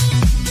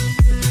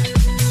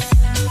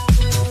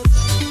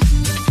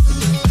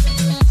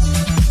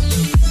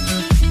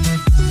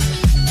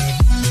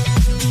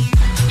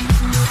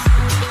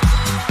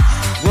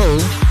 Whoa.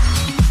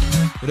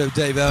 What up,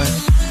 Dave Owen?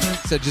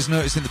 Said just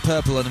noticing the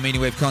purple on the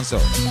Meaning Wave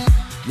console.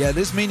 Yeah,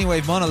 this Meaning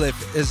Wave monolith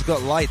has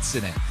got lights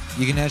in it.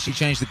 You can actually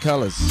change the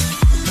colors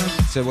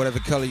to whatever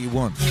color you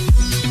want.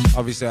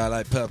 Obviously, I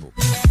like purple.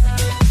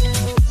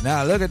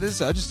 Now, look at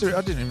this. I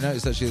didn't even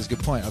notice actually. That's a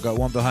good point. I got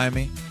one behind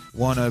me,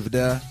 one over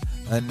there,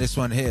 and this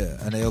one here,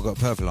 and they all got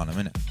purple on them,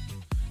 innit?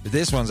 But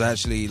this one's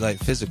actually like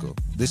physical.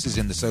 This is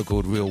in the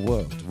so-called real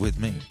world with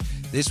me.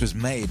 This was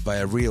made by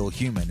a real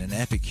human, an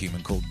epic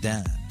human called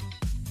Dan.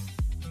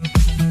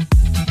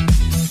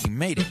 He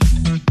made it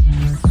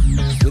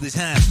with his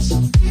hands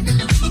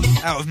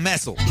out of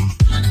metal.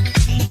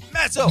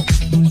 Metal!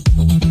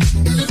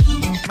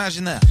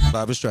 Imagine that,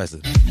 Barbara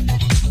Streisand.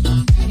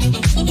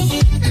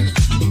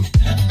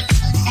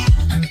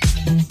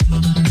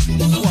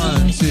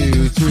 1,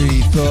 2,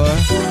 3, 4.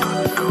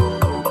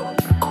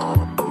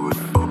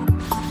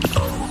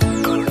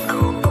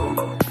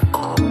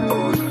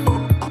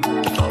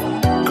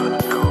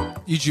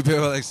 YouTube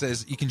Hero Alex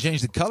says you can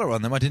change the color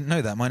on them. I didn't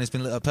know that. Mine has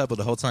been lit up purple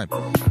the whole time.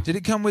 Did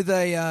it come with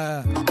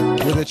a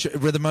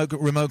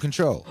remote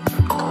control?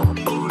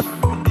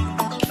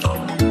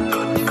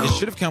 It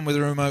should have come with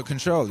a remote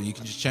control. You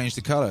can just change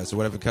the color to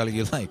whatever color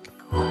you like.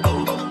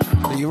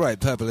 But you're right,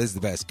 purple is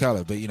the best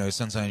color. But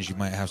sometimes you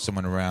might have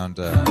someone around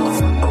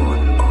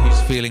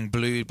who's feeling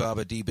blue,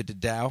 baba dee ba da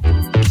dow.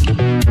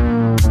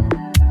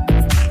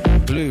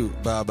 Blue,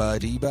 baba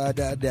dee ba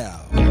da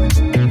dow.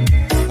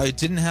 Oh, it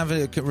didn't have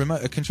a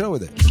control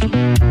with it.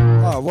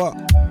 Oh, what?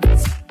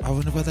 I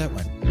wonder where that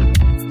went.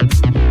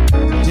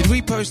 Did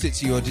we post it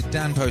to you, or did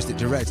Dan post it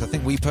direct? I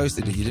think we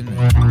posted it, you didn't we?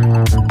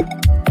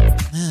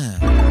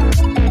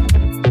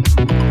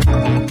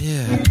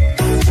 Yeah.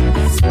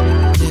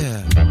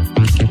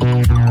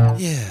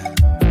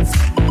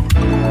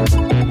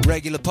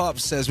 Regular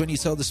Pops says, when you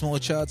told the small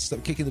child to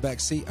stop kicking the back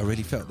seat, I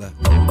really felt that.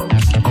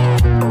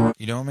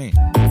 You know what I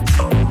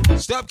mean?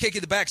 Stop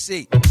kicking the back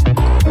seat.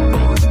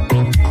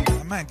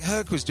 Man,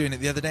 Herc was doing it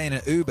the other day in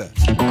an Uber.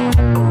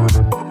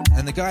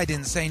 And the guy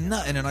didn't say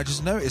nothing, and I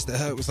just noticed that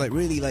Herc was like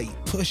really like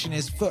pushing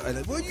his foot. I'm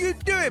like, what are you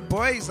doing,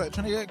 boy? He's like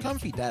trying to get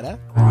comfy, dada.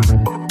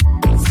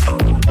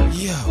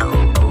 Yo.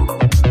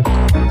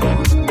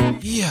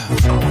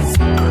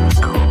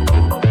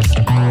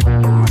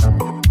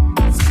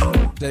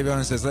 Dave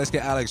Owen says, let's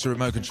get Alex a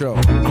remote control.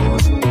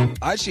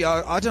 Actually,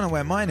 I don't know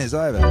where mine is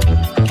either.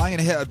 I'm going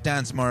to hit up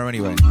Dan tomorrow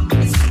anyway.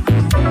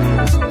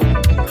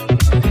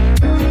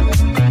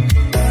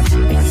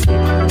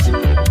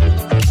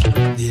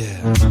 Yeah.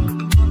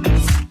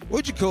 What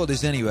would you call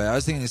this anyway? I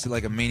was thinking this is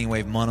like a Meaning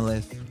Wave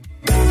monolith.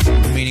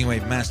 A Meaning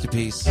Wave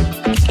masterpiece.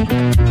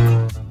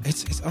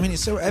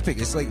 It's so epic.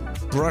 It's like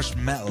brushed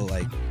metal,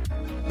 like.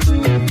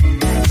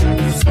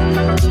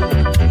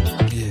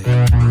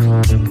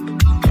 Yeah.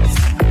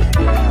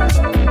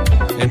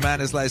 In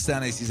Madness Lies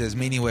Stannis, he says,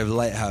 Meaning Wave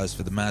lighthouse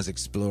for the Maz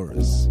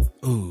Explorers.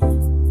 Ooh.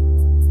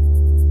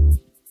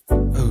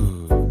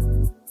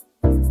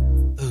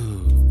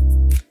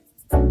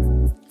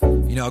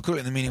 You know, I'll call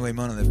it the Meaning Wave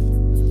monolith.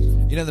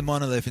 You know the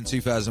monolith in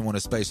 2001: A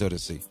Space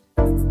Odyssey?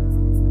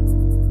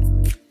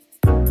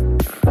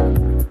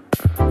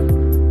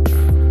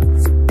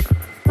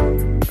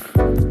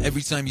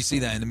 Every time you see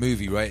that in the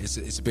movie, right,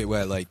 it's a bit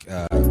where, like,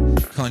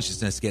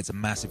 consciousness gets a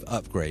massive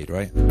upgrade,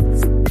 right?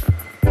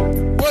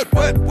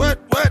 What?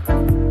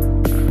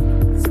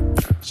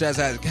 Shouts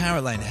out to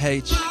Caroline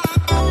H.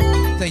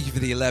 Thank you for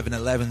the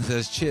 1111.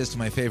 Says, cheers to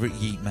my favorite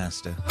Yeet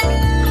Master.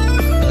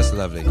 That's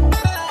lovely.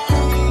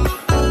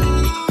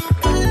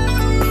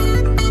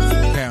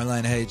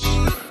 Caroline H.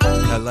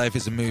 Her Life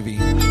is a Movie,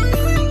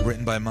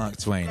 written by Mark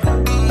Twain.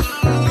 On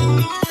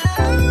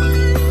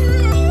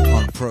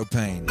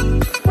propane.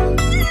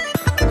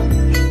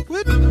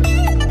 What?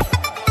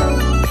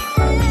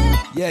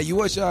 Yeah, you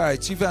watch,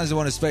 alright,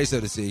 2001: A Space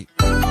Odyssey.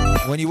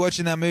 When you're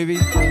watching that movie,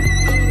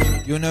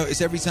 you'll notice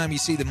every time you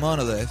see the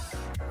monolith,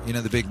 you know,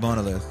 the big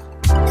monolith,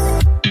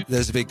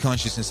 there's a big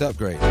consciousness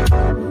upgrade.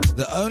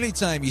 The only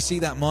time you see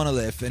that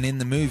monolith and in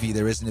the movie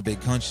there isn't a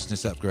big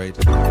consciousness upgrade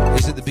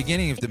is at the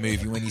beginning of the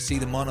movie when you see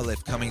the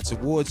monolith coming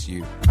towards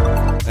you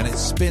and it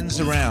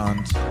spins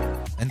around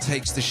and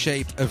takes the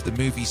shape of the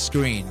movie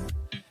screen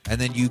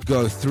and then you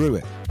go through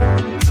it.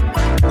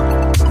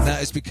 And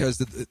that is because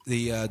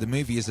the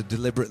movie is a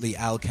deliberately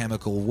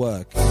alchemical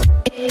work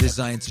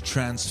designed to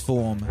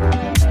transform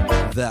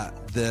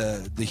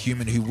the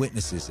human who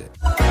witnesses it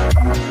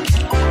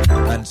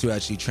and to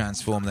actually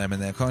transform them in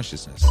their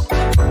consciousness.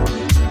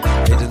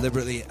 A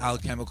deliberately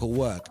alchemical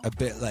work, a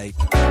bit like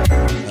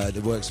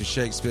the works of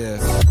Shakespeare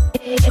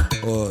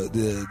or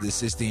the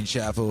Sistine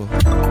Chapel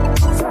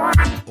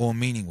or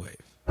Meaning Wave.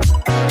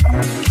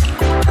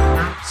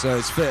 So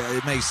it's fair,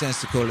 it makes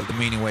sense to call it the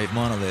Meaning Wave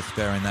monolith,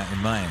 bearing that in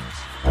mind,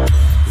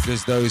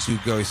 because those who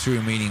go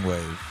through Meaning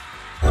Wave,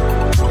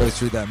 go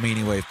through that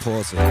Meaning Wave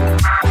portal,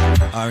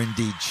 are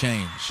indeed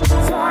changed.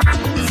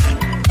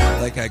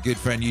 Like our good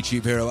friend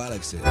YouTube hero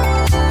Alex is,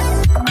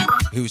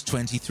 who's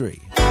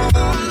 23.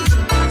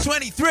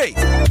 23!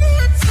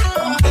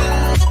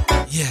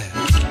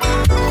 Yeah.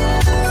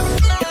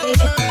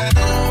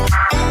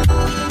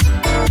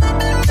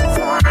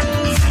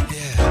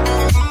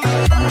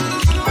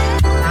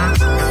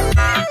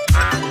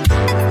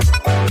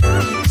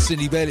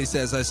 Cindy Bailey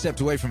says, I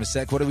stepped away from a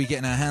sec. What are we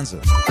getting our hands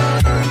on?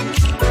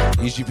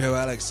 YouTube hero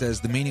Alex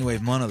says, the Meaning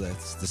Wave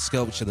monoliths, the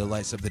sculpture that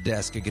lights up the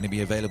desk, are going to be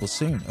available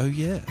soon. Oh,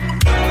 yeah.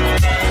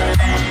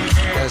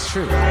 That's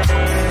true.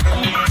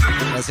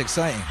 That's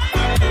exciting.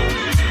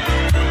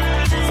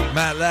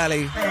 Matt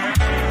Lally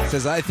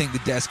says, I think the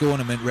desk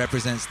ornament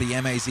represents the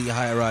MAZ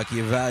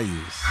hierarchy of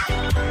values.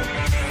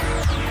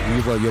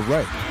 Well, you're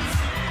right.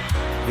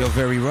 You're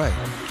very right.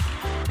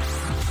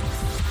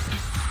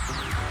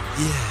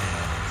 Yeah.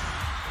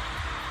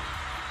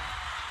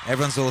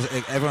 Everyone's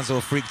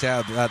all freaked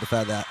out about the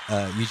fact that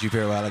YouTube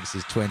hero Alex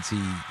is 20.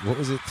 What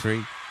was it?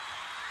 3?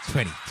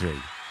 23.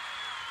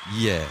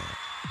 Yeah.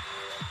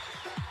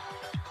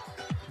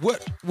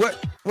 What?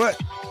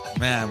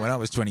 Man, when I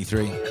was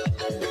 23.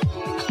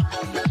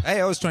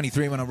 Hey, I was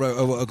 23 when I wrote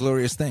Oh, What a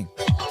Glorious Thing.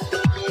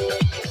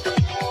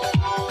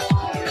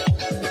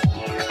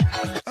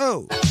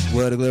 Oh,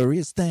 what a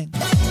glorious thing.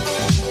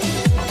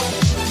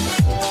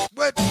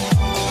 What?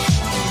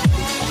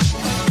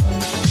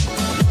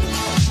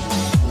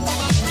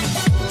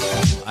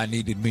 I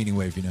needed Meaning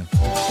Wave, you know.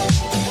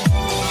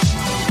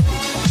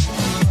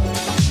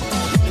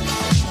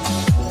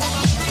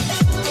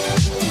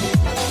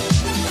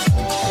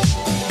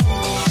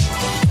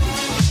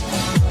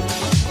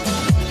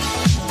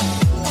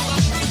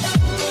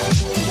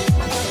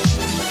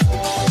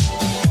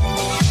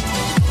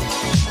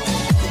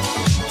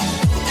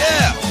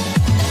 Yeah!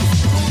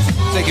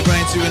 Take your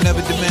brain to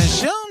another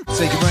dimension.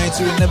 Take your brain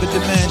to another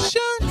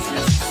dimension.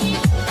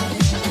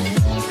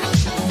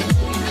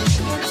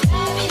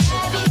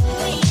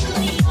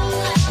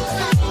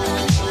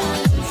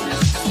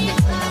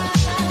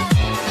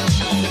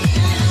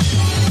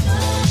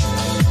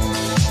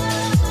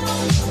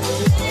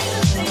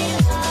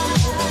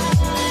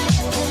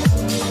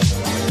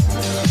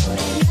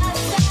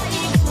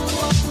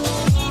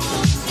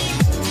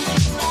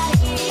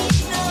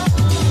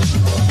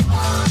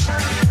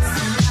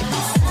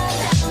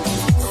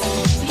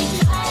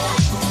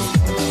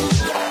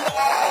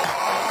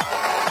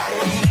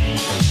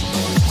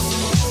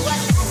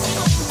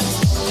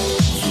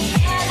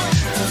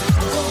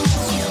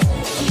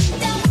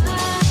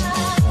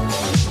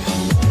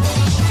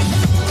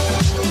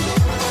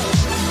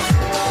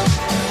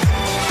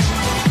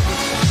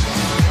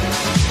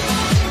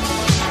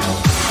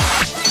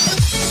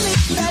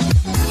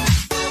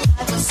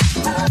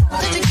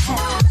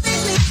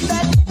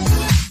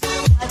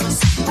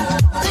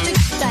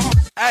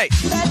 Hey!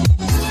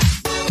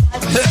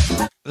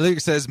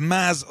 Luke says,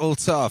 Mazel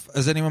tov.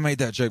 Has anyone made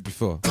that joke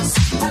before?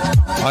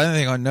 I don't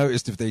think I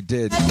noticed if they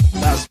did.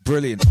 That's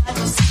brilliant.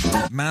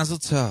 Mazel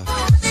tov.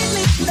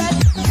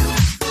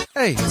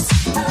 Hey!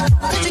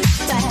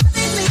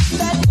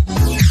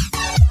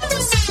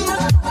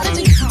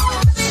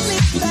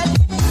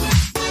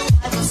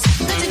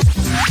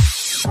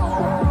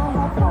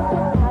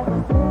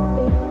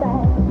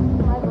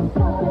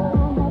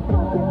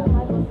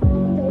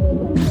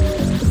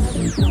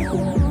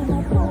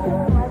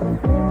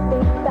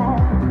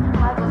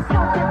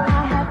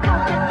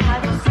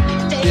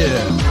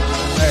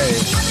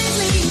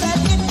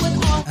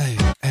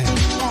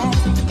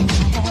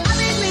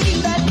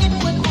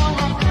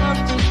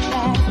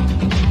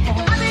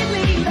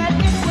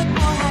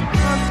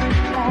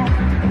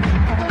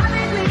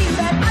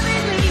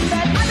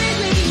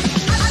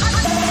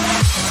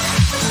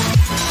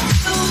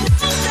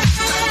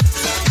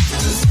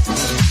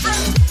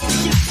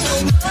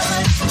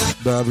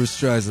 Barbra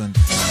Streisand.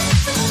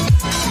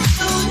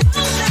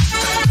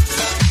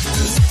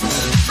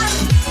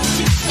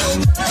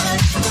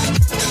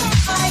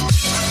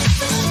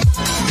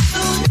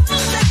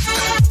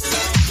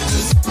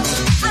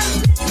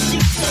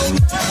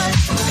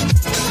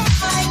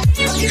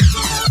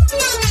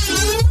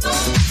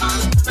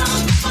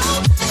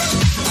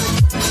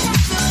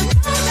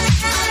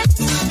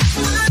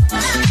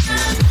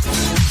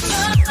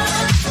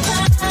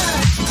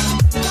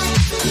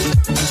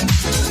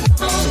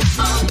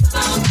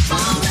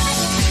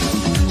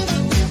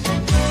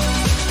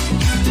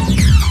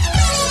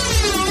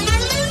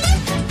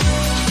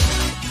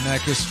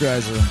 Mecca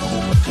Streisand.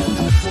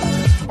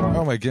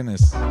 Oh my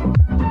goodness.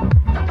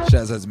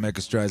 Shouts out to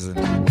Mecca Streisand.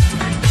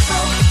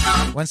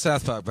 When's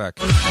South Park back?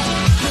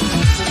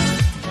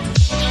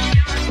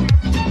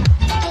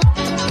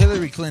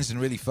 Hillary Clinton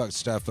really fucked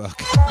South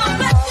Park.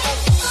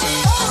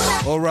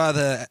 Or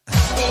rather,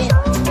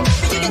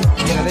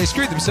 they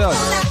screwed themselves.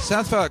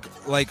 South Park,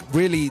 like,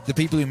 really, the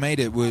people who made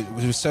it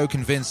were so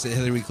convinced that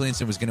Hillary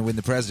Clinton was going to win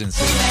the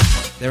presidency.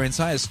 Their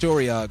entire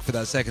story arc for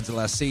that second to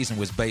last season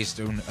was based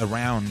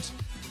around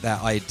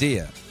that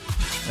idea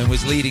and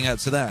was leading up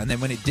to that. And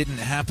then when it didn't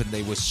happen,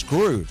 they were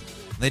screwed.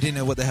 They didn't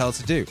know what the hell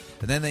to do.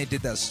 And then they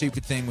did that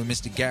stupid thing with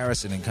Mr.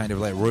 Garrison and kind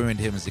of like ruined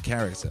him as a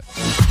character,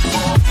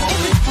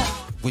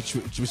 which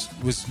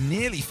was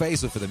nearly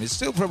fatal for them. It's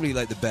still probably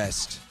like the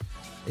best.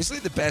 It's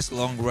like the best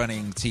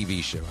long-running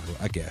TV show,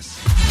 I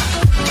guess.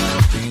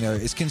 You know,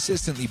 it's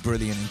consistently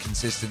brilliant and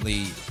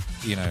consistently,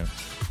 you know,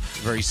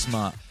 very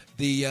smart.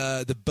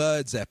 The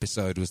Birds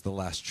episode was the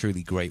last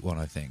truly great one,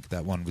 I think.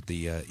 That one with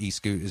the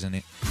e-scooters in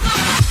it.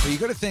 But you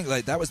got to think,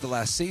 like, that was the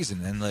last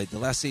season. And, like, the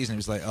last season, it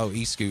was like, oh,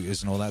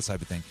 e-scooters and all that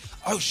type of thing.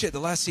 Oh, shit, the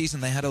last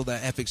season, they had all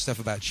that epic stuff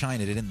about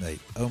China, didn't they?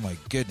 Oh, my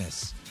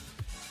goodness.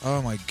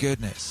 Oh, my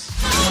goodness.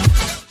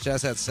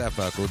 Shouts out to South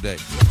Park all day.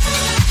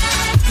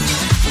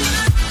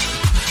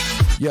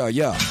 Yo,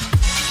 yo.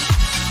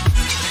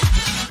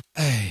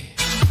 Hey.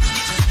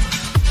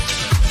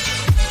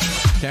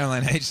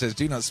 Caroline H. says,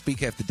 do not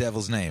speak after the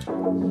devil's name.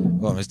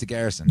 Well, Mr.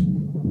 Garrison.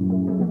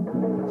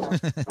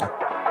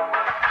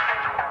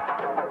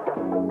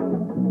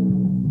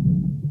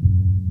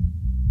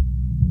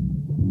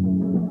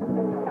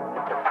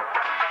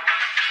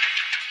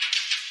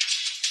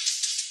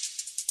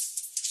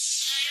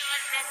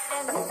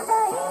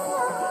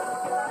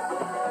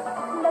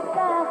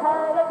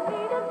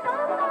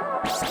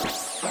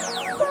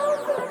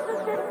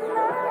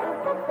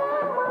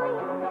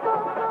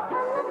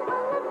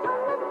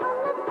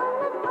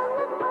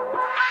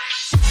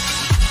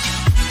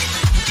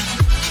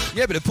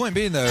 Yeah, but the point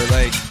being, though,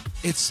 like,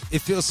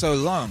 it feels so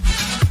long.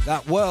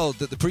 That world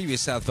that the previous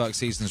South Park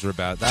seasons were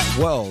about, that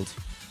world,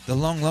 the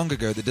long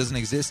ago that doesn't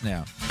exist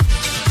now.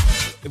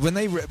 When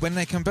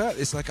they come back,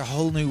 it's like a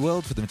whole new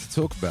world for them to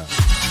talk about.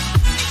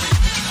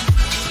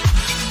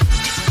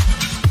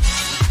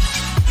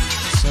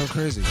 So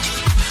crazy.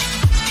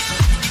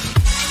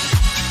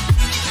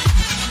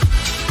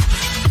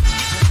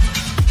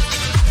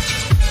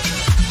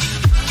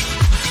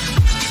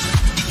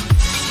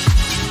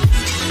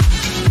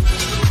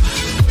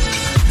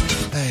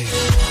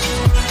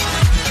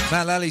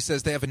 Matt Lally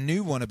says they have a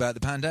new one about the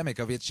pandemic.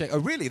 I've yet to check. Oh,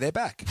 really? They're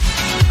back?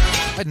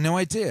 I had no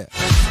idea.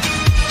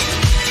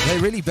 Are they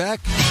really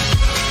back?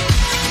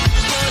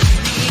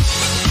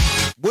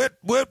 What?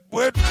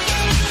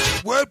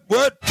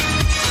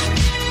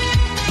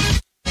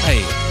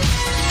 Hey.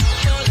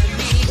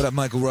 What up,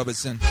 Michael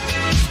Robertson?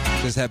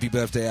 Says happy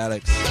birthday,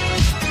 Alex.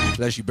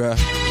 Bless you, bro.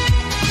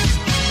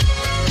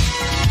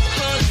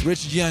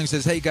 Richard Young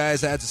says, hey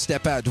guys, I had to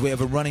step out. Do we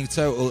have a running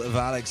total of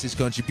Alex's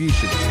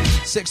contribution?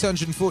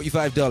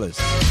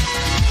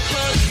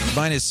 $645.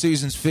 Minus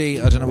Susan's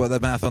fee. I don't know what the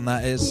math on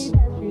that is,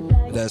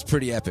 but that's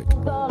pretty epic.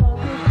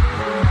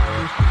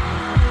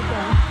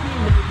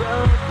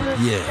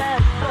 Yeah.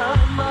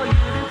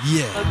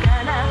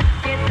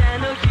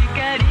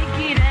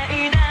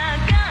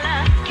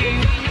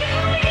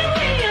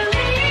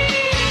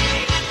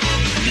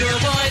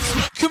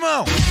 Come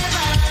on.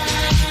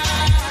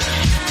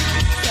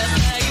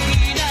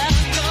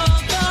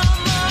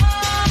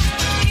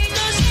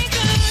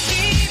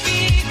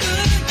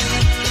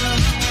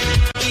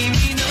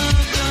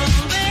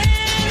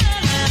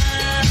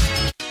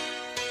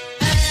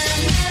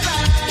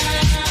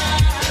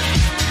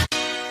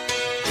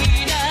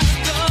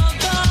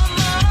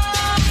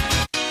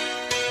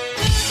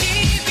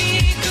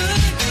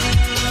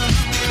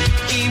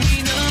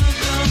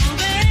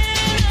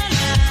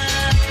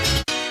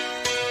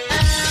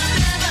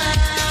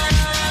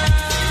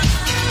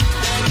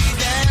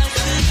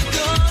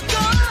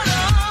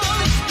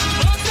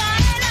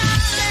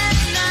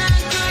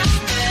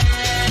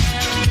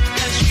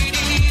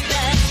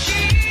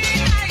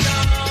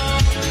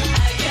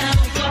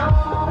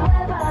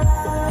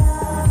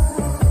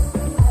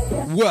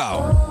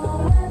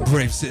 Wow.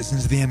 Brave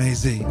citizens of the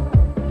MAZ.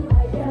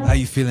 How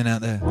you feeling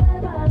out there?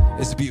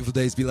 It's a beautiful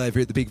day to be live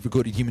here at the Peak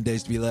Recorded Human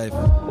Days to be Live.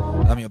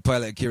 I'm your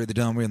pilot, Akira the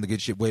Don. We're on the good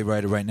ship Wave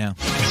Rider right now.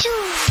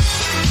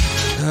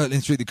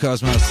 Hurtling through the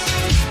cosmos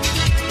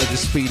at the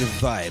speed of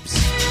vibes.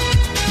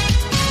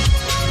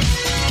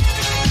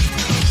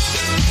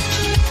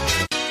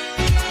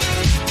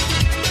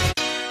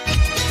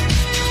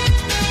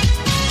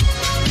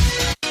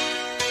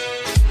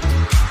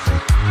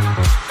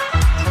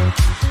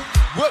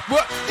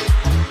 What?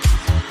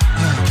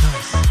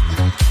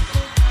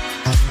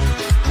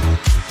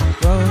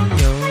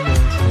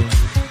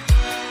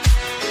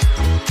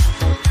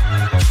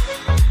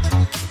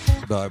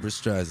 Barbara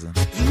Streisand.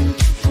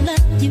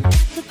 You got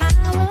the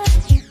power,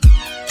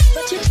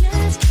 but you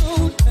just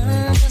don't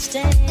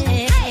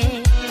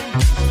understand.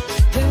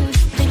 Girl,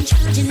 you've been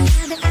charging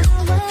by the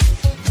hour.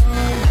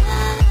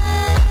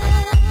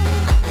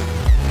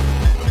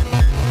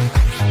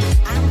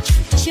 I'm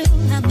trying to show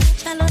how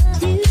much I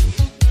love you.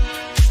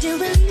 Still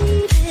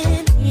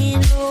believing in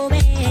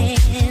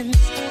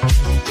romance.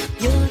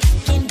 You're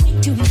taking way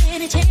too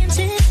many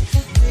chances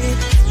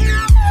with your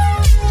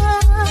love.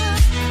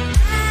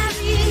 I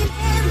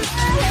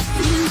remember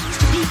you used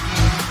to be.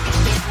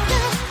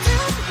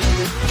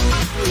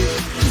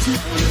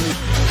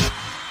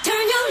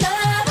 Turn your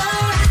love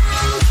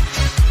around.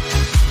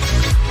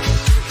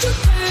 To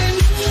burn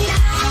me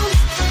down.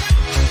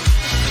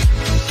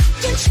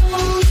 Can show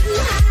you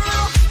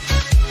how.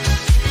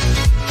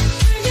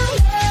 Turn your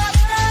love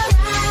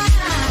around.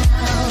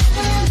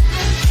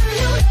 Turn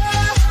your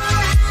love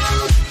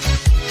around.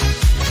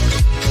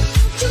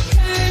 To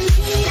burn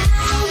me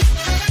down.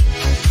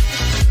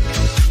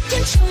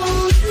 Can show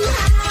you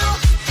how.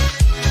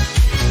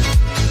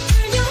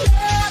 Turn your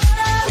love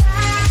around.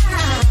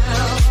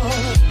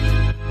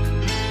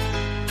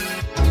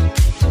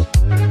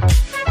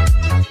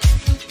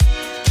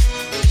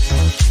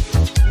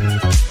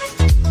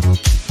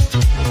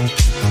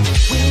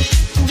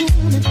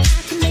 Woman, I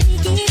can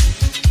make it,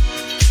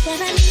 but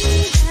I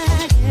need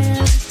that girl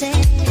to stay.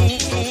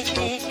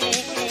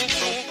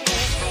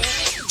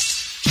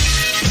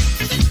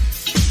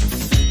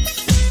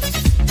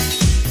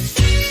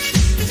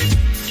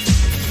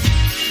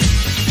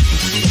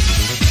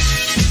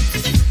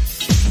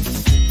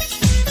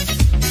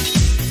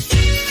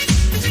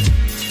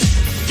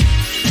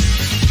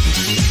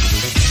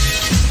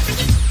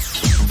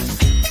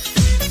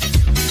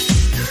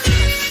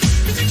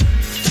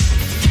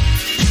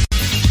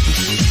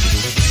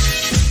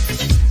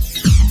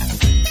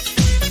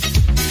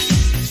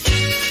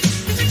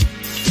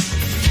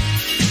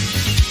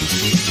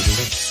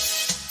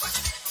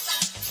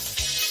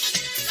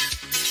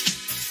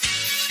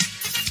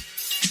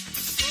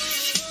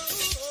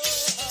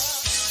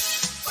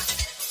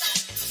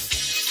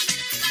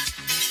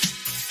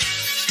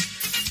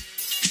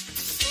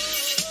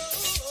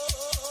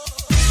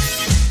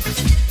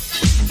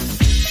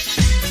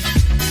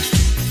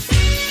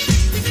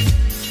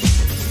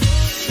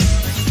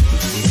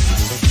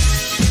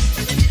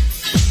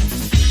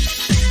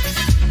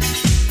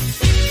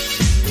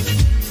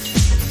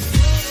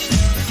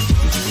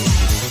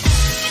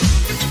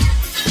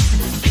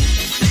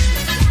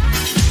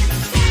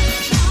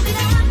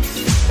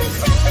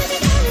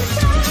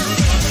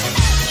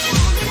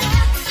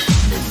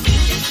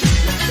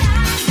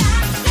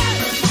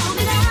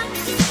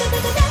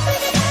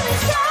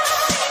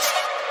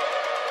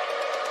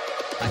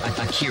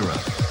 Akira.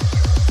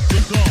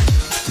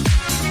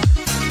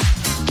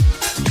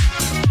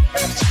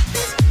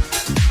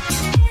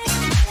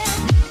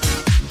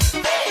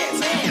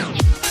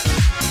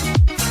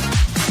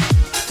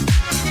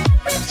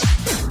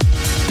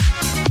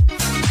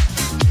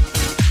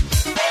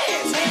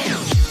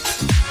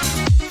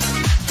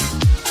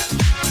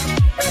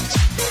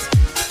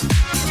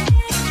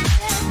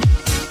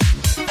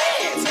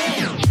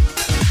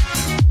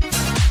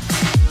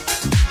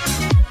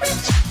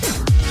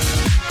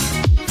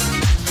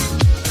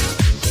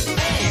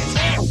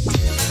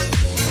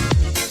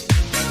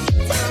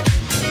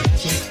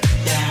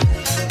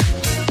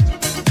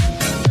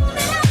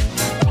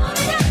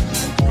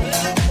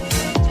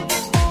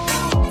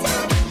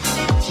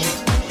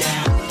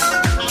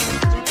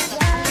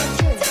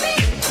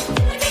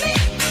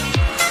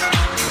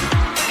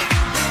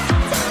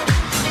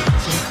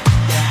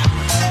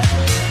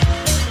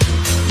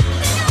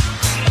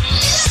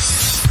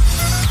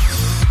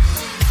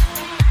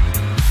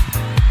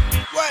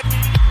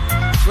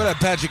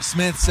 Patrick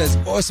Smith says,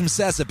 awesome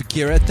sass up,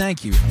 Akira.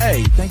 Thank you.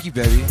 Hey, thank you,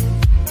 baby.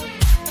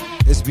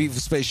 It's a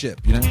beautiful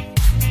spaceship, you know?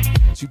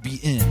 To be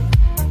in.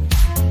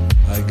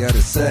 I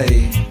gotta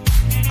say,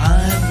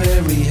 I'm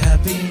very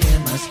happy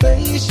in my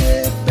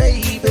spaceship,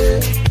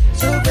 baby.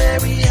 So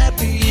very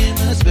happy in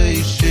my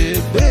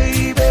spaceship,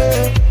 baby.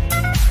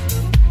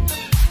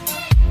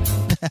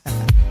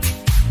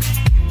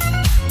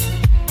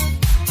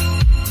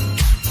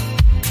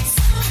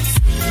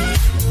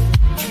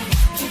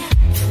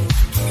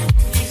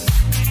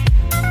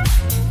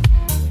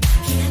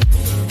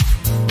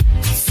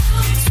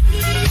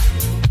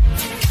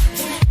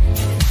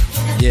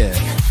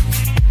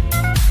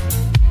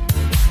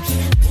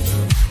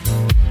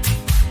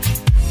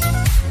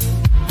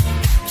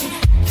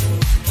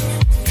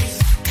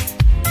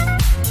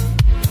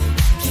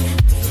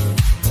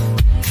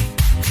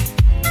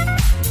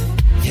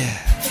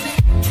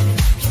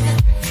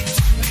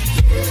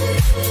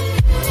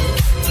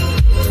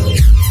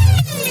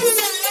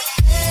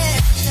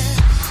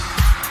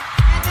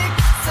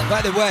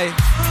 By the way,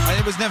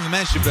 it was never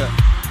mentioned, but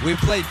we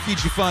played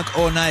Future Funk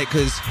all night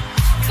because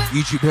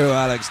YouTube hero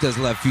Alex does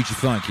love Future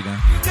Funk, you know?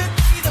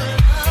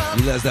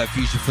 He loves that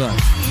Future Funk.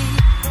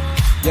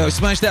 Yo,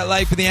 smash that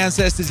like for the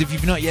ancestors if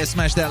you've not yet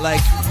smashed that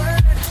like.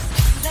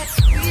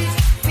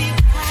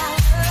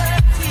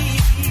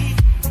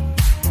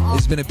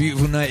 It's been a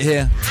beautiful night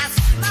here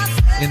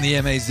in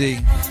the MAZ,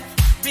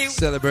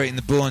 celebrating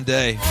the born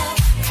day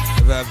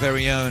of our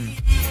very own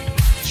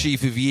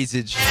Chief of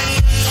Yeetage.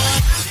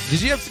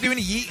 Did you have to do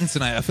any yeeting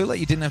tonight? I feel like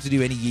you didn't have to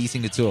do any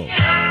yeeting at all.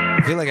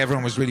 I feel like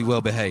everyone was really well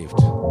behaved.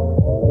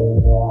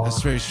 That's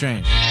very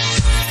strange.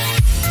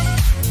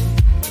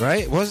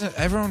 Right? Wasn't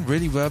everyone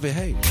really well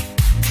behaved?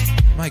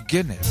 My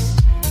goodness.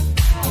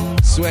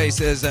 Sway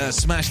says,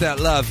 smash that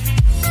love.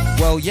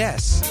 Well,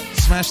 yes.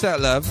 Smash that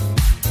love.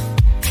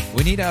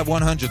 We need to have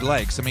 100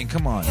 likes. I mean,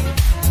 come on.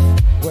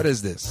 What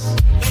is this?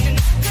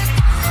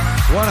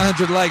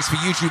 100 likes for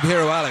YouTube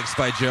hero Alex,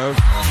 by Jove.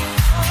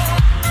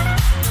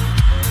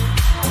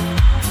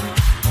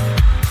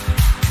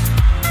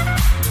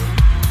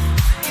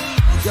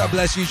 God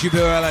bless YouTube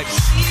hero Alex.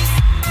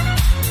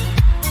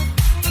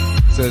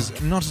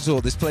 Says, not at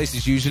all. This place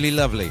is usually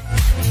lovely.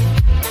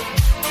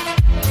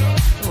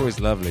 It's always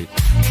lovely.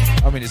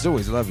 I mean, it's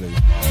always lovely.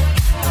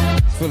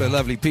 It's full of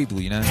lovely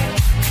people, you know.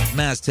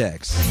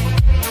 Maztecs.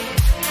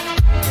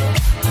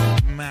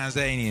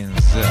 Mazanians.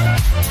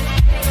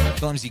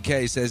 Clumsy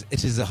K says,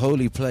 it is a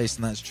holy place,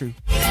 and that's true.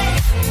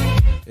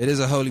 It is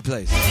a holy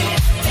place.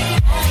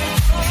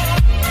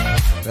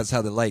 That's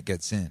how the light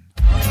gets in.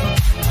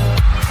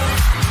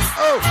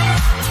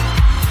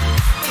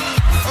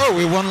 Oh,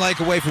 we're one like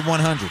away from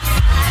 100.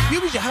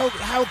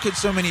 How could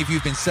so many of you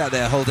have been sat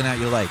there holding out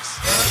your likes,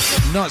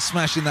 not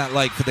smashing that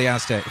like for the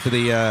Aztec, for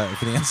the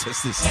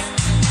ancestors?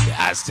 The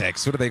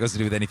Aztecs. What have they got to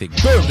do with anything?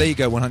 Boom! There you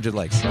go, 100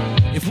 likes.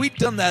 If we'd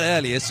done that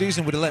earlier,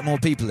 Susan would have let more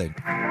people in.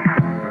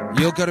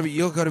 You're got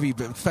to be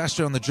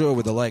faster on the draw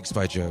with the likes,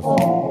 by Jove.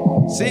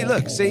 See,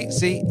 look,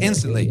 see,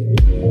 instantly.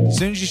 As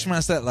soon as you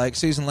smash that like,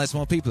 Susan lets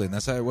more people in.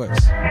 That's how it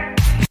works.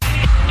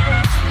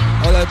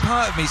 Although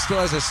part of me still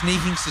has a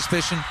sneaking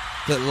suspicion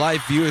that live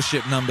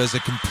viewership numbers are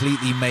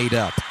completely made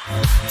up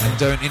and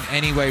don't in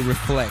any way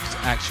reflect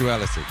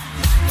actuality.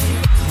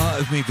 Part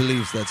of me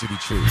believes that to be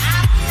true.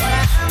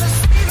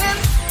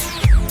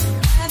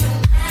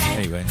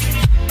 Anyway.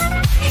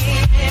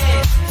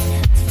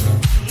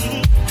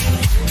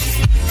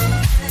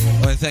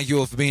 I want to thank you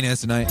all for being here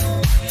tonight.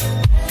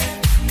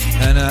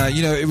 And,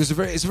 it's a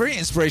very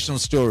inspirational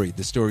story,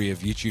 the story of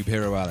YouTube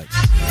hero Alex.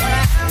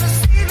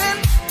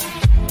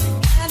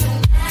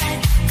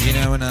 You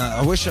know, and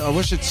I wish I'd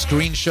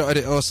screenshotted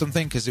it or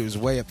something because it was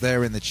way up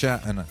there in the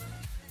chat, and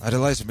I'd at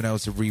least been able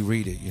to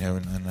reread it, you know,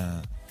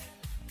 and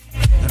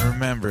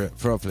remember it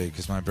properly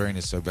because my brain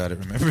is so bad at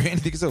remembering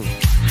anything at all.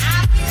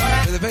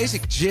 But the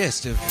basic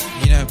gist of,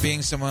 you know,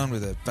 being someone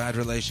with a bad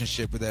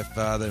relationship with their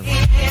father,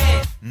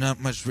 not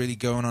much really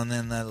going on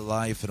in their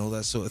life and all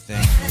that sort of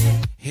thing,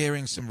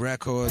 hearing some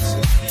records,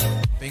 and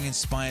being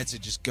inspired to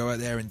just go out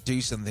there and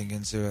do something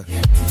and to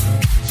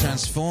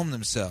transform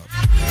themselves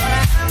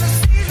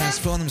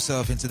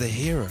into the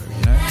hero,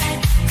 you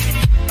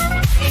know?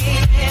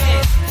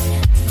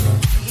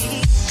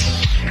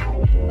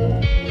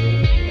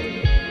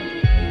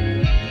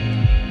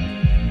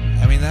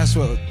 I mean, that's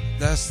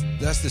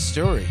the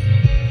story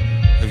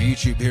of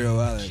YouTube hero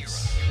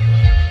Alex.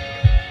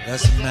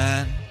 That's a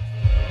man.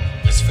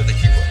 It's for the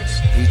heroes.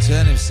 Who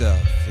turned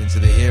himself into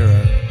the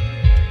hero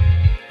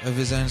of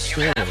his own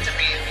story. You have to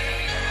be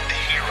the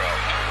hero.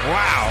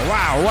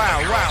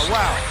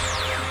 Wow.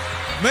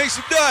 Make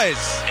some noise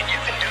And you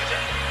can do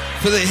that.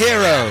 for the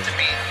hero To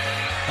be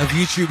of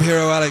YouTube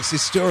hero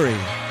Alex's story. of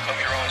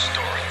your own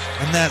story.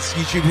 And that's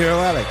YouTube hero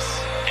Alex.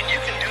 And you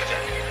can do that.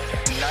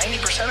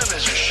 90% of it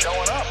is just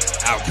showing up.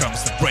 Out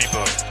comes the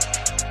rainbow.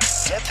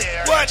 Get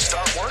there What? and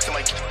start working.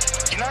 Like,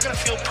 you're not going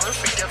to feel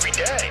perfect every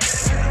day.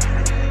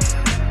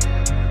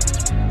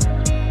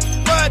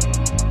 What?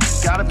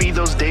 Gotta be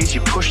those days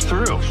you push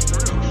through.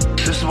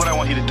 This is what I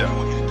want you to do.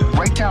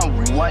 Write down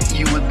what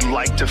you would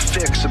like to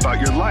fix about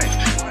your life.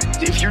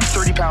 If you're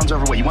 30 pounds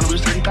overweight, you want to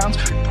lose 30 pounds?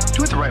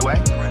 Do it the right way.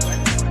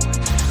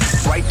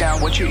 Write down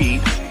what you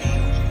eat.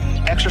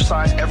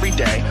 Exercise every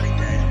day.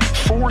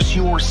 Force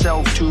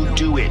yourself to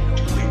do it.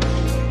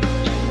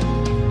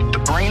 The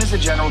brain is the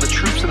general, the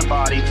troops are the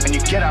body, and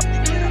you get up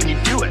and you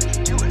do it.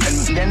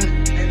 And then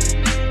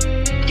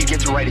you get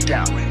to write it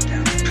down.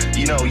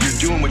 You know, you're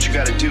doing what you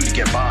got to do to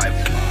get by,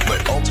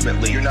 but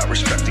ultimately you're not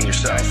respecting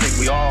yourself. I think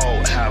we all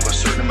have a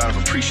certain amount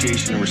of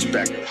appreciation and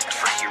respect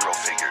for hero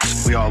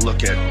figures. We all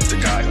look at the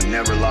guy who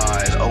never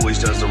lies, always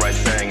does the right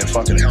thing, and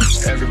fucking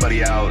helps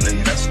everybody out,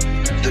 and that's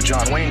the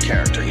John Wayne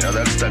character. You know,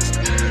 that's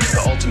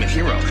the ultimate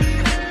hero.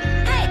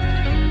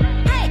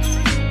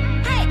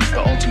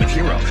 The ultimate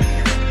hero.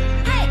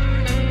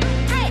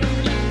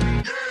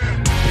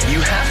 You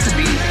have to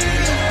be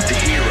the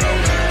hero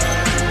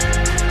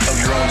of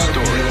your own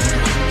story.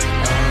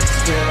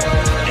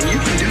 And you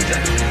can do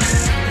that.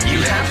 You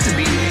have to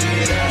be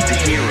the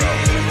hero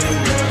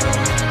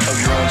of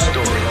your own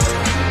story.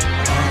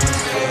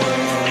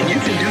 And you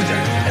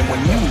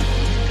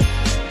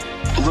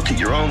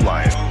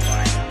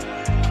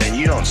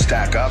you don't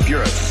stack up.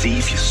 You're a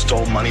thief. You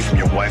stole money from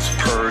your wife's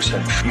purse,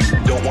 and you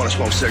don't want to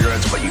smoke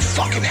cigarettes, but you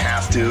fucking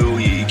have to.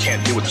 You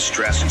can't deal with the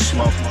stress and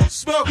smoke.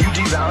 You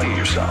devalue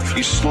yourself.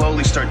 You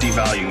slowly start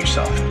devaluing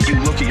yourself.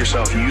 You look at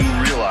yourself and you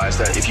realize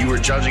that if you were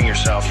judging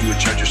yourself, you would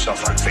judge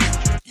yourself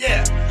unfaithfully.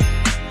 Yeah.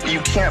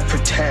 You can't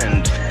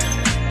pretend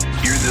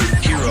you're the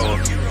hero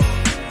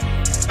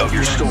of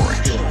your story.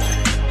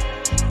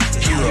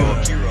 Hero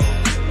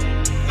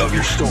of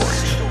your story.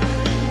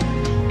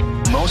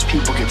 Most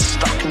people get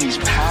stuck in these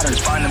patterns,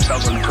 find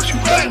themselves as a person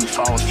who doesn't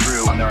follow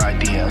through on their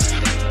ideas.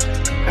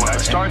 When I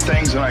start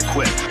things and I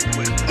quit.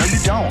 No, you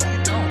don't.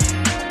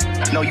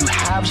 No, you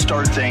have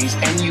started things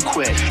and you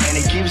quit. And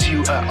it gives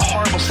you a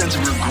horrible sense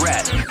of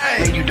regret.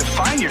 And you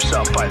define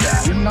yourself by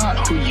that. You're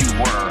not who you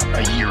were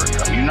a year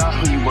ago. You're not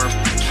who you were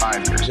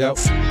 5 years ago.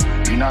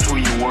 You're not who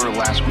you were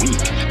last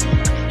week.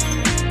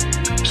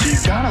 So you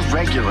gotta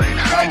regulate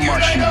how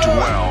much you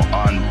dwell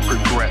on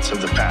regrets of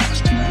the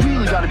past. You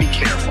really gotta be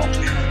careful.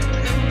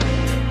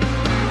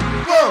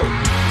 Whoa!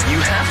 You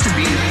have to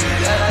be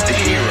the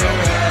hero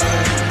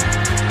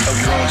of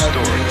your own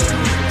story.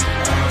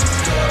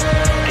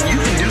 And you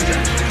can do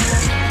that.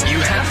 You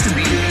have to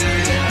be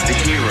the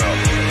hero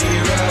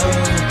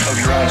of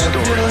your own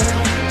story.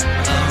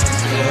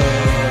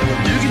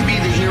 You can be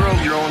the hero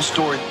of your own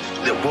story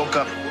that woke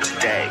up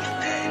today.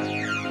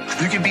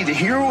 You can be the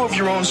hero of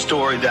your own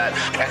story that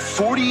at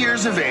 40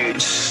 years of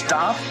age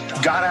stopped,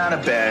 got out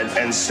of bed,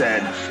 and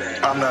said,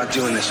 I'm not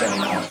doing this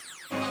anymore.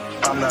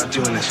 I'm not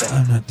doing this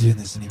anymore. I'm not doing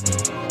this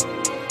anymore.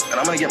 And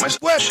I'm going to get my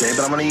shape, and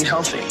I'm going to eat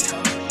healthy.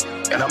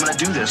 And I'm going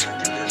to do this.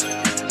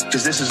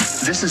 Because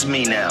this is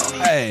me now.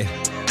 Hey,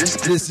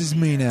 this is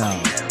me now.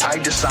 I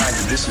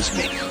decided this is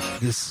me.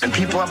 And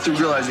people have to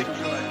realize that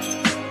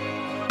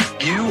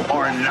you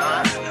are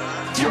not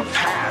your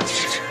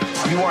past.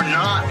 You are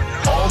not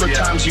all the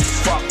times you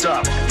fucked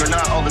up. You're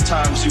not all the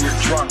times you were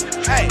drunk.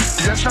 Hey,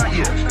 that's not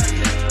you.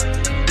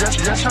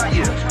 That's not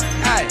you.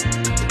 Hey,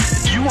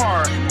 you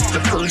are the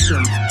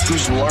person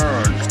who's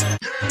learned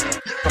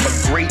from a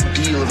great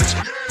deal of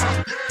experience.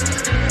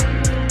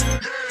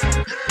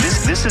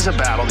 This is a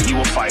battle that you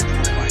will fight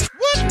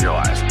in your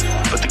life.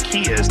 But the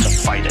key is to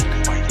fight it,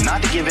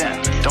 not to give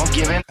in. Don't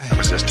give in to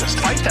resistance.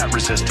 Fight that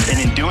resistance. And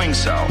in doing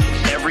so,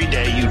 every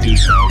day you do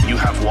so, you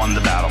have won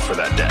the battle for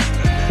that day.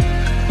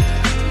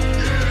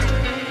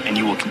 And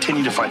you will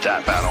continue to fight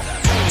that battle.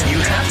 You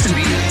have to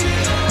be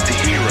the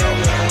hero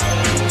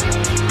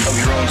of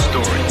your own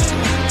story.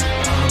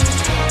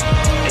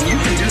 And you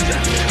can do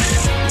that.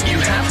 You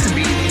have to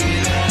be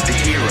the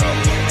hero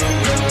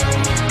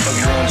of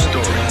your own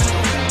story.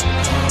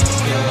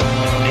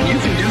 And you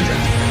can do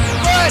that.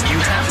 But you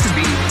have to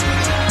be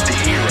the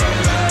hero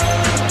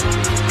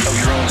of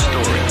your own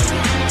story.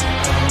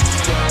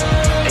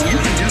 And you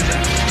can do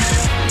that.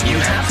 You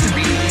have to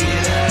be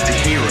the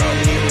hero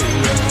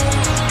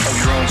of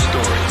your own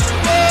story.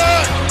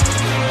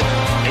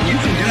 And you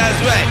can do that.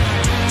 That's right.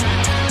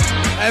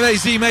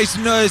 MAC make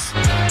some noise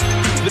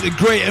for the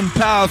great and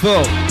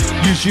powerful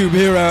YouTube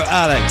hero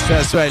Alex.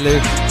 That's right,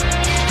 Luke.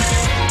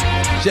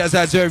 Shouts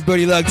out to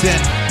everybody logged in.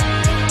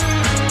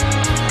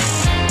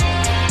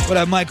 What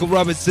up, Michael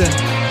Robertson?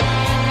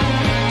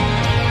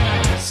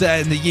 Sat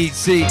in the Yeet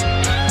seat.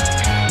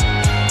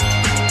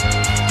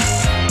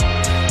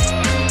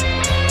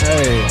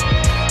 Hey.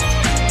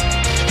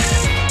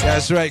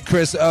 That's right,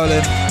 Chris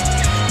Olin.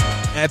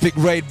 Epic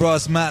Raid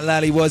boss Matt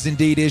Lally was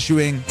indeed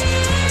issuing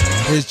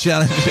his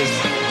challenges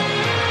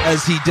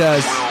as he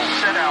does.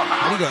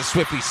 And he got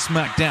swiftly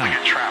smacked down. We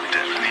get trapped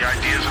in the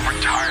ideas of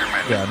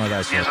retirement. Yeah, no,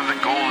 that's ideas right. of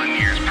the golden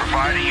years,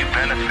 providing you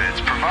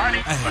benefits,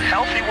 providing a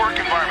healthy work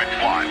environment.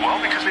 Why?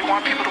 Well, because they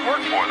want people to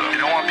work for them. They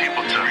don't want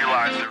people to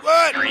realize their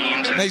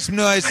dreams. And make some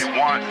noise. They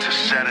want to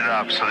set it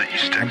up so that you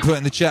stick. I'm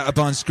putting the chat up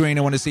on screen.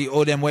 I want to see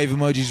all them wave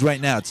emojis right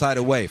now.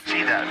 Tidal wave.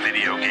 See that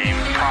video game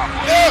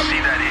properly.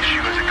 See that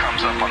issue as it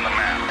comes up on the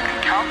map.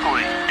 And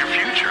calculate your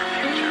future.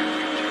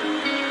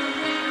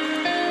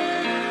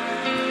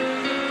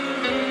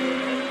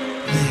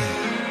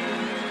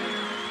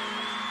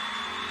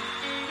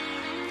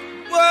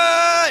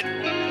 What?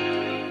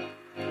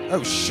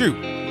 Oh, shoot.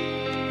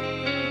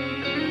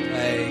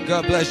 Hey,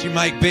 God bless you,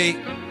 Mike B.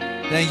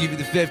 Thank you for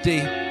the 50.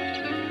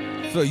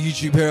 For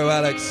YouTube hero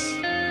Alex.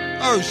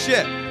 Oh,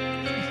 shit.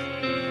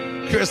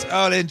 Chris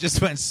Olin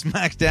just went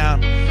smack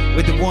down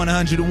with the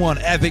 101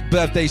 epic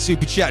birthday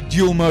super chat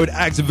dual mode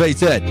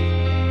activated.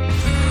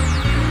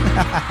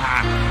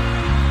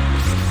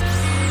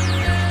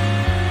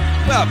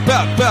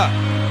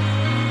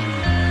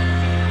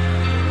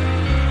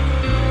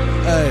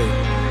 Hey.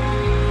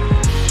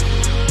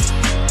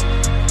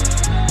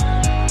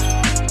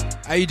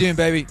 How you doing,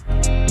 baby?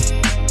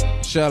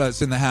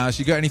 Charlotte's in the house.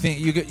 You got anything?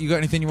 You got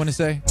anything you want to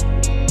say?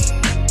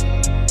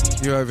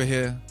 You're over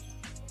here.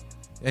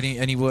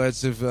 Any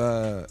words of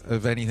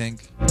anything?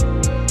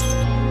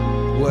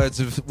 Words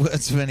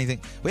of anything.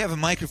 We have a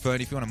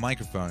microphone if you want a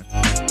microphone.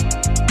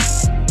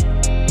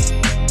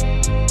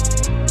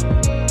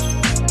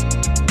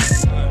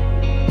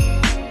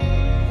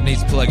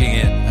 Needs plugging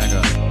in. Hang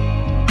on.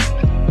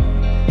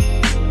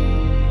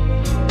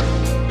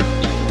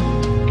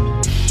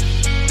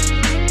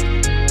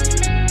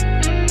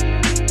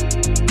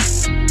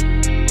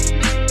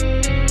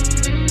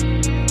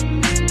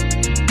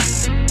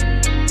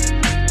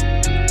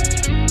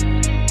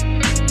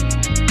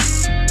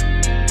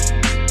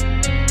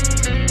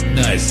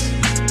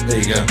 There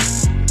you go.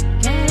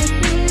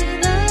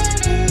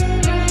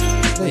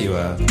 There you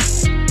are.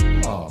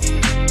 Oh.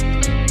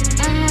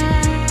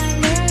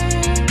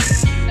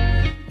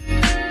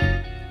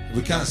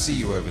 We can't see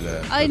you over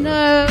there. I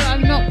know,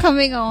 I'm not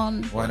coming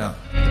on. Why not?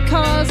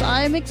 Because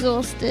I'm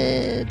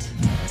exhausted.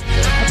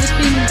 I've just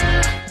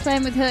been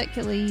playing with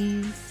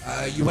Hercules.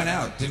 You went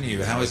out, didn't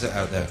you? How is it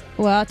out there?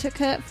 Well, I took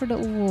her for a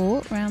little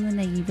walk around the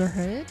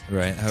neighbourhood.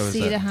 Right, how is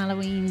See the that?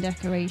 Halloween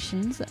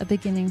decorations that are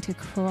beginning to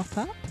crop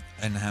up.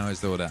 And how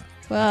is all that?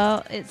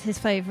 Well, it's his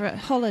favourite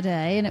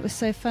holiday, and it was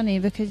so funny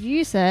because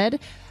you said,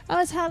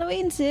 oh, it's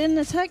Halloween soon,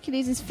 it's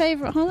Hercules'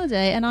 favourite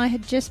holiday, and I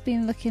had just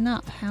been looking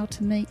up how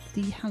to make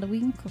the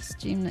Halloween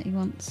costume that he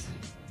wants.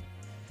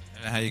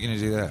 How are you going to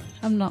do that?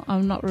 I'm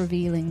not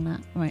revealing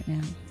that right now.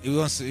 He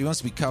wants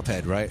to be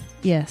Cuphead, right?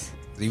 Yes.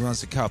 He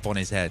wants a cup on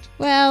his head.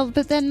 Well,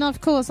 but then,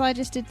 of course, I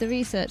just did the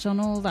research on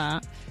all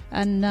that,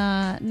 and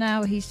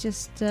now he's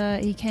just,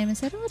 he came and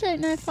said, oh, I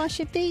don't know if I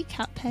should be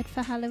Cuphead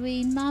for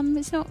Halloween, Mum.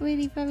 It's not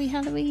really very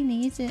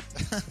Halloween-y, is it?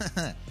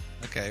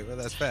 Okay, well,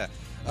 that's fair.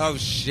 Oh,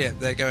 shit,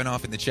 they're going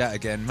off in the chat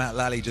again. Matt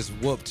Lally just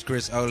whooped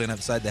Chris Olin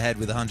upside the head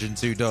with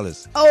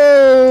 $102.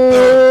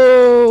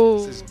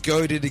 Oh! This is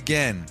goaded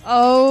again.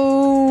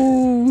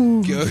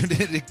 Oh!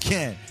 Goaded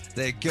again.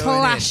 They're going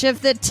Clash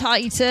of the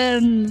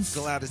Titans.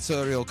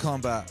 gladiatorial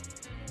combat.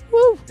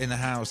 Woo! In the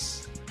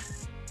house.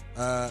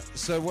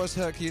 So what's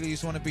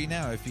Hercules want to be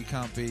now if he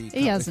can't be...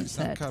 He hasn't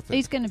said. Cuphead?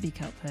 He's going to be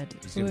Cuphead.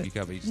 He's going to be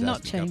Cuphead. He just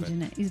Not has to be changing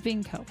Cuphead. it. He's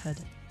been Cuphead.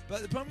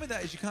 But the problem with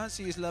that is you can't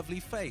see his lovely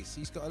face.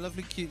 He's got a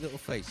lovely, cute little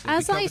face. He'll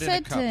As be I covered in a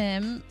said cup. to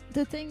him,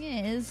 the thing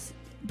is,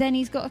 then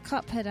he's got a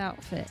Cuphead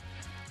outfit.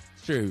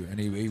 It's true, and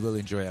he will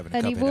enjoy having a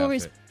And Cuphead he wore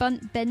outfit. his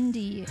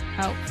bendy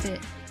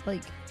outfit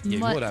like Yeah, he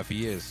wore that for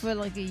years. for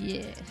like a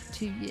year,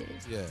 2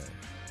 years. Yeah.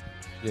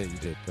 Yeah, you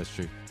did. That's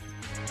true.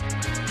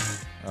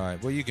 All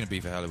right, what are you going to be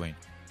for Halloween?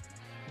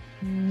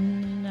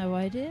 No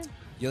idea.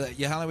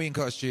 Your Halloween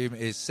costume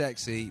is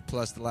sexy,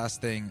 plus the last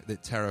thing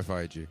that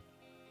terrified you.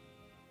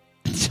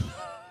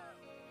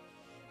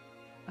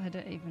 I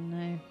don't even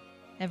know.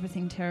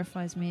 Everything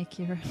terrifies me,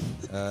 Akira.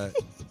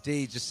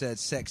 D just said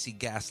sexy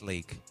gas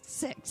leak.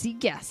 Sexy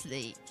gas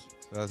leak.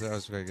 That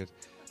was very good.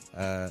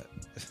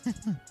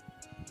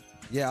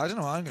 Yeah, I don't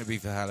know what I'm going to be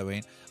for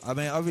Halloween. I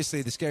mean,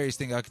 obviously, the scariest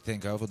thing I could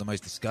think of, or the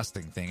most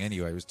disgusting thing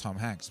anyway, was Tom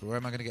Hanks. But where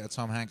am I going to get a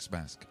Tom Hanks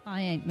mask?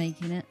 I ain't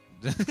making it.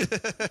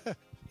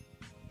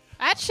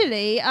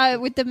 Actually,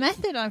 with the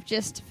method I've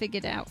just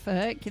figured out for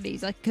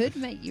Hercules, I could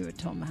make you a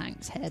Tom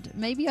Hanks head.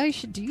 Maybe I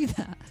should do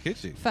that.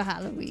 Could you? For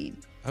Halloween.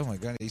 Oh my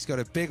god, he's got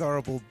a big,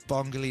 horrible,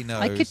 bongly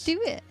nose. I could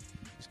do it.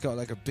 He's got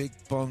like a big,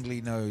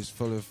 bongly nose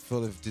full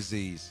of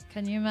disease.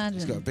 Can you imagine?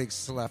 He's got a big,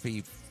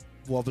 slappy,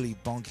 wobbly,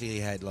 bonky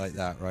head like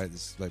that, right?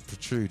 It's like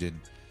protruding.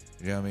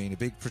 You know what I mean? A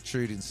big,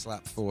 protruding,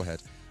 slap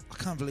forehead. I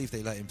can't believe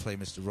they let him play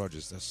Mr.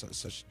 Rogers. That's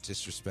such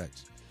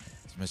disrespect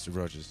to Mr.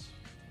 Rogers.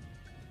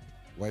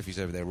 Wifey's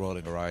over there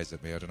rolling her eyes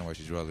at me. I don't know why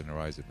she's rolling her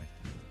eyes at me.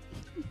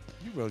 What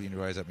are you rolling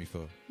your eyes at me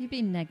for? You're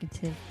being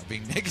negative. I'm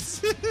being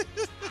negative.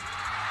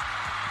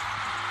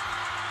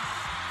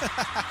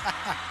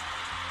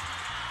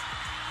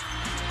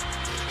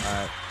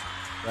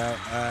 Well,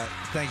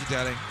 thank you,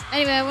 darling.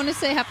 Anyway, I want to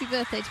say happy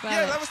birthday to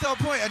Alex. Yeah, that was the whole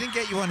point. I didn't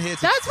get you on here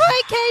to... That's why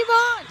I came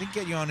I on. didn't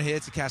get you on here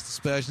to cast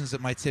aspersions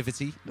at my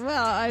tivity.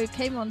 Well, I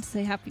came on to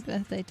say happy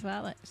birthday to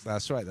Alex.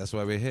 That's right. That's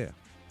why we're here.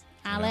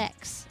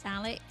 Alex.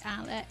 Alex.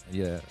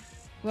 Yeah.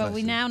 Well, Bless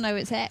we you. now know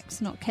it's X,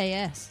 not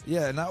KS.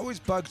 Yeah, and that always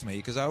bugged me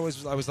because I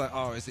was like,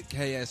 oh, is it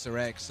KS or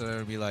X? And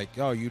I'd be like,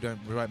 oh, you don't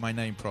write my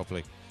name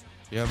properly.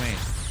 You know what I mean?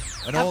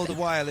 And all the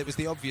while, it was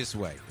the obvious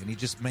way, and he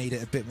just made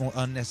it a bit more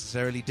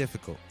unnecessarily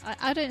difficult.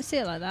 I don't see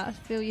it like that. I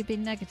feel you're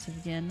being negative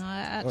again.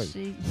 I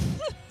actually...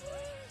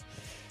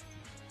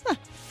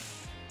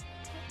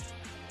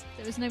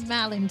 There was no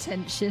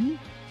malintention Thank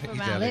from you,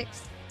 darling.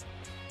 Alex.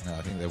 No,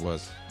 I think there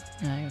was.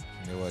 No. I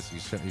think there was. He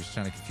was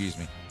trying to confuse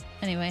me.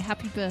 Anyway,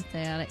 happy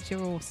birthday, Alex.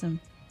 You're awesome.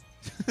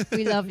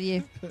 We love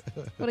you.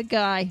 What a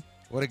guy.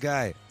 What a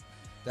guy.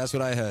 That's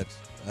what I heard.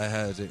 I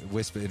heard it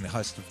whispered in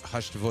hushed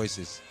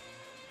voices.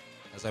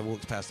 As I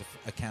walked past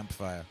a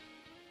campfire,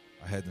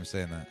 I heard them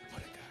saying that.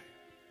 What a guy.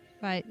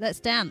 Right, let's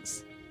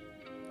dance.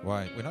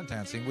 Why? We're not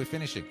dancing. We're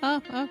finishing.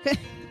 Oh, okay.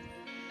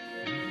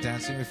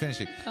 Dancing, we're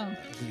finishing. Oh.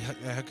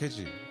 How could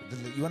you?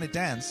 You want to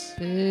dance?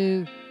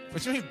 Boo.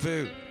 What do you mean,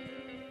 boo?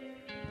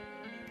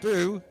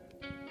 Boo?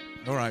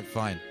 All right,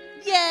 fine.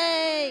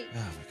 Yay! Oh,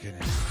 my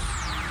goodness.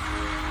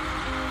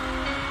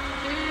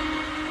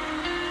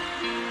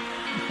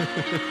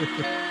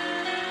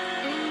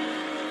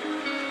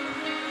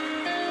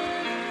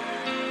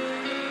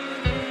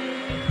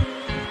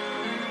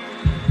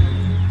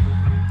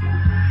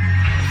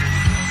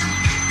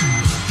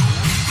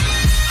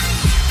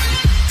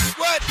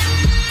 What?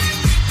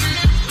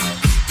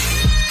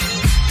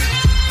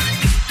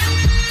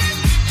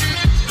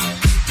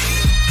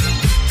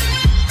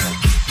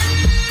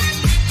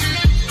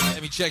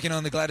 Let me check in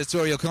on the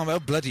gladiatorial combo.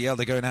 Bloody hell,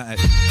 they're going at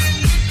it.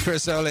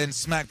 Chris Olin,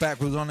 smack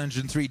back with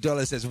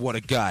 $103, says, what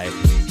a guy.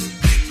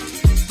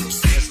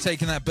 That's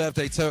taking that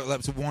birthday total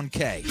up to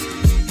 1K.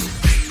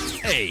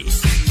 Hey!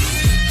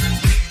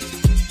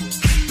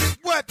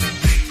 What?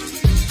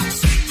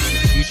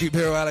 YouTube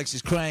hero Alex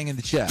is crying in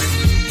the chat.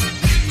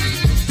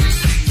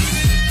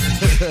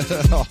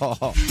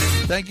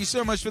 Thank you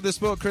so much for the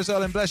support, Chris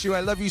Allen. Bless you.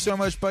 I love you so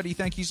much, buddy.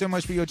 Thank you so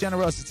much for your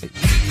generosity.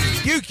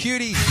 You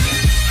cuties.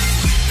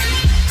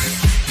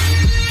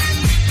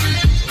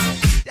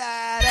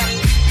 Da-da.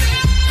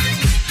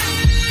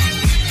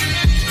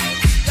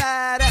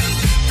 Da-da.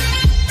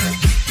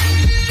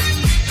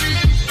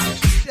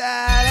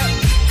 Da-da.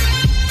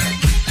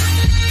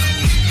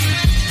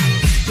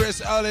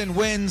 Chris Allen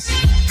wins.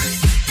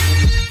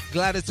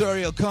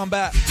 Gladiatorial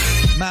combat.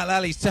 Matt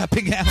Lally's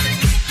tapping out.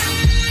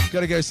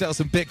 Gotta go sell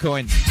some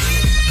Bitcoin.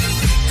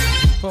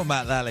 Poor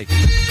Matt Lally.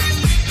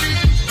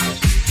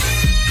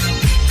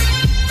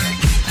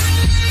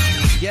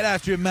 Get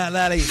after him, Matt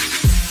Lally.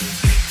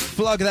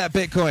 Flog that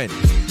Bitcoin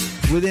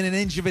within an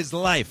inch of its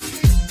life.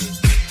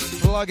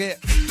 Flog it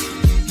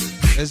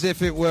as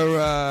if it were,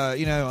 a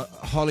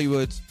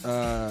Hollywood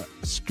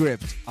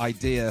script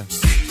idea.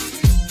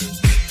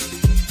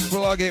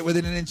 Flog it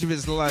within an inch of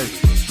its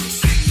life.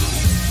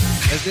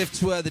 As if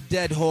 'twere the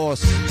dead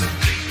horse.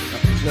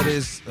 That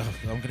is... Oh,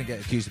 I'm going to get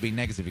accused of being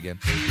negative again.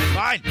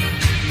 Fine.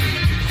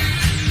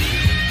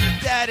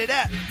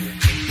 Da-da-da.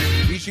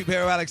 YouTube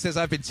hero Alex says,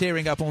 I've been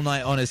tearing up all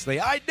night, honestly.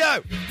 I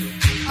know,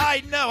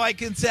 I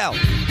can tell.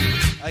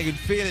 I can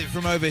feel it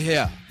from over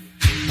here.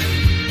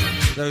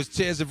 Those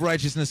tears of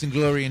righteousness and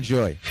glory and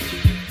joy.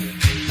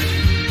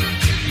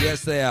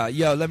 Yes, they are.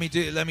 Yo, let me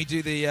do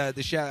the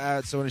shout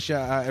outs. I want to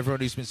shout out everyone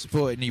who's been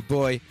supporting your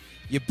boy,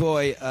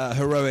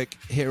 heroic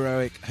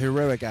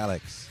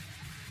Alex.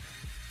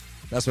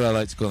 That's what I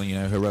like to call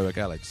him, heroic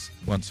Alex.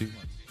 1 2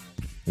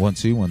 1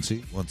 2 1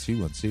 2 1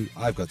 2 1 2.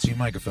 I've got 2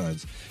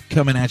 microphones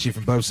coming at you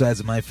from both sides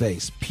of my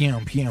face. Pew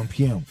pew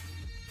pew.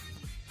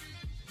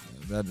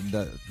 That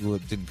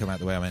didn't come out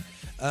the way I meant.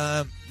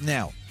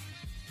 Now,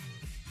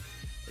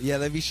 yeah,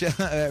 let me shout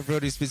out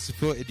everyone who's been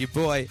supporting your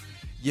boy,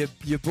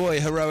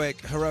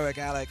 heroic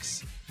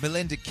Alex,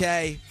 Melinda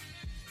K,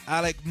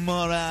 Alec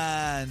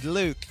Moran,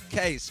 Luke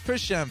Case,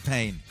 Chris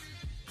Champagne,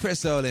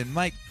 Chris Olin,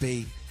 Mike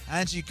B,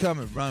 Andrew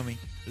Common, Romy,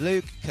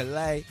 Luke,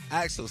 Calais,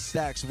 Axel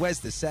Stacks,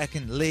 Wes II,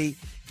 Lee,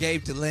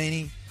 Gabe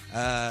Delaney,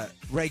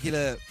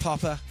 Regular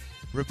Popper,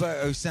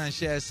 Roberto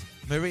Sanchez,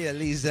 Maria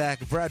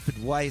Lizak, Bradford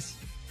Weiss,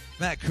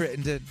 Matt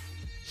Crittenden,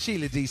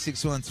 Sheila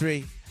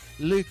D613,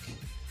 Luke,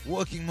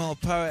 Walking Mall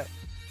Poet,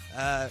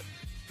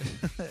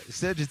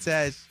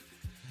 Sergio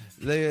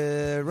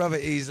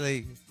Robert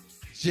Easley,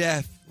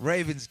 Jeff,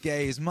 Ravens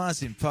Gaze,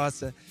 Martin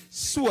Potter,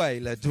 Sway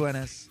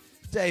Laduenas,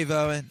 Dave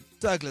Owen,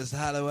 Douglas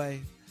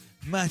Holloway,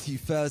 Matthew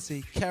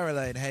Felty,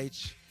 Caroline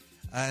H,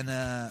 and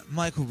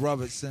Michael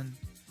Robertson,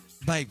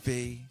 Mike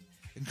B,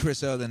 and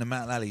Chris Olin and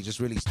Matt Lally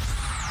just really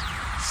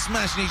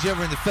smashing each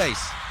other in the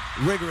face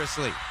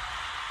rigorously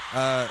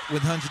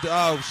with 100.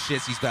 Oh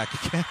shit, he's back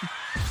again.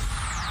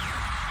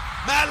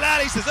 Matt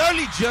Lally says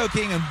only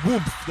joking, and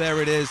whoop,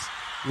 there it is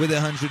with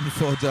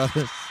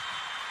 $104.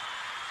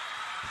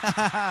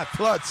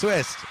 Plot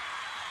twist.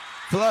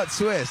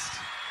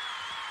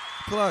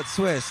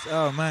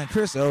 Oh man,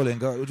 Chris Olin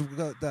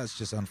got that's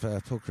just unfair.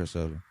 Poor Chris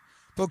Olin.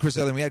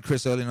 We had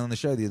Chris Olin on the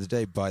show the other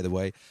day, by the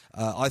way.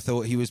 I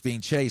thought he was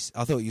being chased.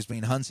 I thought he was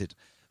being hunted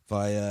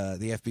by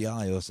the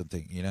FBI or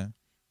something,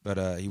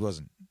 but he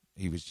wasn't.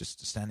 He was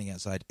just standing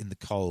outside in the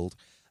cold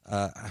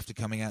after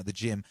coming out of the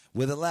gym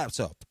with a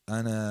laptop,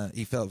 and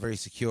he felt very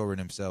secure in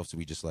himself to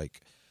be just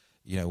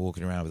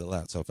walking around with a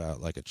laptop out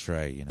like a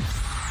tray,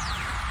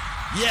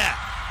 Yeah.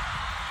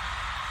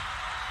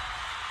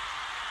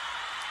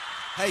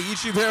 Hey,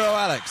 YouTube hero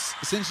Alex,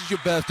 since it's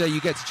your birthday,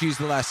 you get to choose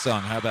the last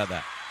song. How about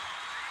that?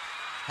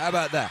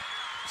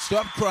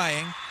 Stop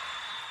crying,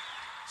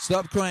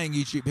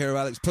 YouTube hero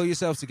Alex. Pull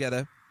yourself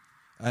together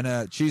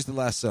and choose the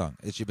last song.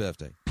 It's your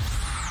birthday.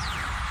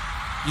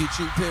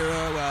 YouTube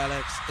hero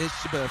Alex,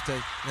 it's your birthday.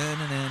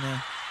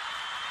 Na-na-na-na.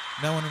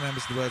 No one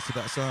remembers the words to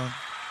that song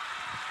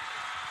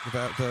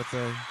about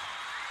birthday.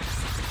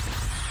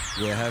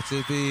 You have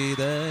to be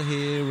the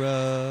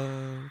hero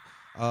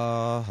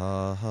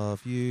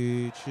of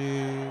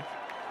YouTube. You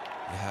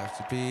have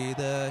to be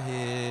the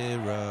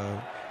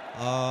hero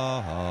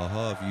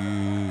of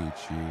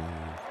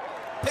YouTube.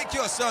 Pick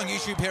your song,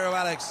 YouTube hero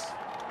Alex.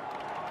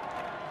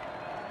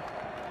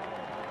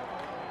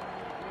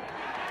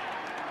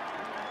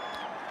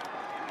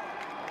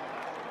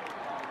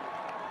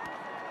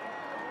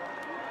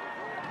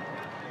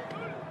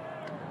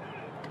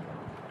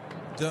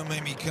 Don't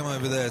make me come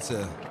over there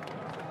to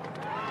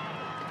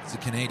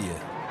Canada.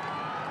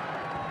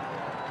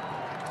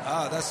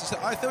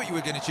 I thought you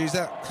were going to choose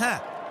that.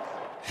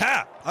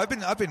 Ha! I've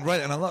been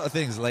writing a lot of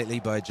things lately,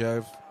 by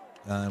Jove.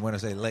 When I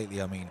say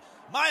lately, I mean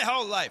my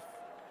whole life.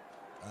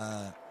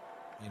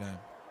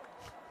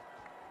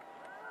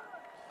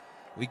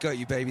 We got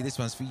you, baby. This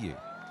one's for you.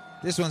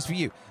 This one's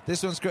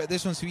great.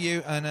 This one's for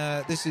you.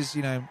 And this is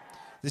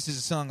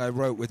a song I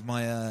wrote with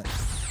my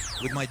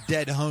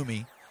dead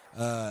homie.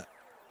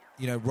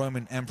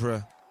 Roman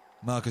Emperor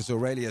Marcus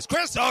Aurelius.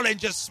 Chris Olin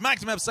just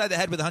smacked him upside the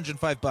head with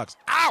 $105.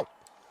 Ow!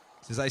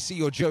 Says, I see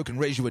your joke and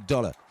raise you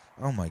 $1.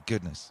 Oh my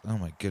goodness. Oh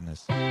my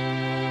goodness.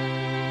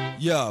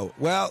 Yo,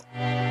 well,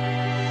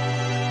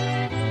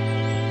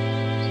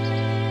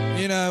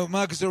 you know,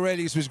 Marcus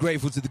Aurelius was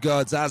grateful to the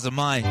gods, as am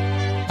I.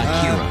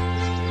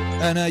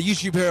 And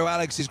YouTube hero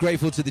Alex is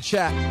grateful to the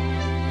chat.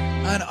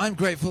 And I'm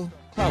grateful.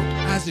 Oh,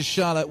 as is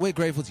Charlotte. We're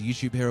grateful to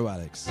YouTube hero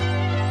Alex.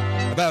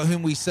 About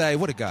whom we say,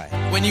 what a guy.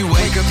 When you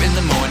wake up in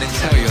the morning,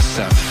 tell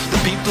yourself, the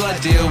people I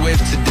deal with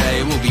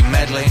today will be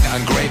meddling,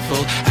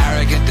 ungrateful,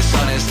 arrogant,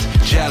 dishonest,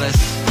 jealous,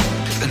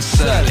 and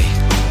surly.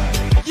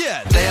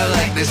 Yeah, they are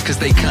like this because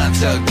they can't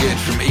tell good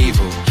from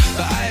evil.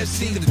 But I have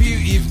seen the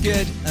beauty of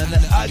good and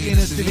the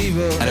ugliness of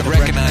evil, and have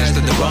recognized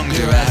that the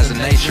wrongdoer has a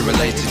nature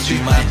related to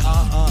mine.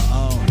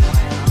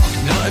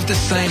 Not of the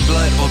same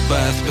blood or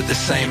birth, but the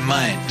same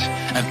mind,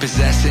 and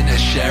possessing a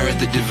share of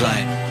the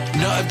divine.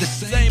 Not of the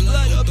same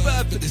blood or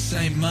birth, but the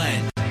same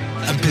mind,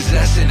 and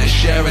possessing a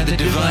share of the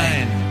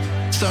divine.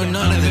 So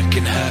none of them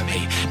can hurt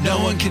me. No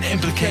one can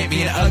implicate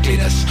me in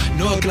ugliness,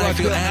 nor can I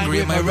feel angry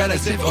at my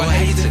relative or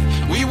hate it.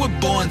 We were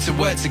born to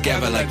work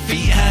together like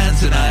feet,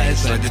 hands, and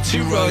eyes, like the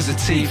two rows of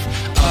teeth,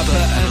 upper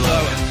and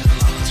lower.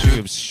 To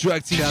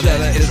obstruct each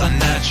other is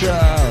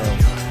unnatural.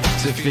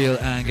 To feel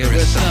anger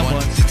at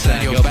someone, to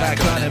turn your back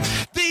on him.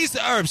 These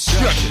are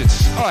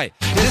obstructions. Alright,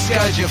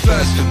 disguise your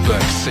thirst for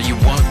books so you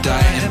won't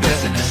die in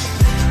bitterness,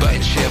 but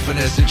in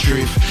cheerfulness and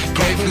truth.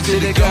 Grateful to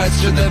the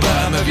gods from the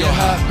bottom of your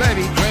heart,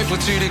 baby. Grateful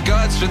to the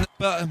gods from the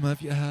bottom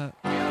of your heart.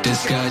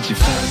 Disguise your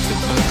thirst for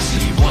books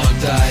so you won't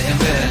die in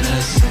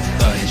bitterness,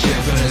 but in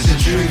cheerfulness and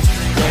truth.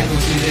 Grateful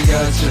to the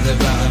gods from the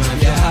bottom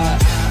of your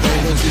heart.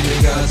 Grateful to the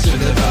gods from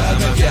the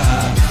bottom of your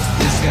heart.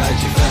 Disguise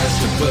your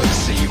thirst for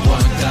books so you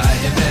won't die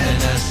in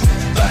bitterness,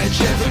 but in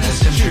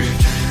cheerfulness and truth.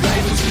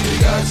 Grateful to the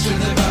gods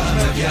from the bottom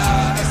of your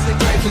heart. I say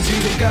grateful to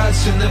the gods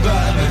from the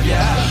bottom of your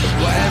heart.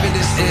 Whatever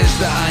this is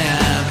that I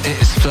am,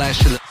 it is flesh,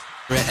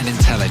 spirit, and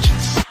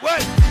intelligence. What?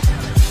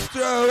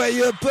 Throw away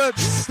your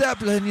books,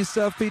 stop letting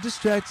yourself be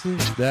distracted.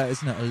 That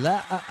is not a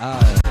lie.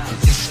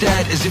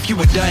 Instead, as if you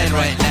were dying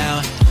right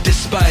now,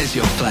 despise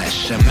your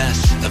flesh, a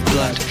mess of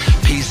blood,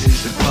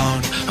 pieces of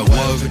bone, a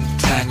woven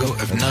tangle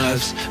of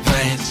nerves,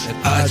 veins, and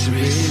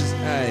arteries.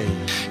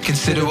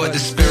 Consider what the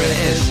spirit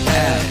is,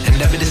 air, and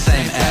never the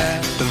same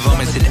air, but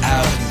vomited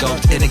out and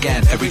gulped in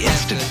again every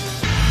instant.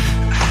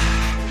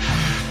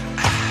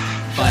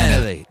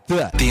 Finally,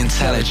 the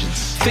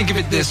intelligence. Think of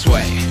it this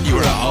way, you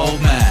are an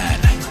old man.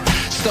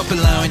 Stop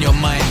allowing your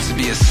mind to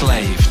be a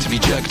slave, to be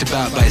jerked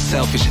about by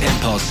selfish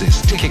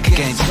impulses, to kick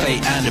against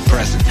fate and the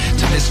present,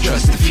 to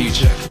mistrust the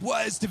future.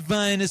 What is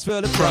divine is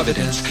for the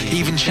providence.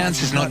 Even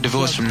chance is not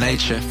divorced from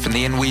nature, from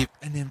the inweave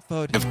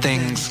of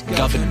things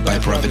governed by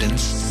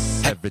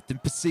providence. Everything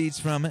proceeds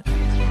from it.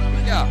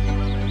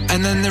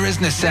 And then there is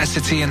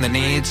necessity and the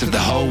needs of the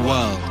whole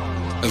world,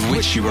 of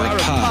which you are a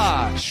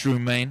part.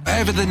 Shroomane.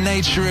 Whatever the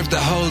nature of the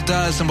whole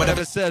does, and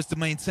whatever serves to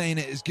maintain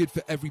it is good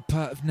for every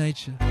part of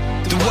nature.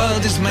 The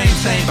world is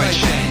maintained by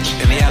change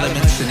in the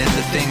elements and in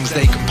the things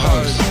they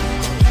compose.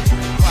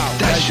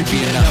 That should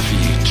be enough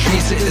for you.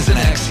 Treat it as an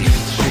axiom.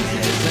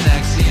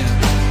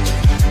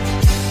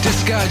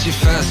 Discard your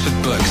thirst for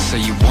books so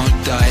you won't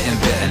die in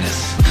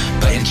bitterness,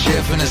 but in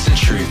cheerfulness and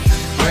truth.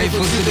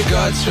 Grateful to the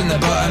gods from the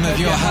bottom of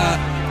your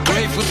heart.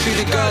 Grateful to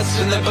the gods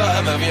from the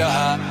bottom of your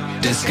heart.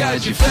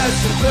 Discard your thirst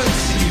for books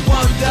so you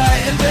won't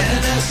die in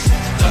bitterness,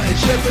 but in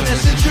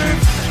cheerfulness and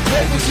truth.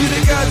 Grateful to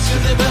the gods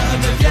from the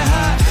bottom of your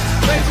heart.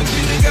 Grateful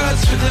to the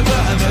gods from the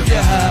bottom of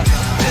your heart.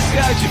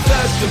 Discard your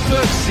thirst for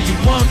books so you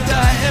won't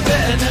die in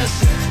bitterness,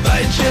 but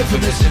in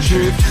cheerfulness and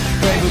truth.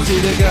 Grateful to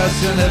the gods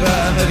from the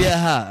bottom of your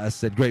heart. I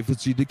said grateful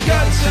to the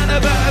gods from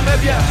the bottom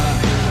of your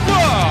heart.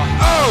 Whoa,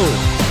 oh,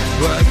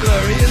 what a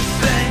glorious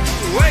thing,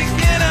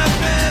 waking up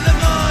in the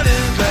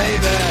morning,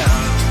 baby.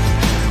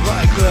 What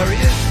a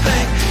glorious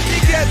thing,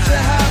 you get to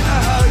have a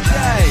whole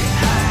day.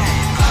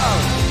 Oh,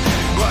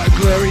 what a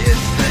glorious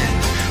thing,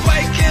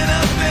 waking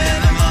up in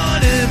the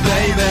morning,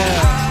 baby.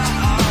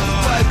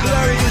 What a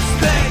glorious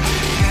thing.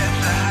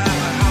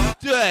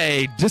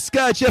 Hey,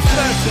 discard your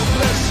thirst for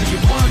books so you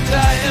won't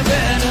die in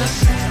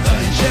bitterness, but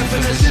in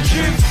cheerfulness and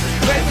truth.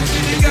 Grateful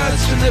to the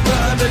gods from the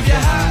bottom of your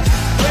heart.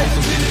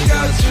 Grateful to the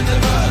gods from the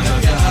bottom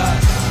of your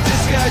heart.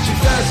 Discard your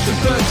thirst for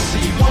books so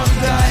you won't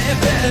die in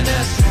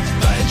bitterness,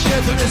 but in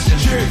cheerfulness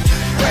and truth.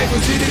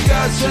 Grateful to the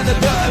gods from the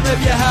bottom of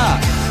your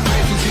heart.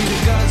 Grateful to the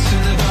gods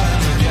from the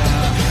bottom of your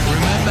heart.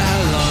 Remember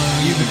how long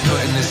you've been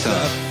putting this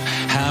up,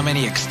 how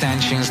many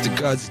extensions the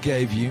gods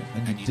gave you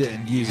and you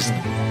didn't use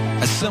them.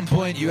 At some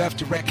point you have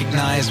to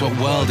recognize what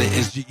world it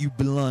is that you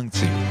belong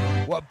to,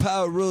 what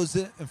power rules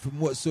it, and from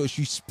what source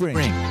you spring.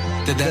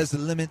 That there's a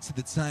limit to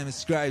the time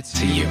ascribed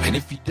to you, and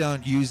if you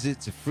don't use it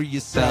to free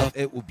yourself,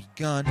 it will be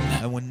gone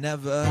and will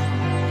never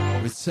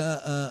return.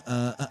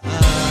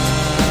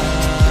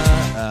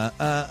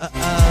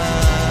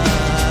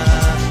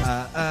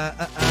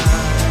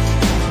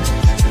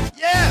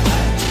 Yeah!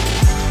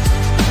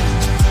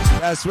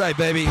 That's right,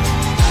 baby.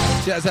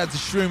 Shouts out to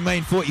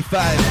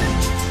Shroomane45.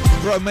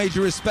 Bro,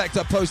 major respect.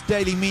 I post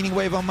daily Meaning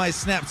Wave on my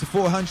Snap to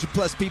 400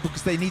 plus people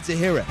because they need to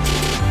hear it.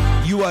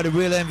 You are the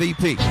real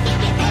MVP.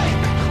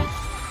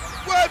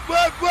 What?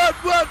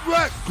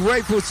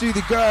 Grateful to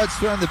the gods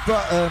from the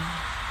bottom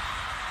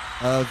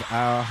of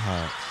our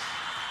hearts.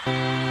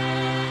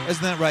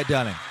 Isn't that right,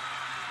 darling?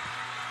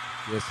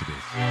 Yes, it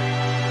is.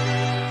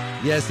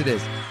 Yes, it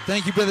is.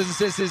 Thank you, brothers and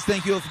sisters.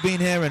 Thank you all for being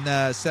here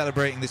and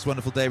celebrating this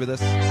wonderful day with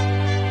us.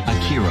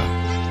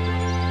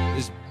 Akira.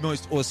 This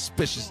most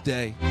auspicious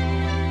day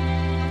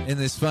in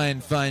this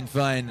fine,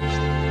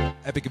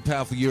 epic and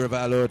powerful year of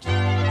our Lord,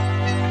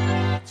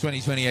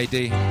 2020 AD.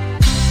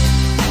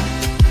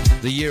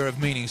 The year of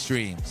meaning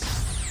streams.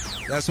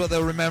 That's what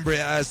they'll remember it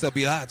as. They'll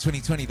be,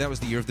 2020, that was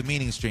the year of the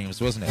meaning streams,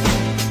 wasn't it?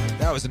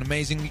 That was an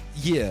amazing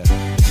year.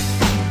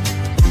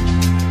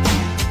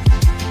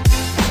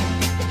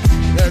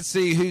 Let's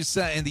see who's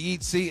sat in the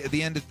eat seat at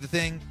the end of the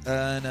thing.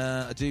 And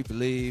I do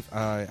believe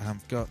I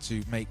have got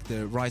to make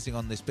the writing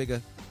on this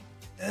bigger.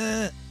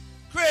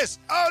 Chris,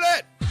 hold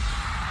it!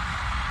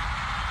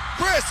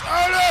 Chris,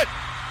 hold it!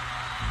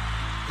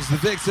 Is the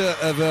victor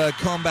of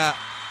combat,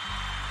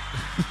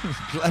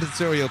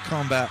 gladiatorial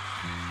combat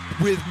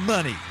with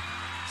money.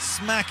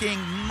 Smacking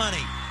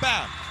money.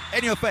 Bam!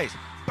 In your face.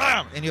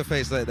 Bam! In your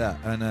face like that.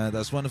 And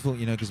that's wonderful,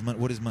 you know, because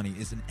what is money?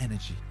 It's an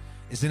energy.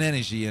 It's an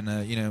energy,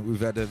 and, you know,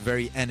 we've had a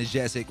very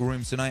energetic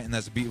room tonight, and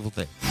that's a beautiful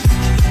thing.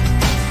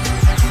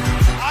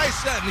 I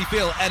certainly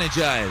feel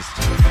energized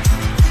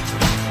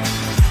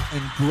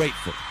and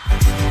grateful.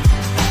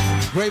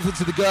 Grateful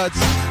to the gods,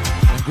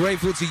 and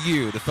grateful to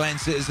you, the fine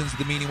citizens of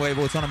the Meaning Wave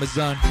Autonomous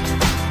Zone.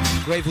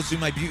 Grateful to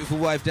my beautiful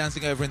wife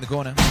dancing over in the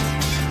corner.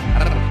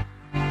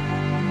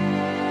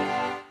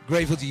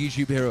 Grateful to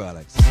YouTube hero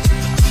Alex,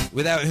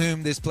 without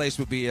whom this place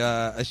would be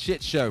a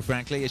shit show,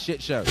 frankly, a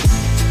shit show.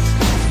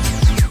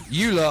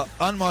 You lot,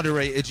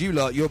 unmoderated, you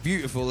lot, you're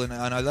beautiful and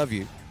I love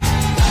you.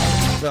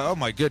 But, oh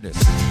my goodness.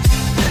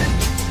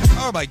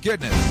 Oh my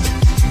goodness.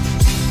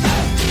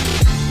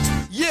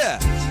 Yeah.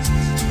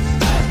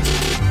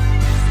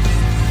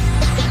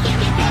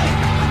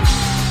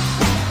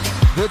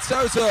 The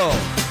total.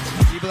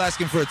 People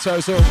asking for a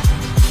total.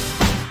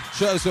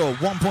 Total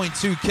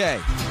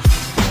 1.2K.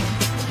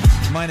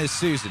 Minus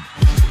Susan.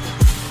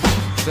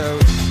 So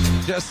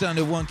just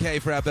under 1K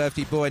for our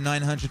birthday boy,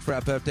 900 for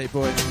our birthday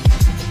boy.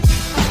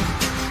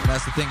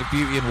 That's the thing of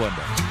beauty and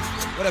wonder.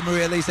 What up,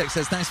 Maria Lisek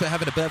says, thanks for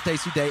having a birthday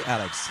today,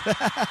 Alex.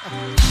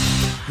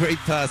 Great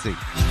party.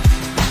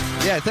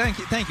 Yeah,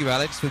 thank you,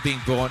 Alex, for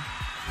being born.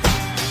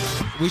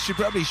 We should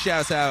probably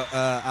shout out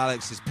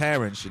Alex's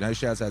parents, you know,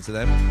 shout out to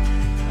them.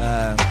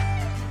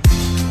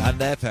 And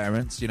their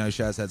parents, you know,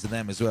 shout out to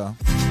them as well.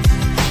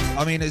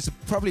 I mean, it's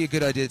probably a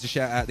good idea to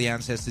shout out the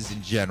ancestors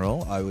in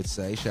general, I would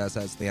say. Shout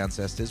out to the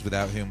ancestors,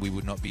 without whom we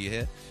would not be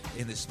here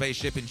in this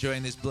spaceship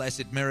enjoying this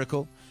blessed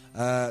miracle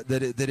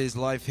that is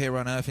life here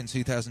on Earth in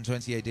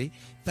 2020 AD.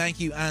 Thank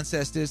you,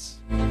 ancestors.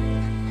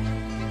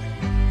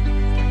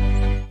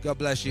 God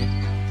bless you.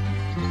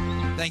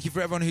 Thank you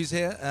for everyone who's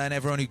here and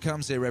everyone who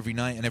comes here every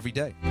night and every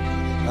day.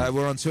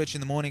 We're on Twitch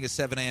in the morning at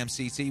 7 a.m.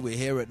 CT. We're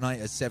here at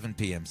night at 7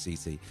 p.m.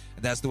 CT. And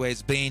that's the way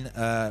it's been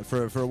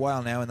for a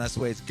while now, and that's the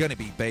way it's going to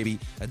be, baby,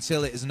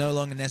 until it is no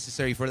longer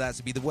necessary for that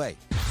to be the way.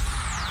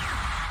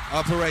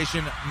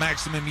 Operation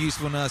Maximum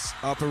Usefulness.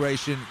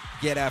 Operation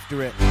Get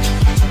After It.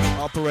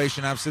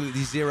 Operation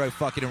Absolutely Zero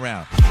Fucking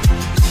Around.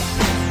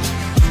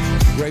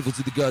 Grateful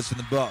to the gods from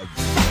the bottom.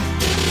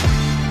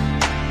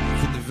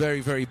 From the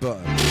very, very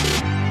bottom.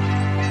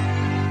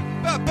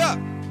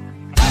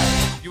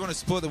 If you want to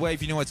support the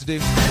wave, you know what to do.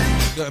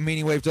 Go to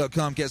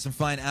meaningwave.com, get some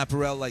fine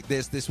apparel like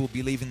this. This will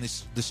be leaving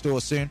the store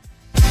soon.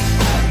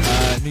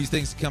 New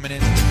things are coming in.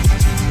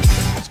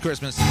 It's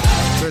Christmas.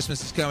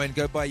 Christmas is coming.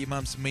 Go buy your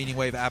mum some Meaning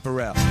Wave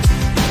apparel.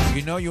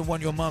 You know you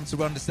want your mum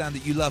to understand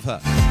that you love her.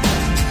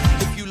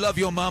 If you love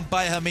your mum,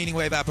 buy her Meaning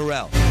Wave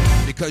apparel.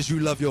 Because you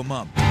love your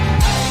mum.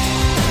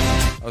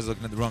 I was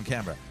looking at the wrong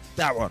camera.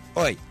 That one.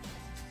 Oi.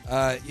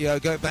 You know,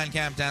 go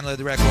Bandcamp, download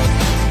the record.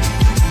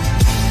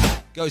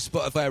 Go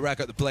Spotify, rack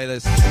up the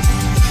playlist.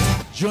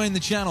 Join the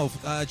channel.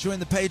 Join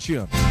the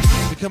Patreon.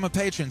 Become a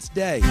patron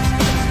today.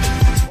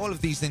 All of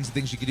these things are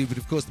things you can do, but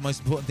of course the most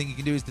important thing you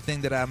can do is the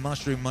thing that our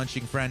mushroom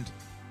munching friend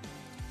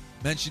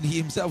mentioned he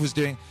himself was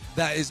doing.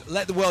 That is,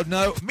 let the world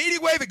know Meaning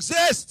Wave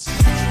exists!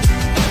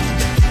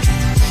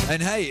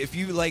 And hey, if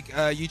you like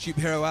YouTube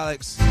hero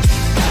Alex,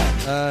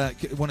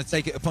 want to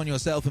take it upon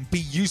yourself and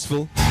be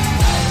useful,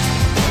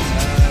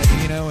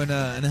 you know,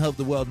 and help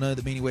the world know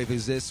that Meaning Wave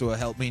exists, or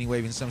help Meaning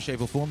Wave in some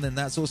shape or form, then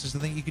that's also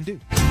something you can do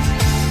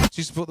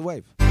to support the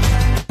wave.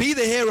 Be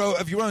the hero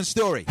of your own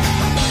story,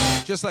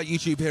 just like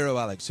YouTube hero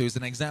Alex, who is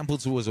an example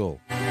to us all.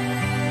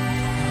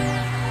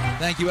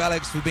 Thank you,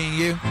 Alex, for being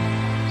you.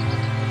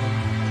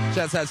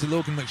 Shouts out to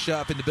Logan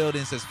McSharp in the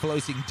building, says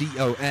floating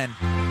DON.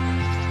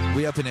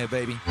 We up in here,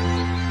 baby.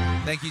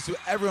 Thank you to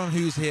everyone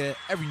who's here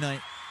every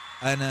night.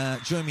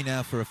 And join me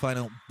now for a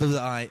final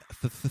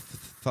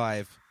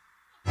five.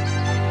 I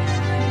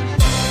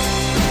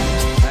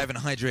haven't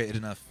hydrated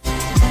enough.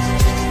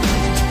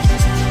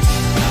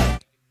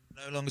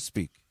 No longer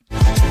speak.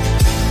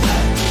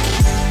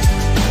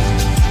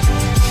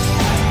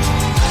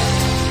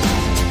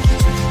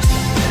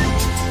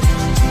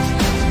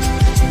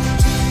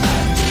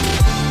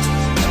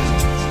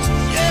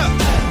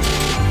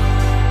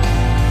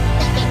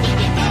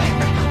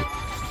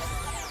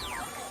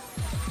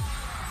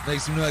 Make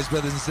some noise,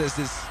 brothers and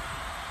sisters.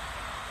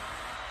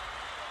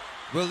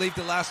 We'll leave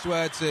the last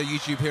word to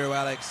YouTube hero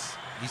Alex.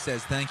 He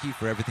says, thank you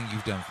for everything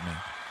you've done for me.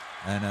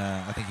 And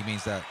I think he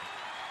means that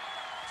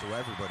to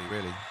everybody,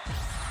 really.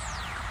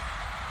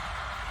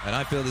 And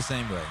I feel the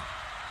same way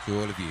to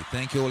all of you.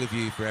 Thank you, all of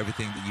you, for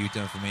everything that you've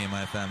done for me and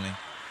my family.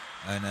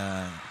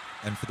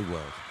 And for the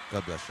world.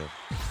 God bless you.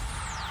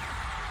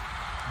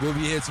 We'll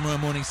be here tomorrow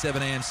morning,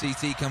 7 a.m.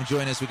 CT. Come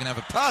join us. We can have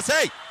a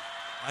party.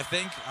 I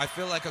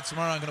feel like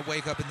tomorrow I'm going to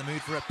wake up in the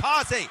mood for a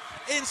party.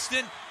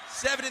 Instant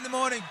 7 in the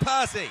morning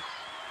party.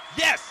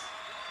 Yes.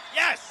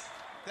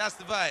 That's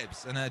the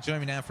vibes. And join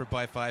me now for a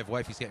by 5.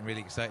 Wifey's getting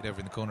really excited over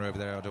in the corner over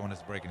there. I don't want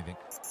us to break anything.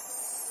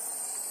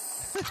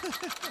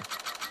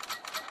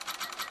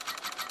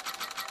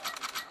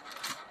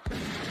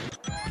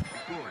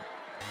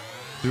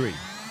 3,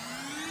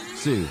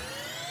 2,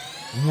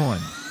 1.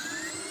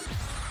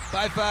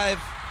 Bye 5.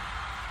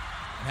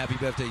 And happy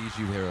birthday,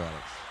 YouTube hero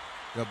Alex.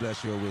 God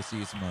bless you all. We'll see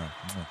you tomorrow.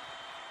 Mwah.